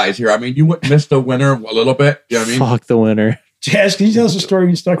Midwest guys here. I mean, you wouldn't miss the winter a little bit. You know what I mean? Fuck the winter. Jazz, can you tell us a story when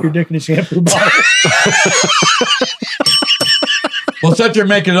you stuck your dick in a shampoo bottle? Well, since you're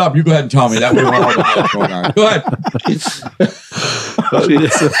making it up, you go ahead and tell me. That way we won't know what's going on. Go ahead.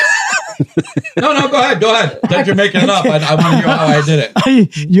 No, go ahead. Go ahead. Since you're making it up, I want to hear how I did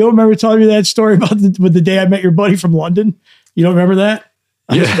it. You don't remember telling me that story about with the day I met your buddy from London? You don't remember that?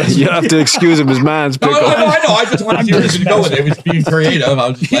 Yeah, you have to excuse him. His mind's No, pickle. I know. I just want to see where this is going with it. It was being creative. I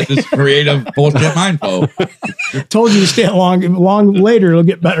was just like this creative bullshit mind flow. Told you to stay long later. It'll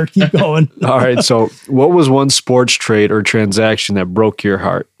get better. Keep going. All right. So, what was one sports trade or transaction that broke your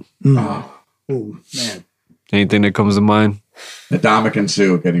heart? Oh, man. Anything that comes to mind? Ndamukong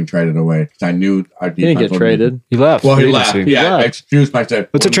Suh getting traded away. I knew our defense He didn't get would- traded. He left. Well, he Free left. agency. Yeah, excuse myself.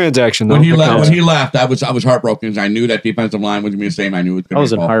 It's a transaction, though. When he It left, counts. I was heartbroken because I knew that defensive line was going to be the same. I knew it was I going to be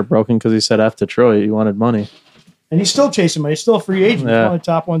wasn't heartbroken because he said after Troy, he wanted money. And he's still chasing money. He's still a free agent. He's Yeah. one of the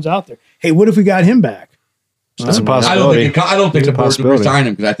top ones out there. Hey, what if we got him back? That's a I possibility. don't think It's the a board would possibility. resign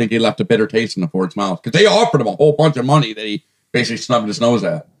him because I think he left a bitter taste in the Ford's mouth because they offered him a whole bunch of money that he basically snubbed his nose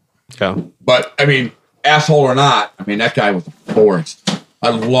at. Yeah. But I mean, asshole or not, I mean that guy was a force. I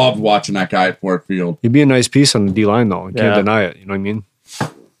loved watching that guy at Ford Field. He'd be a nice piece on the D line, though. You Yeah. can't deny it. You know what I mean?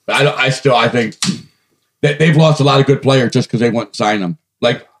 But I think that they've lost a lot of good players just because they wouldn't sign him.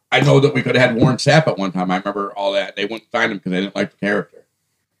 Like I know that we could have had Warren Sapp at one time. I remember all that. They wouldn't sign him because they didn't like the character.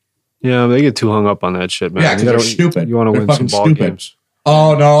 Yeah, they get too hung up on that shit, man. Yeah, because You they're gotta- stupid. You want to They're win some fucking ball stupid. games.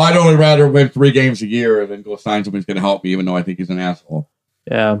 Oh no, I'd only rather win 3 games a year than go sign somebody who's going to help me, even though I think he's an asshole.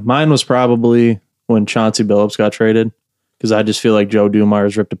 Yeah, mine was probably when Chauncey Billups got traded because I just feel like Joe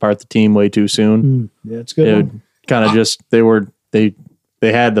Dumars ripped apart the team way too soon. Yeah, it's good. It kind of just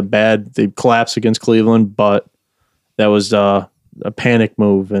they had they collapsed against Cleveland, but that was a panic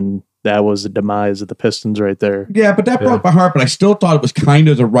move, and that was the demise of the Pistons right there. Yeah, but that broke my heart. But I still thought it was kind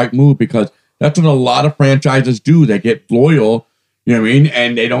of the right move because that's what a lot of franchises do. They get loyal, you know what I mean,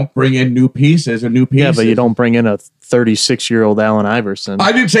 and they don't bring in new pieces and new pieces. Yeah, but you don't bring in a 36-year-old Allen Iverson.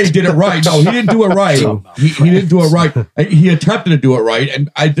 I didn't say he did it right. No, he didn't do it right. He didn't do it right. He attempted to do it right, and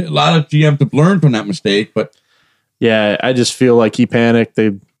a lot of GMs have learned from that mistake. But Yeah, I just feel like he panicked.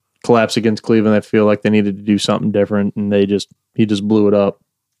 They collapsed against Cleveland. I feel like they needed to do something different, and he just blew it up.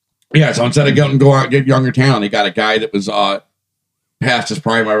 yeah, so instead of go out and get younger talent, they got a guy that was past his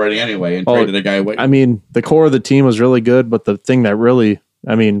prime already anyway, and traded a guy away. I mean, the core of the team was really good, but the thing that really,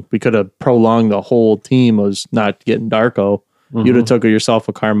 I mean, we could have prolonged the whole team was not getting Darko. You'd have took yourself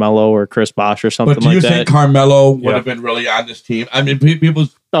a Carmelo or Chris Bosh or something But do you like that. think Carmelo would have been really on this team? I mean,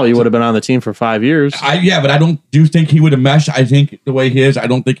 people's. Oh, he would have been on the team for 5 years. Yeah, but I don't. Do you think he would have meshed? I think the way he is, I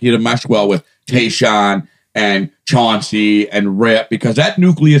don't think he'd have meshed well with Tayshaun and Chauncey and Rip because that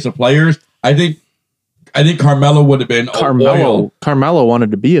nucleus of players. I think Carmelo would have been oil. Carmelo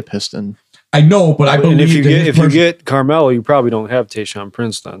wanted to be a Piston I know, but I believe And if that you get Carmelo, you probably don't have Tayshaun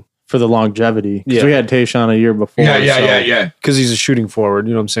Prince then. for the longevity. Because Yeah. we had Tayshaun a year before. yeah. Because he's a shooting forward.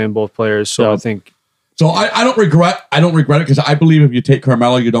 You know what I'm saying? Both players. So Yeah. I think So I don't regret. I don't regret it because I believe if you take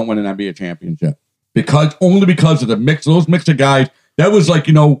Carmelo, you don't win an NBA championship because of the mix. Those mix of guys. That was like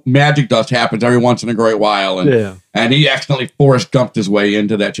magic dust happens every once in a great while, and he accidentally Forrest Gumped his way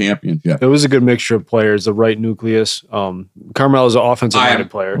into that championship. it was a good mixture of players, the right nucleus. Carmelo's an offensive-minded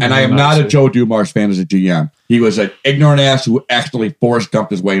player. And I am not a Joe Dumars fan as a GM. He was an ignorant ass who actually Forrest Gumped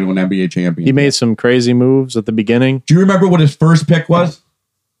his way to an NBA champion. He made some crazy moves at the beginning. Do you remember what his first pick was?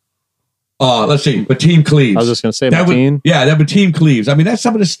 Let's see, Bateem Cleaves. I was just going to say that Bateem. that Bateem Cleaves. I mean, that's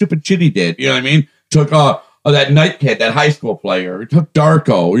some of the stupid shit he did. You know what I mean? Took that Knight kid, that high school player. He took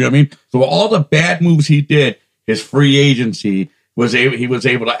Darko. You know what I mean? So all the bad moves he did, his free agency he was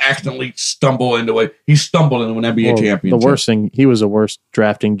able to accidentally stumble into an NBA championship. The worst thing, he was the worst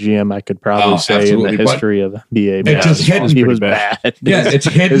drafting GM I could probably say in absolutely. the history of NBA. It just hit he was bad. Yeah, it's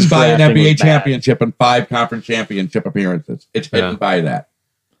hidden His by an drafting NBA was bad. championship and 5 conference championship appearances. It's hidden by that.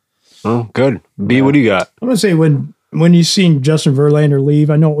 Oh, good. B, what do you got? I'm gonna say when you seen Justin Verlander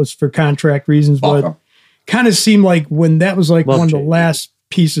leave, I know it was for contract reasons, but Fuck him. kind of seemed like when that was like Love one of the JV. last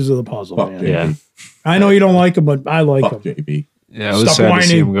pieces of the puzzle, Fuck man. JB. Yeah. I know you don't like him, but I like Fuck him. JB. Yeah, it was Stop sad to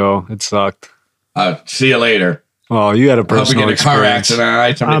see whining. him go. It sucked. See you later. Oh, you had a I hope you personal get a car experience. accident.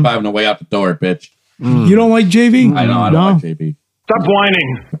 I 75 on the way out the door, bitch. You don't like JV? I know. I don't No? like JB. Stop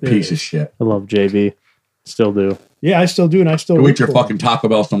whining. Piece of shit. I love JB. Still do. Yeah, I still do, and I still Go root eat your for him. fucking Taco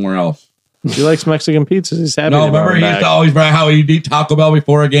Bell somewhere else. He likes Mexican pizzas. He's happy. No, to bring remember them he used back. to always brag how he'd eat Taco Bell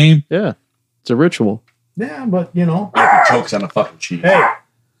before a game? Yeah, it's a ritual. Yeah, but you know, He chokes on the fucking cheese. hey,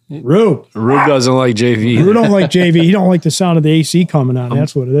 Rube. Rube doesn't like JV. Rube don't like JV. He don't like the sound of the AC coming on.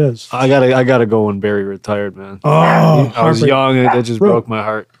 That's what it is. I gotta go when Barry retired, man. Oh, I was heartbreak. young and it just Rube. broke my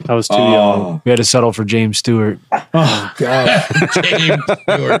heart. I was too young. We had to settle for James Stewart. Oh God, James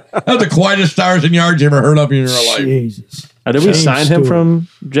Stewart. That's the quietest stars and yards you ever heard of in your life. Jesus. Did we James sign him Stewart. from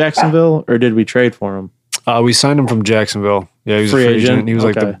Jacksonville, or did we trade for him? We signed him from Jacksonville. Yeah, he was Free a free agent. agent? He was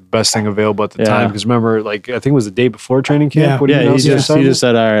like Okay. the best thing available at the Yeah. time. Because remember, like I think it was the day before training camp. Yeah. when Yeah, he announced his just assignment.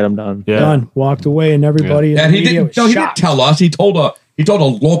 said, "All right, I'm done." Yeah. Done. Walked away, and everybody. in And the he media didn't. was No, he didn't shocked. tell us. He told a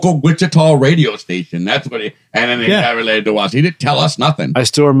local Wichita radio station. That's what he. And then he Yeah. related to us. He didn't tell us nothing. I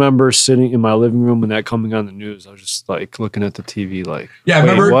still remember sitting in my living room and that coming on the news. I was just like looking at the TV, like, Yeah,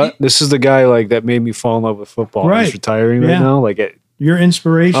 wait, remember- what? This is the guy like that made me fall in love with football. Right. He's retiring Yeah. right now. Like, Your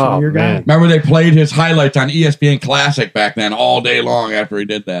inspiration, Oh, your guy. man. Remember they played his highlights on ESPN Classic back then all day long after he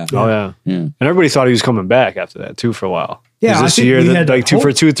did that. oh yeah. Yeah. And everybody thought he was coming back after that too for a while. Yeah, 'Cause I this think year, we had like hope.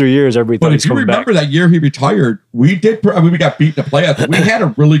 for 2 or 3 years, everybody thought But he if was you coming back. remember that year he retired, we got beat in the playoffs. But we had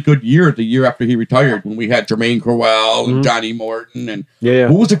a really good year the year after he retired when we had Jermaine Crowell and Johnny Morton and Yeah.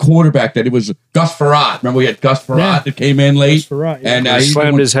 who was the quarterback then? It was Gus Farrat. Remember we had Gus Farrat Yeah. that came in late Gus Farrat, yeah. and He he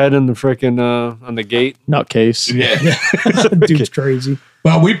slammed his head in the freaking on the gate. Nutcase. yeah. Dude's crazy.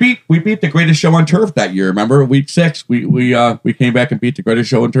 Well, we beat the greatest show on turf that year. Remember week 6, we came back and beat the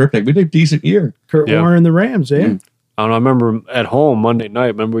greatest show on turf. We did a decent year. Kurt Yeah. Warner and the Rams, eh? I don't know. I remember at home Monday night.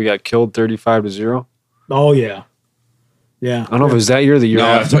 Remember we got killed 35-0. Oh yeah, yeah. I don't know if it was that year or the year No, it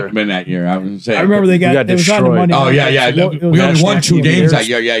after. couldn't have been that year. I was gonna say. I remember they got got it was on the destroyed. Monday. Oh night. yeah, yeah. It was We only won 2 national games years. that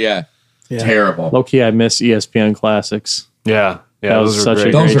year. Yeah. Yeah. Terrible. Low key, I miss ESPN classics. Yeah, yeah. That Those was were such a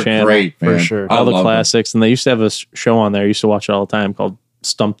great. great Those are channel. great, For man. sure. I All the love them. classics, and they used to have a show on there. I used to watch it all the time called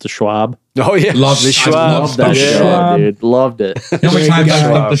Stump the Schwab. Oh yeah, Love the I Schwab. love Loved that Yeah. show, Schwab. dude. Loved it. How many Great times guy. I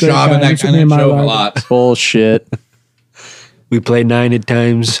stumped the Great shop guy. in that Used to kind be of in my show a life. lot. Bullshit. We played 9 at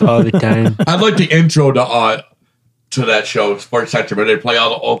times all the time. I like the intro to that show, Sports Center, where they play all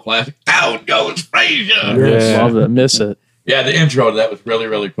the old classics. Down goes Frazier. Yeah. Love it. Miss it. Yeah, the intro to that was really,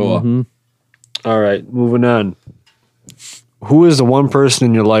 really cool. Mhm. All right, moving on. Who is the one person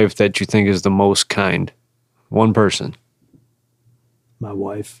in your life that you think is the most kind? One person. My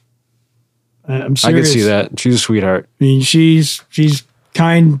wife. I'm I serious. can see that. She's a sweetheart. I mean, she's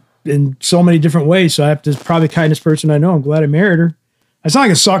kind in so many different ways. So I have to probably the kindest person I know. I'm glad I married her. I sound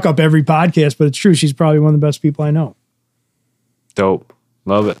like a suck up every podcast, but it's true. She's probably one of the best people I know. Dope.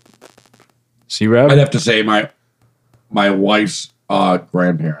 Love it. See, Rob? I'd have to say my wife's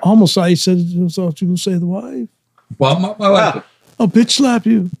grandparents. Almost I said you will say the wife. Well, my wife. I'll bitch slap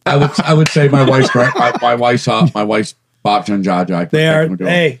you. I would say my wife's my wife's Bob's and Jaja. They are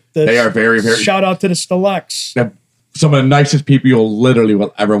They are very, very. shout out to the Stalex. They're some of the nicest people you'll literally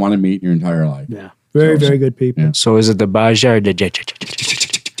will ever want to meet in your entire life. Yeah. Very, very good people. Yeah. So is it the Baja or the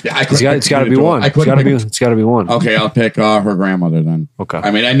Yeah, It's got to be one. It's got to be one. Okay, I'll pick her grandmother then. Okay.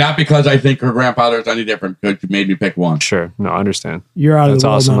 I mean, and not because I think her grandfather is any different, because you made me pick one. Sure. No, I understand. You're out of That's the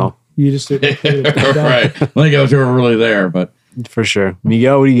world awesome, now. though. You just did Right. I think I was ever really there, but For sure.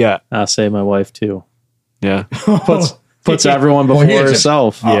 Miguel, what do you got? I'll say my wife too. Yeah. Puts everyone before he is just-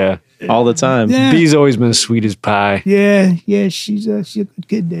 herself. Yeah. All the time. Yeah. B's always been sweet as pie. Yeah, she's a good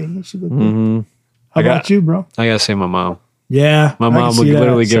kid day. Yeah, she's a good kid. Mm-hmm. How about you, bro? I got to say my mom. Yeah. My I can mom would see that.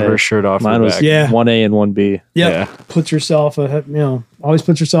 literally give Say, her shirt off Mine her was back. Yeah. 1A and 1B. Yep. Yeah. Puts yourself, always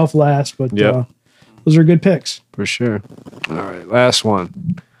puts yourself last, but Yep. those are good picks. For sure. All right. Last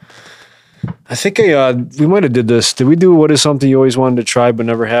one. I think we might have did this. Did we do what is something you always wanted to try but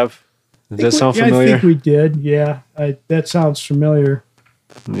never have? Does that sound I familiar? think we did. Yeah. That sounds familiar.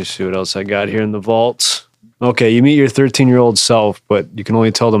 Let me see what else I got here in the vaults. Okay, you meet your 13-year-old self, but you can only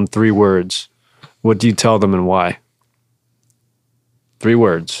tell them 3 words. What do you tell them and why? 3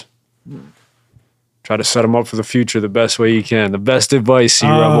 words. Try to set them up for the future the best way you can. The best advice,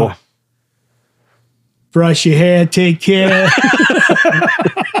 C-Rebel. Brush your hair, take care.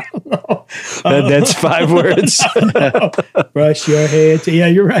 That's 5 words. Brush your hair. Yeah,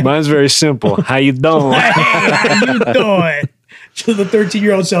 you're right. Mine's very simple. How you doing? How you doing? To the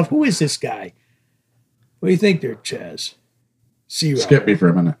 13-year-old self, who is this guy? What do you think there, Chaz? Zero. skip me for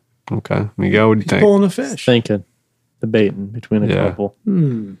a minute. Okay. Miguel, what do you He's think? pulling the fish. Thinking. debating between a couple.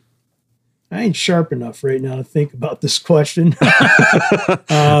 I ain't sharp enough right now to think about this question.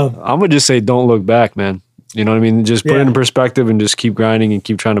 I'm gonna just say, don't look back, man. You know what I mean? Just put it in perspective and just keep grinding and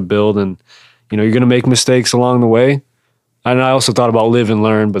keep trying to build. And you're gonna make mistakes along the way. And I also thought about live and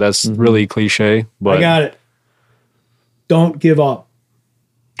learn, but that's really cliche. But I got it. Don't give up.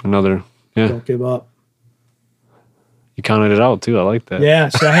 Don't give up. You counted it out too. I like that. Yeah,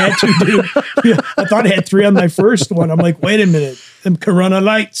 so I had to, dude. Yeah, I thought I had 3 on my first one. I'm like, wait a minute. Them Corona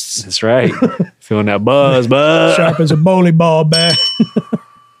lights. That's right. Feeling that buzz. Sharp as a bowling ball bat.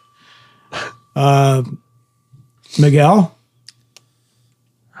 Miguel?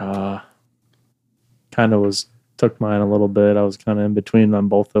 Kind of took mine a little bit. I was kind of in between on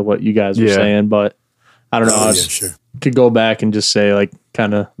both of what you guys were saying, but I don't know. Could go back and just say like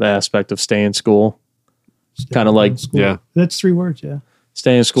kind of the aspect of stay in school. Kind of like, that's 3 words,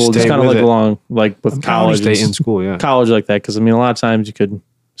 stay in school, just kind of like along, like with college. Stay in school, college like that. Because I mean, a lot of times you could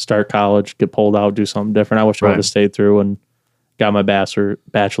start college, get pulled out, do something different. I wish I would have stayed through and got my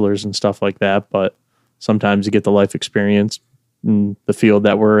bachelor's and stuff like that. But sometimes you get the life experience in the field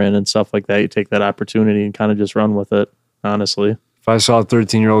that we're in and stuff like that. You take that opportunity and kind of just run with it, honestly. If I saw a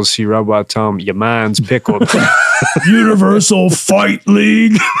 13-year-old see Rebel, I'd tell him, your mind's pickled. Universal Fight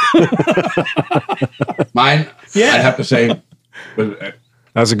League. Mine, I'd have to say,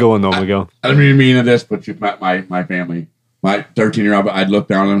 that's a good one, though, Miguel. I don't even mean this, but my family, my 13-year-old, I'd look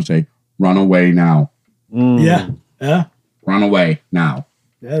down at him and say, run away now. Yeah. Run away now.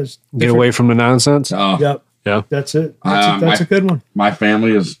 Get away from the nonsense? Yep. Yeah. That's it. That's a good one. My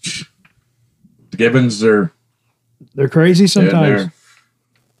family is, the Gibbons, they're crazy sometimes.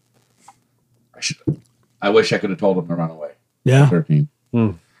 I wish I could have told them to run away. Yeah. 13.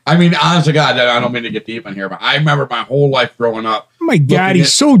 I mean, honest to God, I don't mean to get deep in here, but I remember my whole life growing up. Oh my God,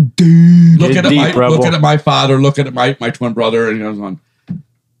 he's so deep. Looking at my father, looking at my twin brother, and I was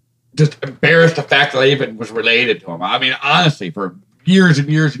just embarrassed the fact that I even was related to him. I mean, honestly, for years and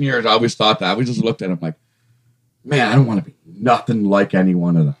years and years, I always thought that. We just looked at him like, man, I don't want to be nothing like any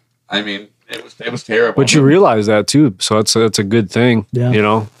one of them. I mean, it was terrible. But you realize that too, so that's a good thing.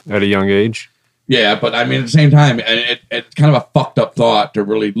 Yeah. At a young age. Yeah, but I mean, at the same time, it's kind of a fucked up thought to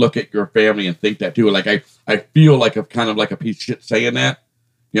really look at your family and think that too. Like I feel like a kind of like a piece of shit saying that.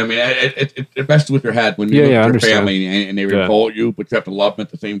 You know what I mean? It messes with your head when you look at your family and they revolt you, but you have to love them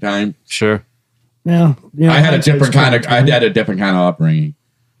at the same time. Sure. Yeah. I had a different kind of upbringing.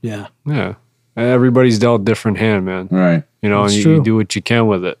 Yeah. Yeah. Everybody's dealt a different hand, man. Right. And you do what you can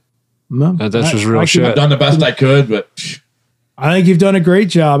with it. That's just real shit. I've done the best I could, but I think you've done a great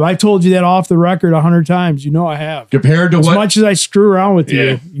job. I told you that off the record 100 times. I have. Compared to as much as I screw around with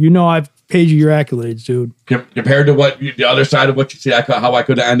you, I've paid you your accolades, dude. Compared to the other side of what you see, how I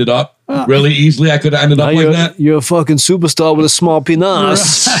could have ended up really easily. I could have ended up like that. You're a fucking superstar with a small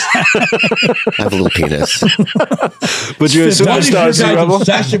penis. I have a little penis. But you're a superstar, Rebel.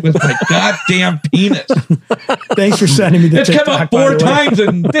 Obsession with my goddamn penis. Thanks for sending me the TikTok. It's come up 4 times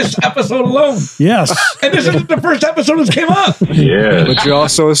in this episode alone. Yes. And this isn't the first episode that's came up. Yeah. But you're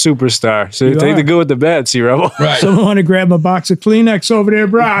also a superstar. So you take the good with the bad, C-Rebel. Right. Someone want to grab a box of Kleenex over there,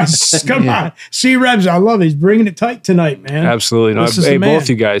 Bryce. Come on. C-Rebs, I love it. He's bringing it tight tonight, man. Absolutely. No, hey, both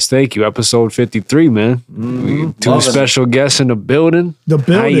you guys, thank you. Episode 53, man. 2 special guests in the building.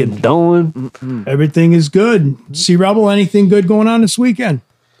 How you doing? Everything is good. C-Rebel, anything good going on this weekend?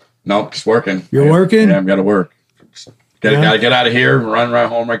 Nope, just working. You're working? Yeah, I've got to work. Gotta get out of here, run right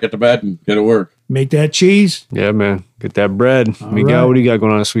home, right get to bed, and get to work. Make that cheese. Yeah, man. Get that bread. Miguel, what do you got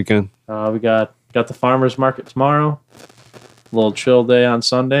going on this weekend? We got the farmer's market tomorrow. A little chill day on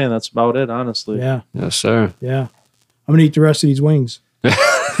Sunday, and that's about it, honestly. Yeah. Yes, sir. Yeah. I'm going to eat the rest of these wings.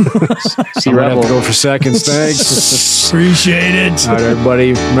 See, Rebel. Go for seconds. Thanks. Appreciate it. All right,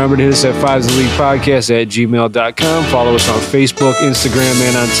 everybody. Remember to hit us at 5seleaguepodcast@gmail.com. Follow us on Facebook, Instagram,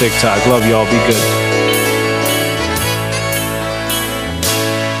 and on TikTok. Love y'all. Be good.